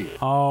Bradley.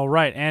 All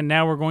right, and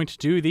now we're going to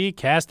do the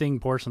casting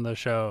portion of the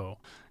show.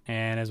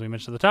 And as we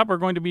mentioned at the top, we're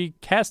going to be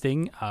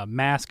casting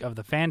Mask of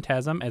the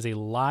Phantasm as a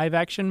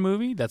live-action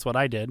movie. That's what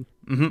I did.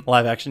 Mm-hmm.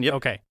 Live action, yep.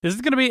 Okay. This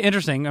is going to be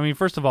interesting. I mean,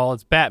 first of all,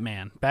 it's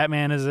Batman.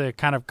 Batman is a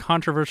kind of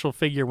controversial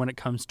figure when it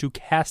comes to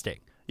casting.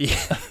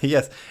 Yeah,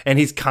 yes, and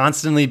he's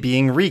constantly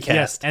being recast.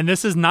 Yes, and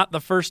this is not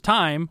the first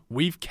time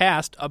we've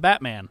cast a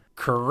Batman.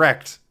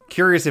 Correct.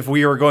 Curious if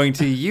we were going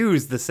to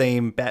use the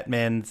same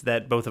Batmans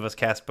that both of us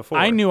cast before.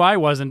 I knew I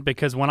wasn't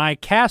because when I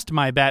cast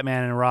my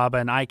Batman and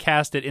Robin, I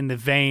cast it in the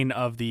vein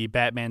of the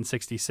Batman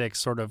 66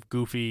 sort of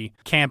goofy,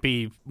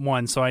 campy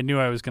one, so I knew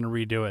I was going to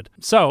redo it.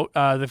 So,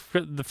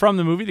 from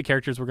the movie, the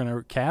characters we're going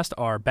to cast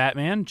are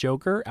Batman,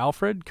 Joker,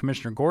 Alfred,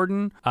 Commissioner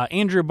Gordon,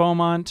 Andrew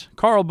Beaumont,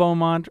 Carl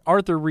Beaumont,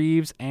 Arthur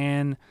Reeves,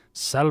 and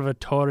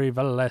Salvatore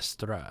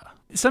Valestra.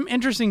 Some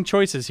interesting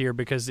choices here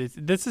because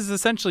this is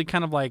essentially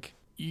kind of like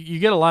you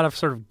get a lot of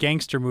sort of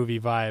gangster movie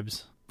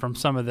vibes from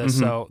some of this.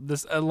 Mm-hmm. So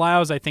this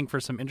allows, I think, for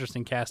some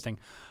interesting casting.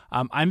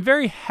 I'm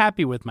very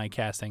happy with my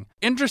casting.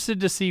 Interested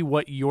to see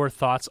what your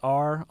thoughts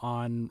are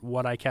on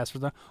what I cast for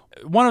them.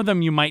 One of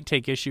them you might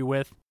take issue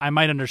with. I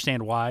might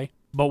understand why,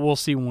 but we'll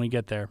see when we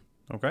get there.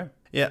 Okay.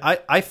 Yeah,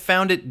 I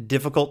found it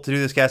difficult to do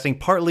this casting,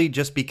 partly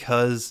just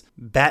because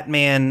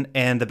Batman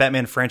and the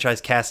Batman franchise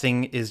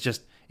casting is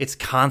just... It's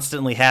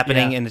constantly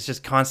happening, and it's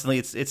just constantly,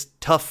 it's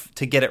tough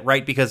to get it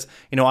right because,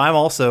 I'm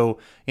also,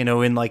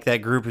 in like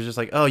that group who's just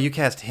like, oh, you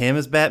cast him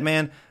as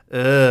Batman?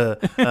 Or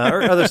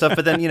other stuff.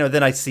 But then,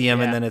 then I see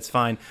him and then it's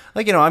fine.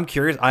 Like, I'm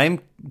curious. I'm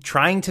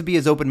trying to be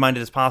as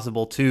open-minded as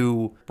possible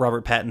to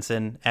Robert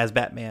Pattinson as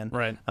Batman.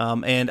 Right.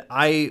 And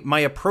my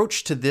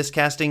approach to this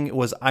casting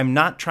was I'm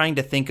not trying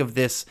to think of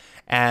this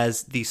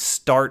as the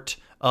start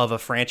of a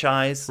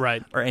franchise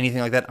or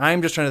anything like that.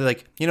 I'm just trying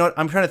to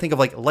I'm trying to think of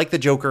like the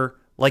Joker,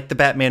 like the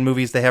Batman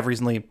movies they have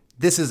recently,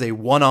 this is a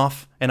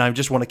one-off, and I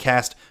just want to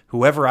cast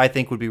whoever I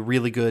think would be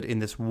really good in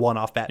this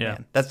one-off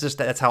Batman. Yeah.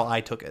 That's how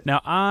I took it.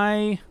 Now,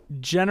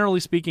 generally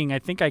speaking, I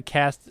think I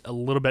cast a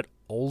little bit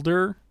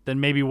older than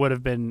maybe would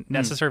have been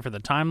necessary for the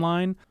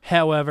timeline.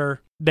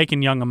 However, they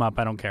can young them up.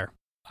 I don't care.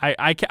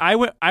 I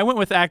went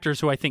with actors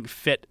who I think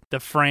fit the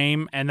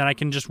frame, and then I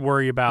can just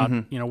worry about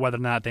whether or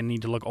not they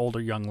need to look old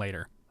or young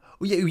later.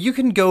 You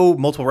can go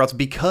multiple routes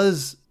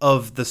because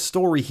of the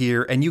story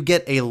here, and you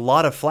get a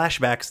lot of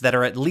flashbacks that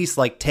are at least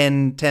like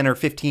 10 or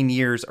 15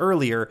 years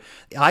earlier.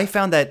 I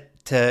found that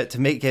to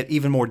make it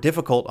even more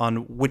difficult on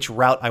which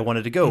route I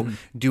wanted to go.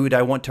 Did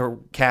I want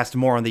to cast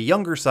more on the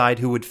younger side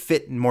who would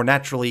fit more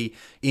naturally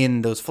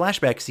in those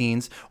flashback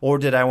scenes, or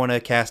did I want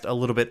to cast a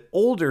little bit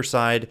older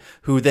side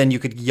who then you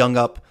could young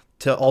up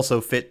to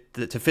also fit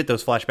those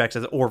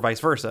flashbacks, or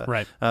vice versa?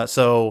 Right.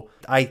 So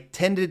I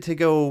tended to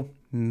go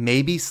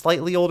maybe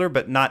slightly older,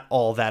 but not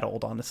all that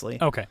old,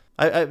 honestly. Okay.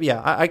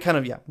 I kind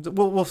of.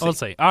 We'll see. We'll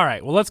see. All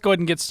right. Well, let's go ahead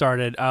and get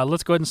started.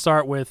 Let's go ahead and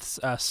start with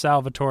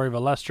Salvatore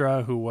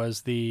Valestra, who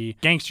was the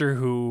gangster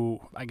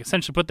who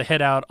essentially put the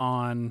hit out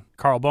on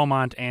Carl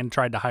Beaumont and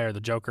tried to hire the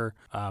Joker,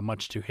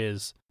 much to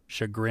his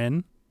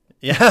chagrin.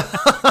 Yeah.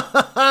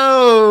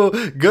 Oh,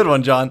 good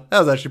one, John. That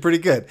was actually pretty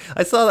good.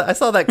 I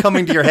saw that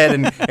coming to your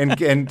head,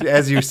 and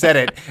as you said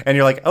it, and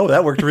you're like, oh,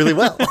 that worked really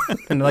well.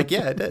 And like,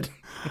 yeah, it did.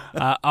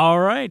 All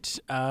right.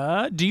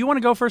 Do you want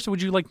to go first, or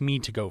would you like me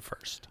to go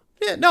first?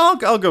 Yeah, no,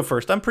 I'll go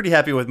first. I'm pretty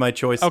happy with my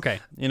choice. Okay.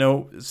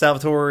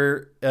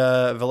 Salvatore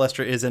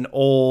Valestra is an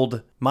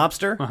old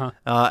mobster,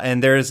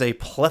 and there's a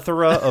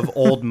plethora of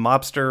old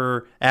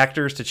mobster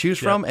actors to choose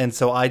from, and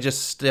so I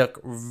just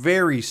stuck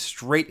very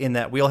straight in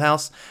that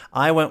wheelhouse.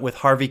 I went with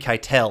Harvey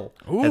Keitel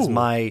as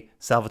my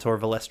Salvatore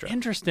Valestra.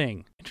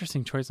 Interesting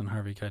choice on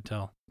Harvey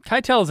Keitel.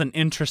 Keitel is an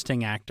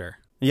interesting actor.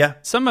 Yeah.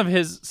 Some of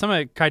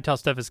Keitel's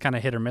stuff is kind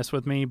of hit or miss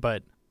with me,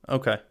 but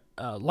okay.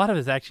 A lot of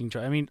his acting.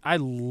 I mean, I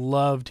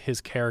loved his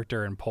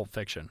character in Pulp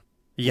Fiction.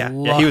 Yeah,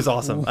 he was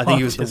awesome. I think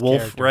he was the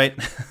wolf, character.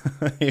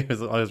 right? He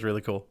was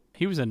really cool.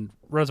 He was in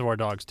Reservoir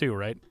Dogs too,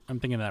 right? I'm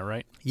thinking that,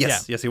 right?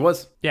 Yes, yes, he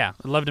was. Yeah,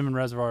 I loved him in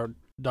Reservoir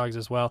Dogs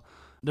as well.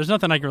 There's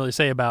nothing I can really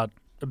say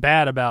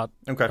bad about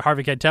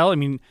Harvey Keitel. I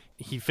mean,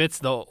 he fits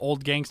the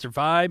old gangster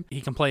vibe. He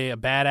can play a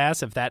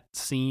badass if that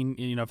scene,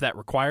 if that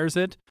requires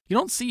it. You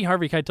don't see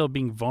Harvey Keitel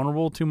being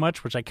vulnerable too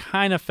much, which I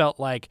kind of felt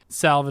like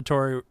Sal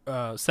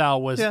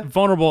was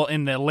vulnerable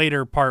in the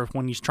later part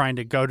when he's trying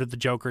to go to the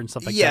Joker and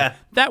stuff like that.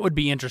 That would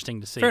be interesting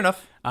to see. Fair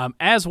enough.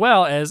 As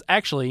well as,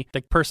 actually,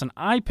 the person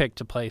I picked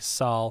to play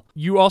Sal,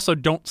 you also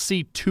don't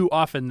see too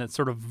often that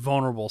sort of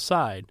vulnerable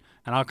side.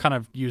 And I'll kind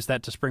of use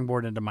that to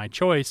springboard into my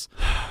choice.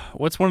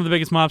 What's one of the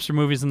biggest mobster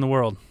movies in the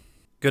world?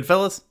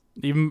 Goodfellas?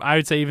 I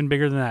would say even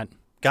bigger than that.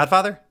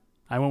 Godfather?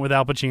 I went with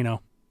Al Pacino.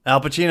 Al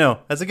Pacino.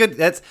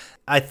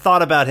 I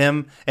thought about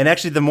him, and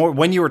actually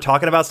when you were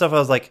talking about stuff, I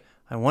was like,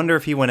 I wonder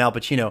if he went Al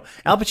Pacino.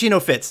 Al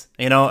Pacino fits.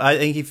 I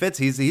think he fits.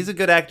 He's a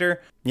good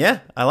actor.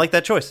 Yeah, I like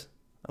that choice.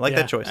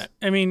 That choice.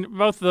 I mean,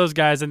 both of those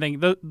guys, I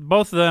think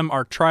both of them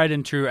are tried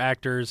and true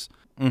actors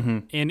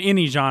in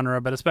any genre,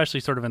 but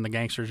especially sort of in the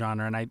gangster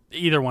genre, and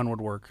either one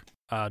would work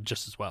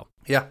just as well.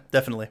 Yeah,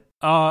 definitely.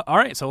 All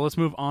right, so let's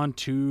move on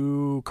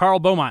to Carl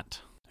Beaumont,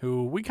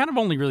 who we kind of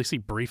only really see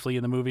briefly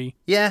in the movie.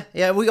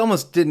 Yeah, we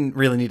almost didn't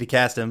really need to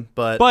cast him,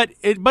 but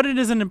it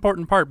is an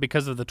important part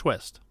because of the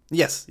twist.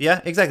 Yes,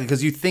 yeah, exactly,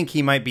 because you think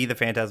he might be the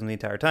Phantasm the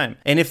entire time.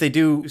 And if they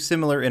do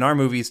similar in our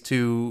movies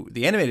to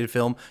the animated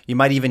film, you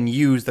might even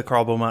use the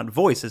Carl Beaumont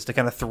voices to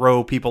kind of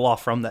throw people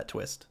off from that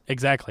twist.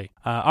 Exactly.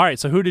 All right,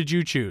 so who did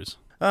you choose?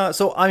 I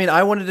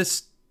wanted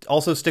to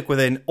also stick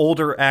with an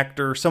older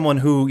actor, someone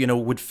who,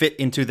 would fit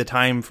into the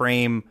time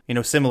frame,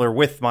 similar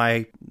with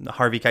my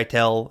Harvey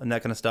Keitel and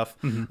that kind of stuff.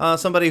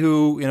 Somebody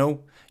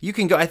who, you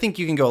can go. I think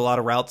you can go a lot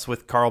of routes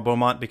with Carl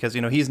Beaumont because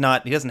he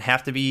doesn't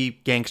have to be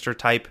gangster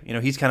type.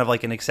 He's kind of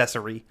like an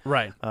accessory,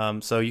 right?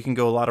 So you can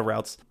go a lot of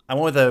routes. I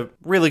went with a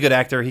really good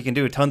actor. He can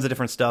do tons of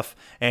different stuff,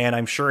 and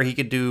I'm sure he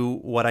could do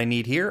what I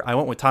need here. I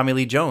went with Tommy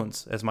Lee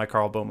Jones as my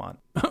Carl Beaumont.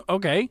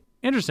 Okay,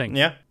 interesting.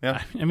 Yeah.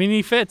 I mean,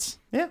 he fits.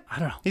 Yeah, I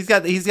don't know. He's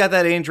got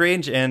that age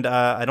range, and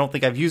I don't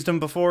think I've used him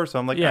before, so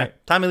I'm like, all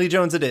right, Tommy Lee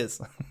Jones, it is.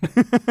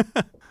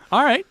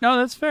 All right, no,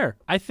 that's fair.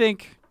 I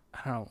think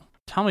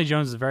Tommy Lee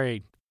Jones is a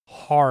very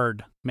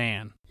hard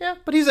man. Yeah,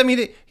 but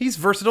he's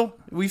versatile.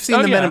 We've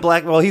seen the Men in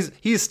Black. Well,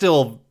 he's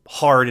still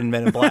hard in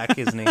Men in Black,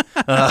 isn't he?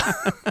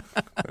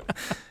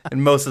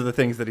 And most of the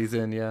things that he's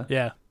in, yeah.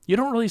 Yeah. You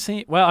don't really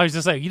see. Well, I was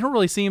just saying, you don't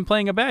really see him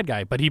playing a bad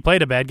guy, but he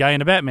played a bad guy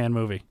in a Batman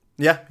movie.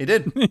 Yeah, he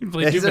did.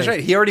 That's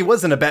right. He already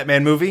was in a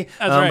Batman movie,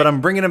 right. But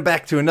I'm bringing him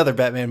back to another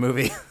Batman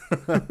movie.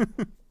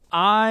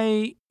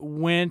 I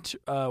went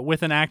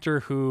with an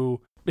actor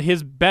who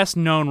his best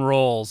known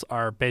roles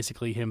are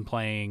basically him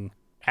playing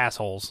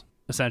assholes,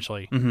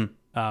 essentially.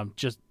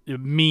 Just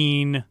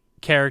mean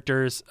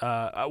characters.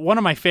 One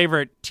of my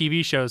favorite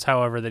TV shows,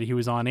 however, that he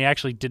was on, he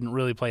actually didn't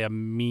really play a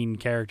mean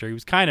character. He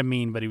was kind of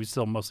mean, but he was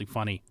still mostly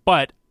funny.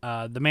 But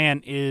the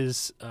man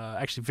is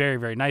actually very,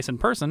 very nice in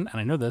person, and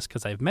I know this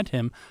because I've met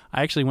him.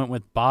 I actually went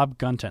with Bob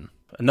Gunton.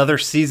 Another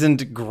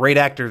seasoned great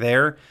actor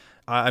there.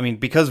 I mean,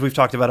 because we've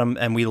talked about him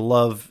and we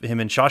love him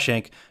in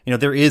Shawshank,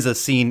 there is a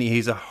scene,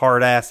 he's a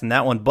hard ass in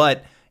that one,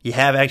 but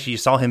you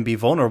saw him be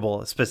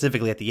vulnerable,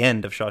 specifically at the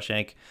end of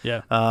Shawshank.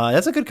 Yeah.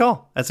 That's a good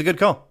call.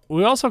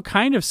 We also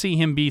kind of see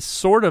him be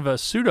sort of a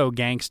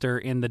pseudo-gangster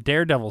in the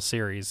Daredevil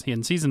series.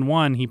 In season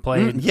 1, he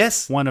played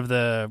one of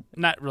the,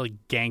 not really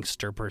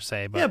gangster per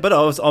se, but... Yeah, but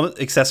almost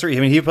accessory. I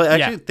mean, he played,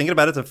 actually, thinking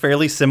about it, it's a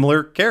fairly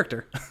similar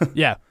character.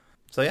 Yeah.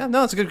 So yeah,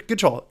 no, it's a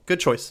good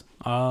choice.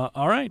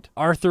 All right.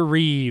 Arthur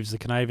Reeves, the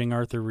conniving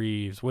Arthur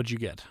Reeves. What'd you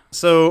get?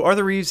 So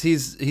Arthur Reeves,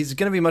 he's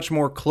going to be much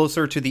more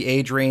closer to the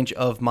age range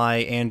of my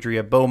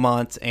Andrea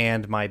Beaumont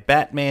and my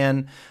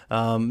Batman.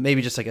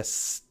 Maybe just like a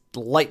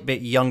slight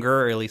bit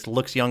younger, or at least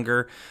looks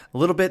younger. A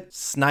little bit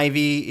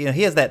snivy.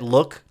 He has that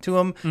look to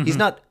him. Mm-hmm.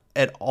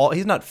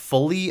 He's not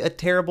fully a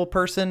terrible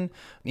person.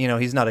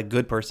 He's not a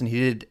good person. He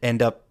did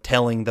end up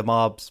telling the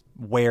mobs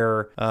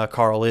where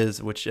Carl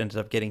is, which ended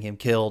up getting him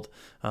killed,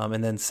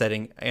 and then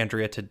setting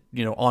Andrea to,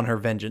 on her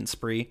vengeance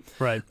spree.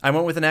 Right. I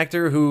went with an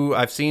actor who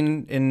I've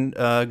seen in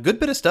a good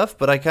bit of stuff,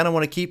 but I kind of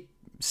want to keep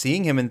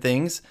seeing him in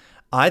things.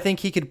 I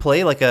think he could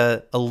play like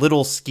a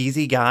little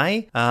skeezy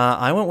guy.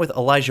 I went with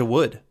Elijah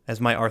Wood as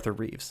my Arthur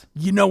Reeves.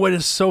 You know what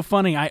is so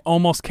funny? I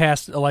almost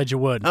cast Elijah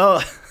Wood.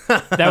 Oh,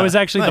 that was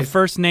actually nice. The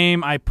first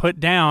name I put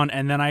down,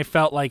 and then I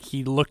felt like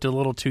he looked a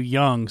little too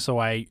young, so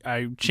I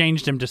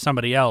changed him to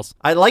somebody else.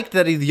 I liked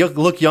that he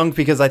looked young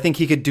because I think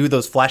he could do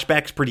those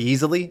flashbacks pretty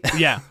easily.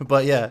 Yeah.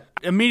 But yeah.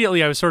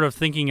 Immediately I was sort of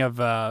thinking of,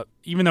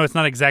 even though it's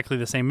not exactly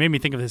the same, made me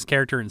think of his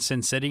character in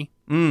Sin City.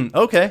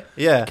 Okay,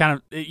 yeah. Kind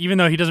of, even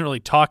though he doesn't really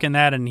talk in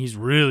that, and he's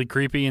really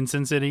creepy in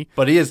Sin City.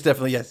 But he is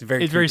definitely, he's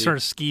very very sort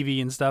of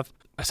skeevy and stuff.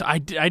 So I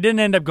didn't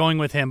end up going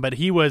with him, but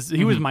he was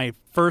my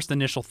first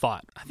initial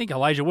thought. I think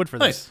Elijah Wood for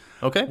this.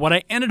 Nice. Okay. What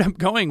I ended up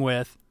going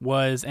with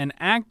was an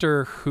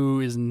actor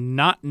who is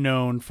not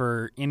known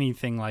for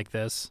anything like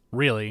this,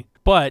 really.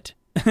 But,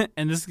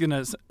 and this is going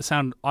to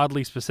sound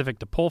oddly specific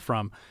to pull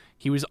from,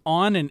 he was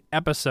on an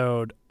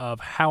episode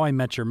of How I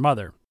Met Your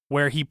Mother,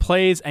 where he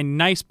plays a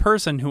nice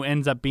person who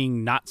ends up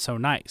being not so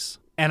nice.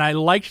 And I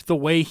liked the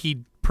way he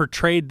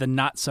portrayed the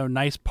not so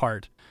nice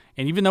part.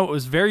 And even though it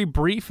was very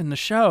brief in the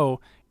show,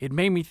 it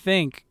made me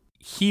think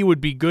he would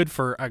be good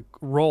for a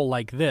role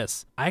like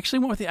this. I actually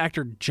went with the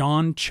actor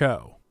John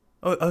Cho.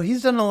 Oh,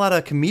 he's done a lot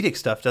of comedic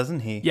stuff,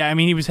 doesn't he? Yeah, I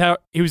mean, he was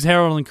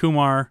Harold and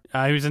Kumar.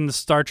 He was in the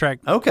Star Trek.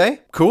 Okay,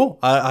 cool.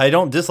 I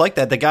don't dislike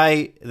that. The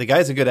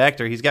guy's a good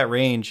actor. He's got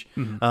range.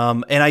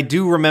 Mm-hmm. And I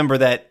do remember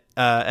that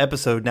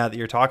episode now that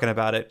you're talking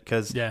about it,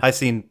 because I've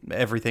seen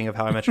everything of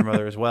How I Met Your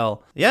Mother as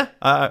well. Yeah,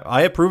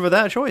 I approve of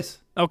that choice.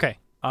 Okay,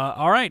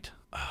 all right.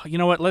 You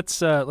know what? Let's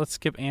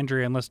skip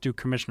Andrea and let's do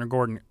Commissioner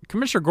Gordon.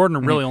 Commissioner Gordon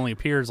really only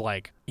appears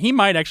he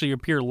might actually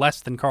appear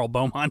less than Carl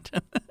Beaumont.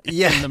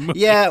 In the movie.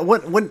 Yeah.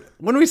 When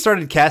we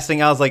started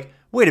casting, I was like,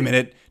 wait a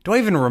minute, do I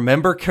even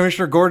remember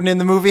Commissioner Gordon in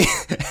the movie?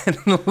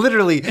 And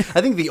literally,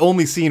 I think the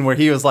only scene where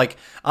he was like,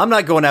 I'm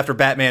not going after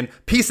Batman,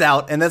 peace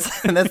out, and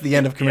that's the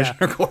end of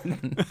Commissioner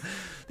Gordon.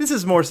 This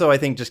is more so, I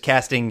think, just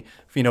casting,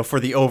 for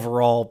the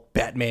overall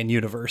Batman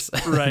universe,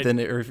 right.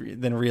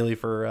 than really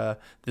for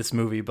this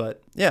movie.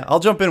 But yeah, I'll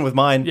jump in with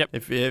mine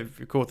if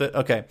you're cool with it.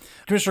 Okay,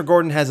 Commissioner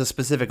Gordon has a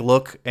specific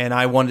look, and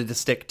I wanted to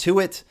stick to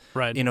it.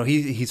 Right.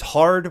 He's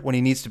hard when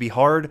he needs to be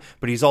hard,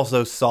 but he's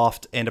also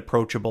soft and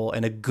approachable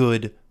and a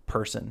good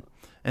person.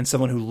 And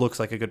someone who looks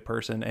like a good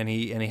person, and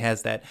he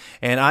has that.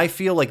 And I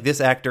feel like this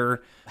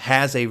actor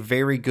has a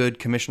very good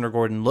Commissioner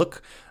Gordon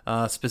look,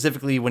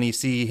 specifically when you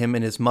see him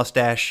in his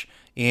mustache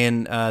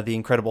in the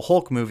Incredible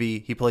Hulk movie.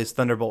 He plays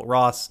Thunderbolt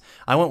Ross.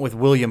 I went with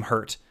William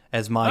Hurt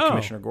as my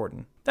Commissioner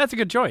Gordon. That's a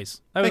good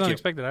choice. That was Thank you.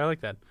 unexpected. I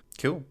like that.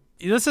 Cool.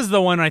 This is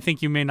the one I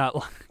think you may not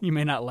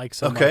like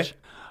so much.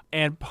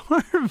 And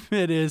part of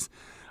it is,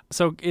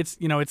 so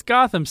it's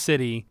Gotham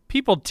City.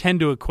 People tend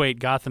to equate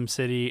Gotham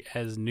City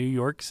as New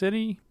York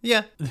City.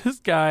 Yeah. This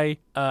guy,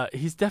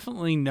 he's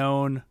definitely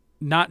known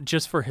not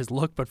just for his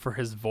look, but for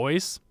his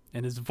voice.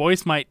 And his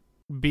voice might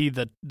be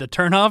the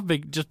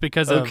turnoff just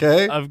because of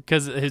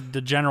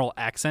the general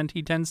accent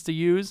he tends to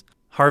use.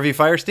 Harvey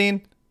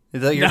Fierstein?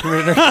 Is that your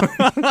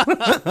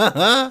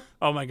commissioner?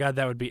 Oh my God,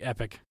 that would be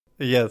epic.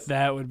 Yes.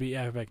 That would be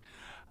epic.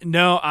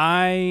 No,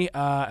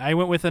 I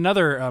went with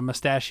another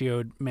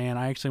mustachioed man.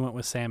 I actually went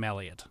with Sam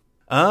Elliott.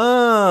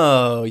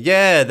 Oh,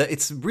 yeah.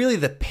 It's really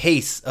the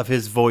pace of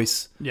his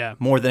voice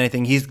more than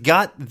anything. He's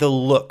got the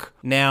look.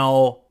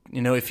 Now,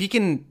 if he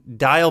can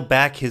dial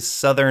back his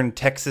southern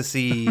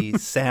Texas-y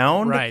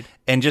sound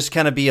and just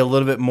kind of be a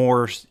little bit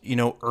more,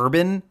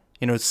 urban,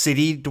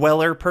 city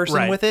dweller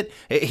person with it,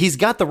 he's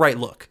got the right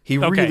look. He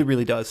really,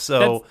 really does.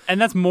 So,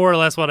 that's more or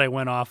less what I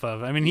went off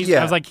of. I mean,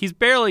 I was like, he's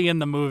barely in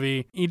the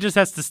movie. He just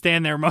has to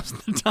stand there most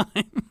of the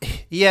time.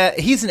 Yeah,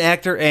 he's an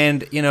actor,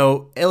 and,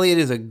 Elliot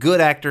is a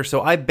good actor,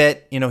 so I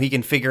bet, he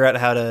can figure out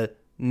how to,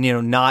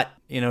 not,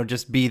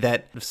 just be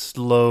that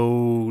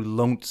slow,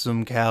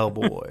 lonesome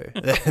cowboy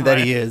that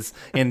he is,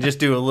 and just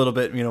do a little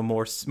bit,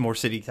 more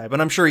city type.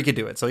 And I'm sure he could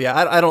do it. So, yeah,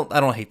 I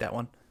don't hate that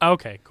one.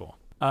 Okay, cool.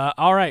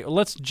 All right,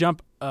 let's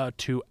jump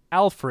to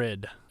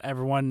Alfred.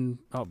 Everyone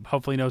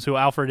hopefully knows who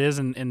Alfred is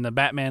in the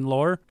Batman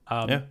lore.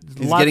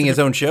 He's getting his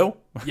own show.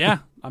 Yeah,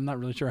 I'm not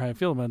really sure how I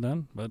feel about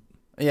that, but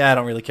yeah, I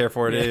don't really care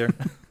for it either.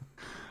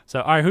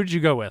 So, all right, who did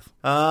you go with?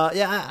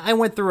 I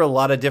went through a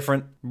lot of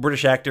different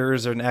British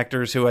actors and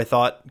actors who I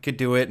thought could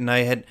do it, and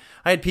I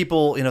had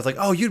people, it's like,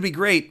 oh, you'd be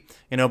great,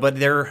 but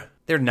they're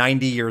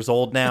 90 years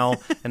old now,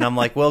 and I'm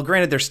like, well,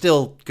 granted, they're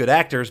still good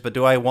actors, but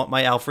do I want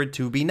my Alfred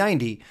to be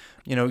 90?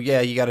 Yeah,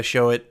 you got to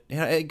show it.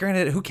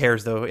 Granted, who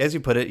cares though? As you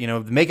put it,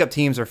 the makeup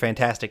teams are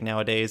fantastic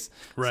nowadays,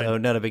 right. So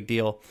not a big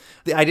deal.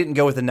 I didn't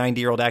go with a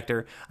 90-year-old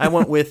actor. I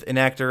went with an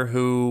actor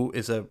who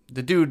is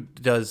the dude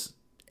does.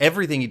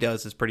 Everything he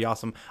does is pretty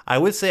awesome. I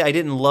would say I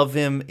didn't love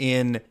him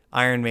in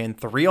Iron Man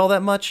 3 all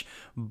that much,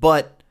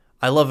 but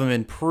I love him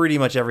in pretty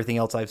much everything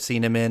else I've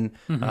seen him in.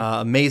 Mm-hmm.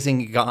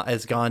 Amazing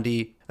as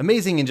Gandhi.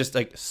 Amazing in just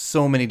like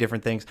so many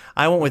different things.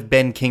 I went with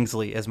Ben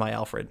Kingsley as my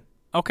Alfred.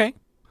 Okay.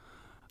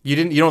 You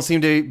don't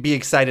seem to be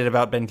excited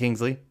about Ben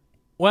Kingsley.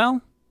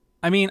 Well,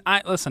 I mean,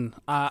 I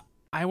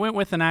went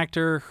with an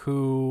actor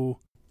who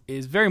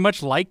is very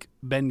much like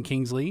Ben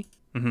Kingsley.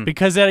 Mm-hmm.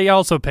 Because Eddie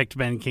also picked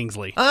Ben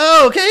Kingsley.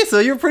 Oh, okay. So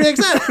you're pretty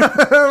excited.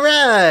 All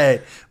right.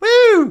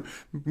 Woo.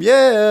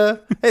 Yeah.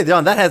 Hey,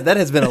 John, that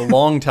has been a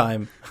long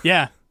time.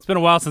 Yeah. It's been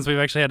a while since we've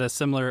actually had a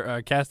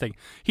similar casting.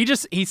 He's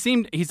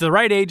the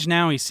right age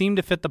now. He seemed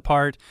to fit the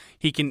part.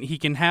 He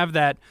can have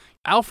that.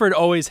 Alfred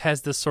always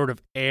has this sort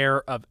of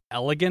air of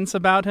elegance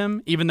about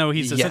him, even though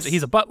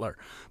he's a butler.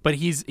 But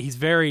he's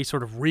very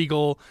sort of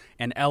regal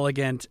and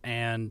elegant,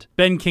 and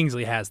Ben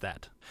Kingsley has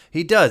that.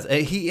 He does.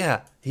 He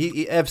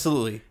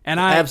absolutely. And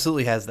I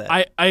absolutely has that.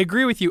 I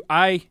agree with you.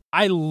 I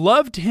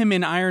loved him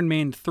in Iron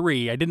Man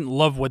 3. I didn't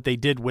love what they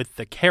did with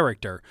the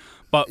character,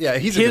 but yeah,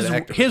 he's a good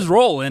actor. His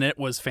role in it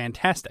was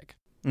fantastic.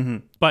 Mm-hmm.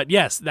 But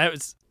yes, that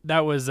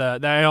was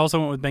I also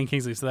went with Ben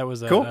Kingsley, so that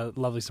was cool. a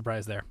lovely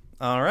surprise there.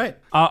 All right.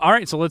 All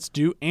right, so let's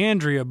do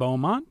Andrea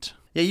Beaumont.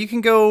 Yeah, you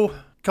can go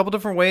a couple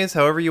different ways,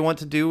 however you want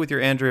to do with your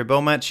Andrea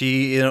Beaumont.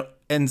 She,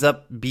 ends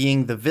up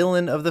being the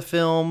villain of the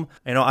film.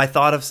 I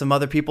thought of some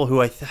other people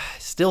who I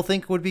still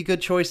think would be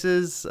good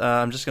choices.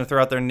 I'm just going to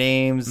throw out their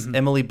names. Mm-hmm.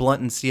 Emily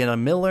Blunt and Sienna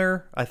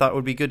Miller, I thought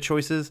would be good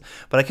choices.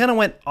 But I kind of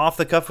went off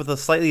the cuff with a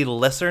slightly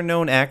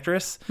lesser-known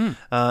actress.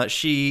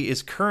 She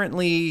is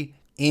currently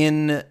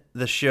in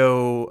the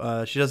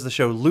show. She does the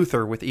show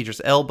Luther with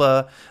Idris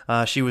Elba.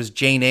 She was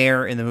Jane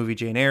Eyre in the movie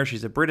Jane Eyre.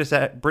 She's a British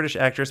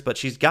actress, but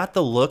she's got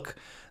the look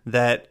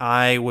that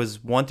I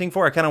was wanting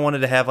for. I kind of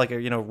wanted to have like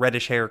a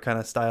reddish hair kind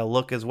of style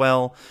look as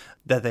well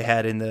that they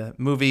had in the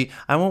movie.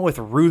 I went with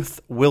Ruth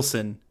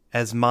Wilson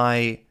as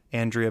my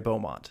Andrea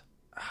Beaumont.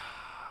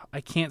 I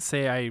can't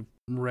say I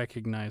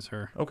recognize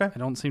her. Okay. I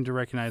don't seem to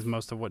recognize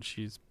most of what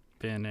she's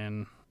been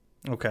in.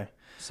 Okay.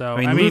 So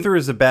I mean, Luther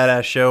is a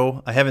badass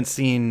show. I haven't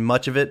seen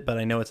much of it, but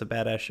I know it's a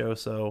badass show.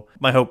 So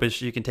my hope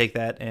is you can take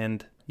that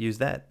and use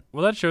that.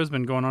 Well, that show's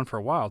been going on for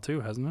a while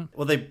too, hasn't it?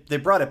 Well, they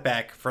brought it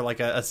back for like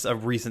a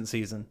recent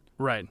season.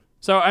 Right.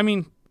 So, I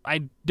mean,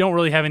 I don't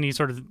really have any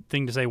sort of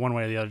thing to say one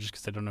way or the other just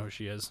because I don't know who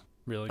she is,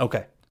 really.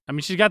 Okay. I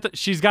mean, she's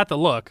got the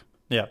look.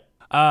 Yeah.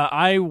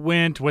 I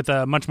went with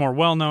a much more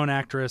well-known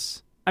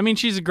actress. I mean,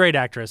 she's a great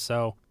actress,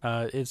 so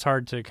it's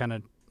hard to kind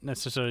of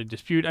necessarily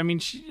dispute. I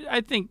mean, I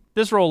think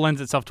this role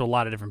lends itself to a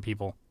lot of different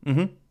people.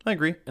 Mm-hmm. I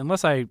agree.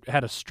 Unless I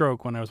had a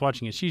stroke when I was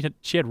watching it. She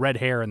had red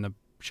hair in the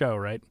show,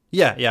 right?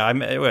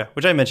 Yeah.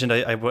 Which I mentioned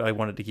I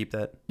wanted to keep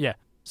that. Yeah.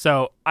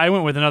 So I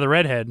went with another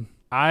redhead.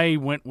 I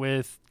went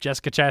with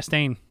Jessica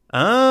Chastain.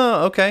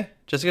 Oh, okay.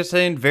 Jessica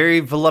Chastain, very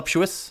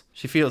voluptuous.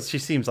 She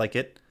seems like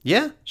it.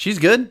 Yeah, she's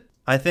good.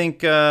 I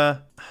think, I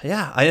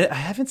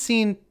haven't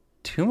seen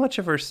too much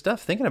of her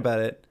stuff thinking about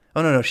it.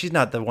 Oh, no, she's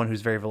not the one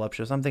who's very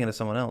voluptuous. I'm thinking of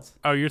someone else.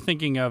 Oh, you're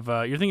thinking of,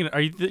 you're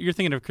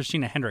thinking of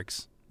Christina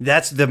Hendricks.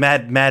 That's the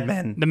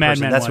Madman. The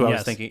Madman. That's one, what I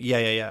was thinking.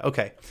 Yeah.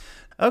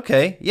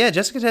 Okay. Yeah,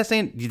 Jessica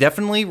Chastain,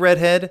 definitely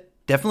redhead,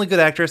 definitely good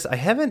actress. I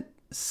haven't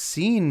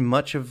seen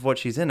much of what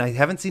she's in. I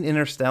haven't seen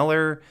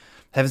Interstellar,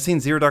 haven't seen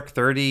Zero Dark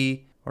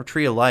 30 or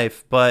Tree of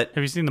Life, but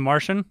have you seen The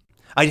Martian?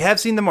 I have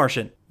seen The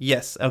Martian.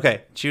 Yes.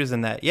 Okay. She was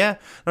in that. Yeah.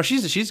 No,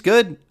 she's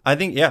good. I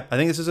think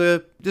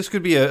this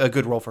could be a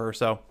good role for her.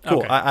 So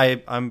cool.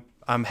 Okay.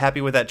 I'm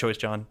happy with that choice,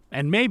 John.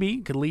 And maybe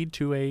could lead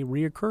to a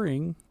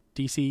reoccurring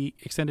DC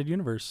Extended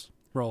Universe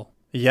role.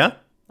 Yeah.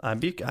 I'd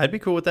be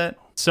cool with that.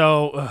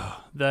 So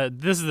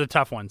this is the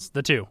tough ones.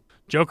 The two,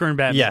 Joker and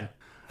Batman.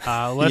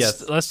 Yeah.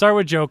 Let's start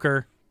with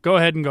Joker. Go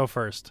ahead and go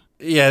first.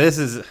 Yeah. This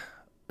is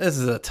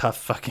a tough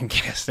fucking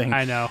casting.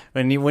 I know.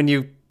 When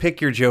you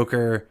pick your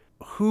Joker,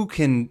 who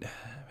can?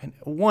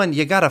 One,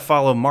 you got to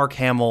follow Mark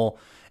Hamill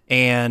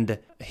and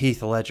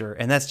Heath Ledger,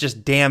 and that's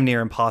just damn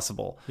near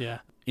impossible. Yeah.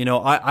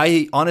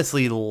 I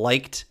honestly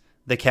liked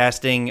the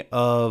casting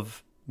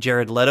of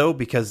Jared Leto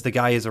because the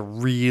guy is a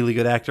really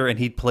good actor and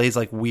he plays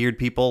like weird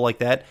people like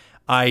that.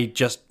 I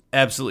just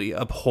absolutely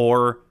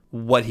abhor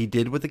what he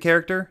did with the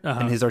character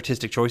and his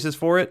artistic choices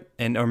for it,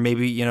 or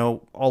maybe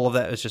all of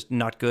that is just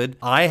not good.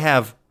 I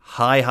have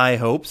high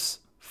hopes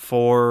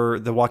for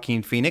the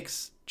Joaquin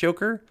Phoenix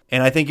Joker,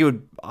 and I think it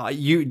would.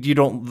 You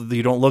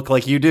don't look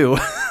like you do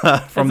from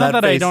it's not that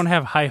that face. I don't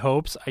have high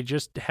hopes. I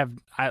just have.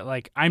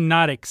 I'm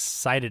not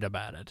excited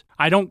about it.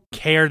 I don't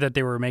care that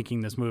they were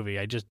making this movie.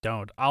 I just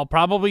don't. I'll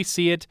probably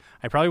see it.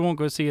 I probably won't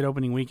go see it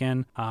opening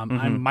weekend.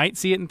 I might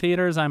see it in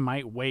theaters. I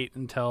might wait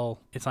until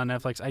it's on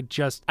Netflix.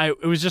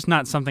 It was just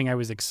not something I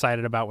was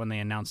excited about when they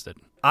announced it.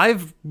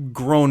 I've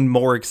grown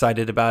more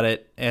excited about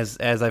it as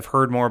I've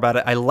heard more about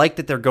it. I like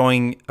that they're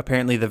going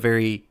apparently the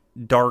very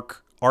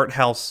dark art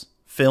house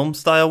film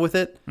style with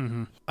it.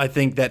 I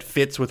think that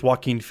fits with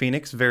Joaquin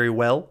Phoenix very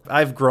well.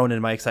 I've grown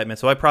in my excitement,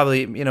 so I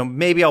probably,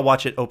 maybe I'll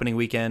watch it opening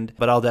weekend,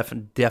 but I'll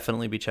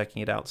definitely be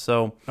checking it out.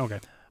 So okay.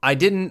 I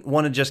didn't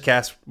want to just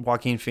cast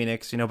Joaquin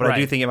Phoenix, but Right. I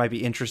do think it might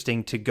be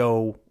interesting to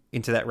go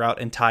into that route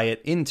and tie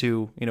it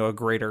into, a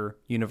greater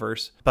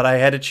universe. But I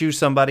had to choose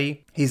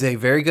somebody. He's a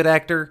very good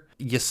actor.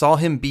 You saw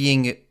him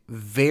being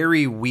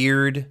very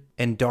weird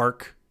and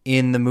dark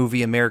in the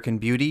movie American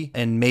Beauty,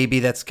 and maybe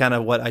that's kind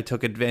of what I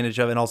took advantage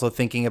of, and also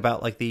thinking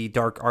about like the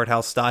dark art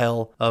house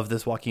style of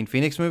this Joaquin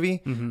Phoenix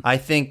movie. I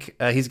think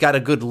he's got a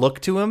good look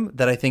to him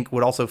that I think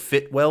would also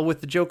fit well with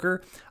the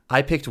Joker.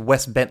 I picked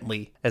Wes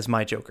Bentley as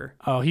my Joker.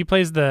 Oh, he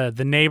plays the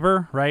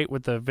neighbor, right,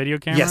 with the video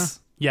camera?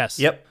 Yes.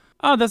 Yep.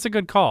 Oh, that's a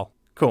good call.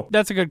 Cool.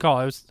 That's a good call.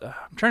 I'm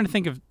trying to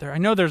think of. I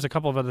know there's a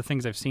couple of other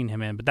things I've seen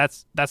him in, but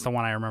that's the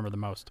one I remember the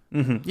most.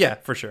 Yeah,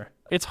 for sure.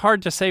 It's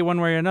hard to say one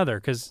way or another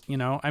because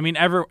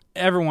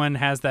everyone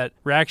has that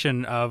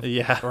reaction of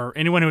or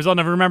anyone who's old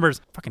never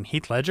remembers fucking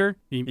Heath Ledger,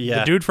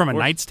 the dude from A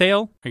Knight's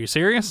Tale. Are you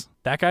serious?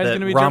 That guy's going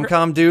to be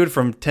rom-com dude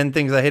from 10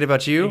 Things I Hate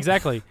About You.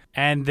 Exactly,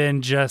 and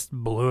then just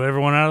blew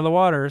everyone out of the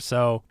water.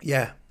 So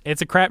yeah.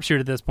 It's a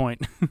crapshoot at this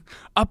point.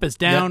 Up is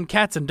down,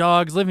 cats and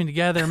dogs living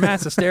together,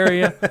 mass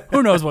hysteria.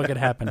 Who knows what could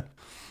happen?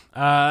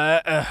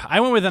 I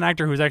went with an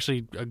actor who's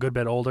actually a good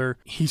bit older.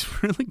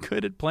 He's really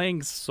good at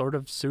playing sort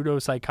of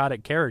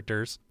pseudo-psychotic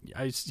characters.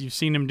 You've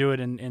seen him do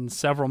it in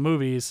several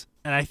movies,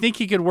 and I think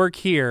he could work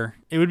here.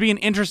 It would be an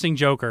interesting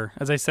Joker.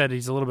 As I said,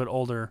 he's a little bit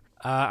older.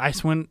 I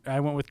went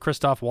with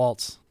Christoph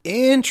Waltz.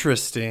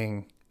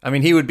 Interesting. I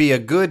mean, he would be a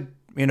good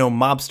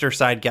mobster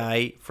side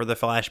guy for the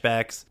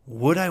flashbacks.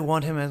 Would I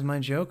want him as my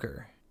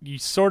Joker? You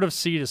sort of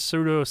see the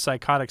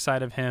pseudo-psychotic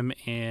side of him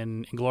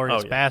in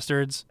Inglourious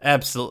Bastards.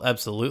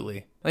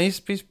 Absolutely.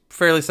 He's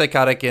fairly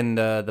psychotic in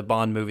the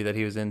Bond movie that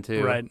he was in,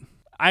 too. Right.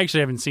 I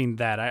actually haven't seen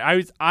that.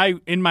 I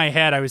in my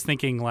head, I was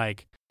thinking,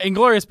 like,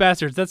 Inglourious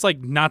Bastards, that's like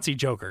Nazi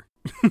Joker.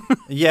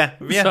 Yeah,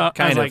 So,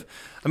 kind of. like,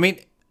 I mean,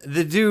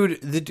 the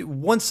dude,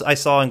 once I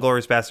saw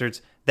Inglourious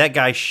Bastards, that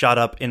guy shot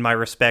up in my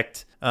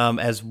respect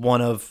as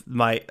one of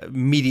my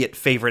immediate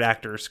favorite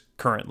actors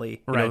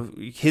currently. Right.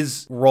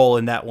 His role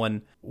in that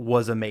one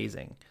was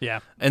amazing. Yeah.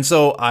 And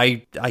so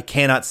I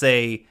cannot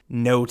say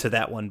no to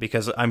that one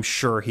because I'm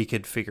sure he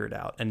could figure it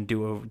out and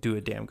do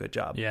a damn good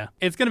job. Yeah.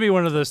 It's going to be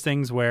one of those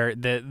things where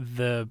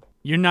the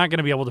you're not going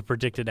to be able to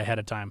predict it ahead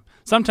of time.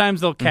 Sometimes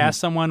they'll cast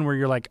someone where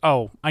you're like,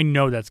 oh, I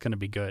know that's going to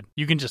be good.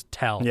 You can just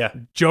tell. Yeah.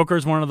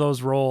 Joker's one of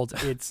those roles.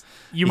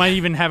 You might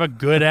even have a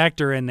good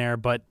actor in there,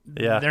 but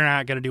they're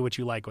not going to do what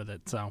you like with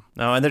it. So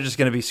no, and they're just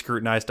going to be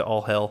scrutinized to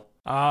all hell.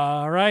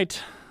 All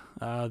right.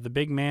 The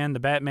big man,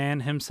 the Batman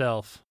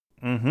himself.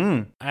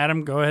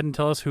 Adam, go ahead and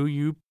tell us who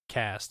you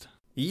cast.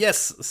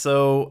 Yes,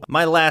 so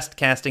my last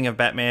casting of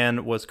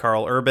Batman was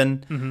Karl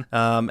Urban,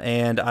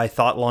 and I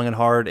thought long and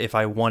hard if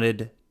I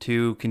wanted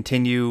to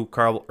continue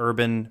Karl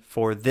Urban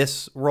for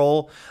this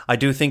role. I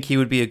do think he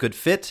would be a good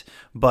fit,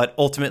 but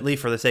ultimately,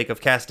 for the sake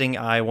of casting,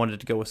 I wanted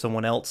to go with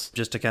someone else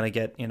just to kind of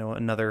get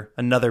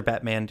another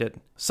Batman,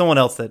 someone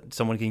else that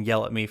someone can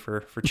yell at me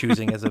for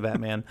choosing as a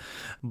Batman.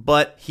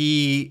 But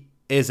he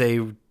is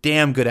a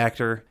damn good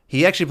actor.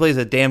 He actually plays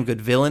a damn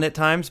good villain at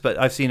times, but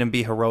I've seen him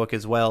be heroic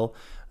as well.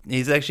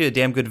 He's actually a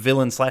damn good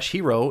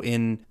villain/hero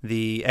in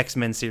the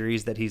X-Men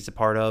series that he's a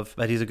part of,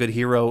 but he's a good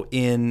hero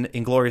in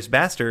Inglourious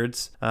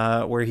Bastards,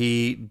 where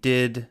he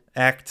did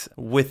act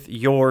with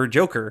your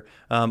Joker.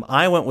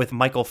 I went with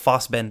Michael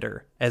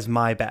Fassbender as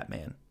my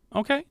Batman.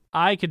 Okay.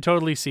 I could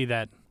totally see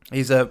that.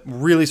 He's a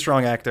really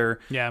strong actor.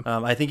 Yeah.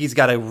 I think he's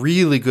got a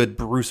really good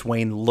Bruce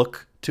Wayne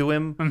look to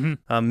him.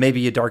 Maybe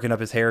you darken up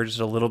his hair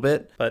just a little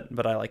bit,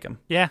 but I like him.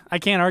 Yeah, I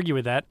can't argue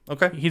with that.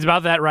 Okay. He's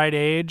about that right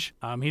age.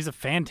 He's a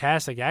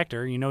fantastic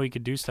actor. You know he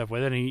could do stuff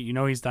with it.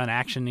 He's done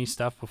action-y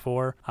stuff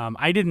before.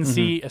 I didn't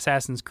see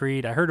Assassin's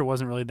Creed. I heard it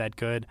wasn't really that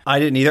good. I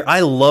didn't either. I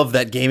love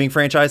that gaming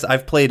franchise.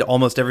 I've played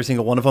almost every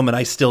single one of them, and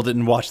I still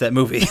didn't watch that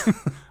movie.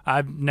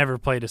 I've never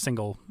played a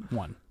single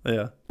one.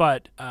 Yeah.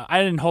 But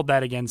I didn't hold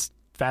that against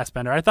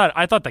Fassbender. I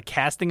thought the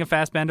casting of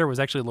Fassbender was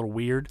actually a little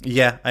weird.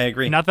 Yeah, I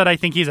agree. Not that I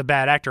think he's a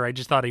bad actor. I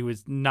just thought he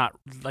was not,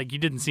 like, he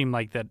didn't seem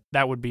like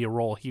that would be a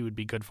role he would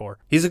be good for.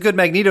 He's a good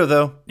Magneto,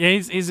 though. Yeah,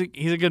 he's a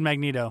good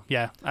Magneto.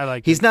 Yeah, I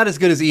like. He's not as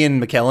good as Ian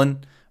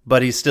McKellen,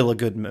 but he's still a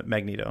good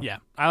Magneto. Yeah,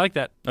 I like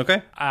that.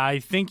 Okay. I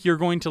think you're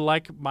going to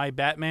like my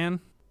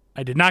Batman.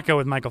 I did not go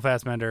with Michael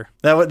Fassbender.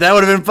 That would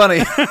have been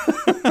funny.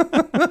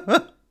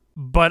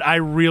 But But I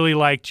really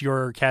liked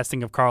your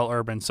casting of Carl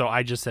Urban, so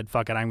I just said,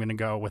 fuck it, I'm going to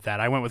go with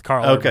that. I went with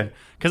Carl Urban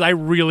because I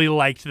really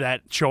liked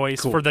that choice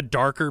for the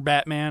darker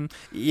Batman.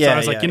 Yeah, so I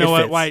was like, you know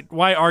it what? fits.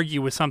 Why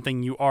argue with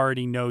something you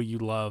already know you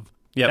love?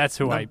 Yep. That's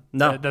who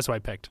that's who I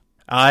picked.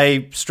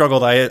 I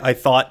struggled. I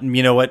thought,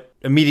 you know what?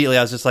 Immediately,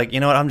 I was just like,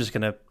 you know what? I'm just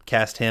gonna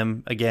cast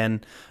him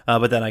again.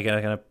 But then I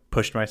kind of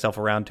pushed myself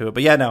around to it.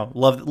 But yeah, no,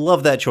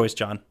 love that choice,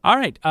 John. All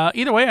right.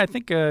 Either way, I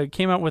think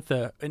came out with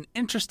an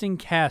interesting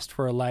cast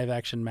for a live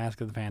action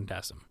Mask of the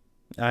Phantasm.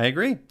 I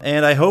agree.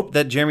 And I hope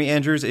that Jeremy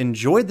Andrews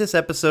enjoyed this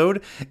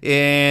episode,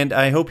 and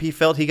I hope he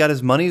felt he got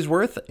his money's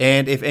worth.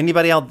 And if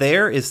anybody out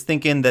there is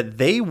thinking that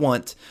they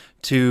want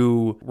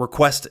to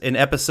request an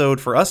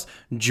episode for us,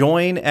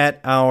 join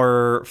at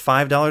our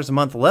 $5 a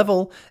month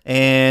level,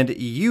 and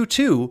you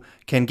too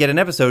can get an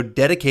episode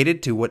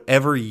dedicated to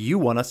whatever you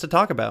want us to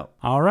talk about.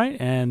 All right,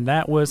 and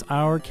that was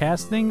our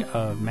casting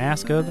of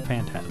Mask of the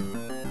Phantasm.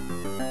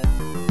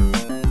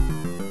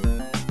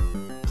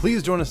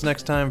 Please join us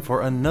next time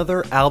for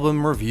another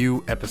album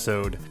review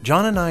episode.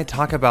 John and I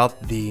talk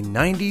about the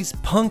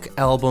 90s punk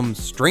album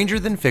Stranger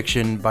Than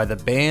Fiction by the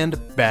band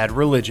Bad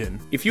Religion.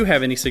 If you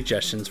have any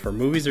suggestions for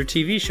movies or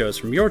TV shows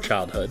from your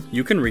childhood,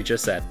 you can reach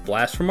us at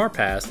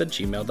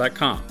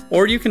blastfromourpast@gmail.com.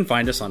 Or you can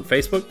find us on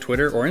Facebook,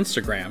 Twitter, or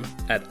Instagram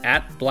at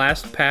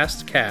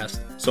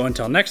 @BlastPastCast. So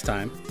until next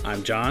time,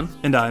 I'm John.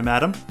 And I'm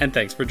Adam. And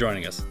thanks for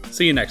joining us.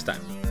 See you next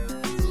time.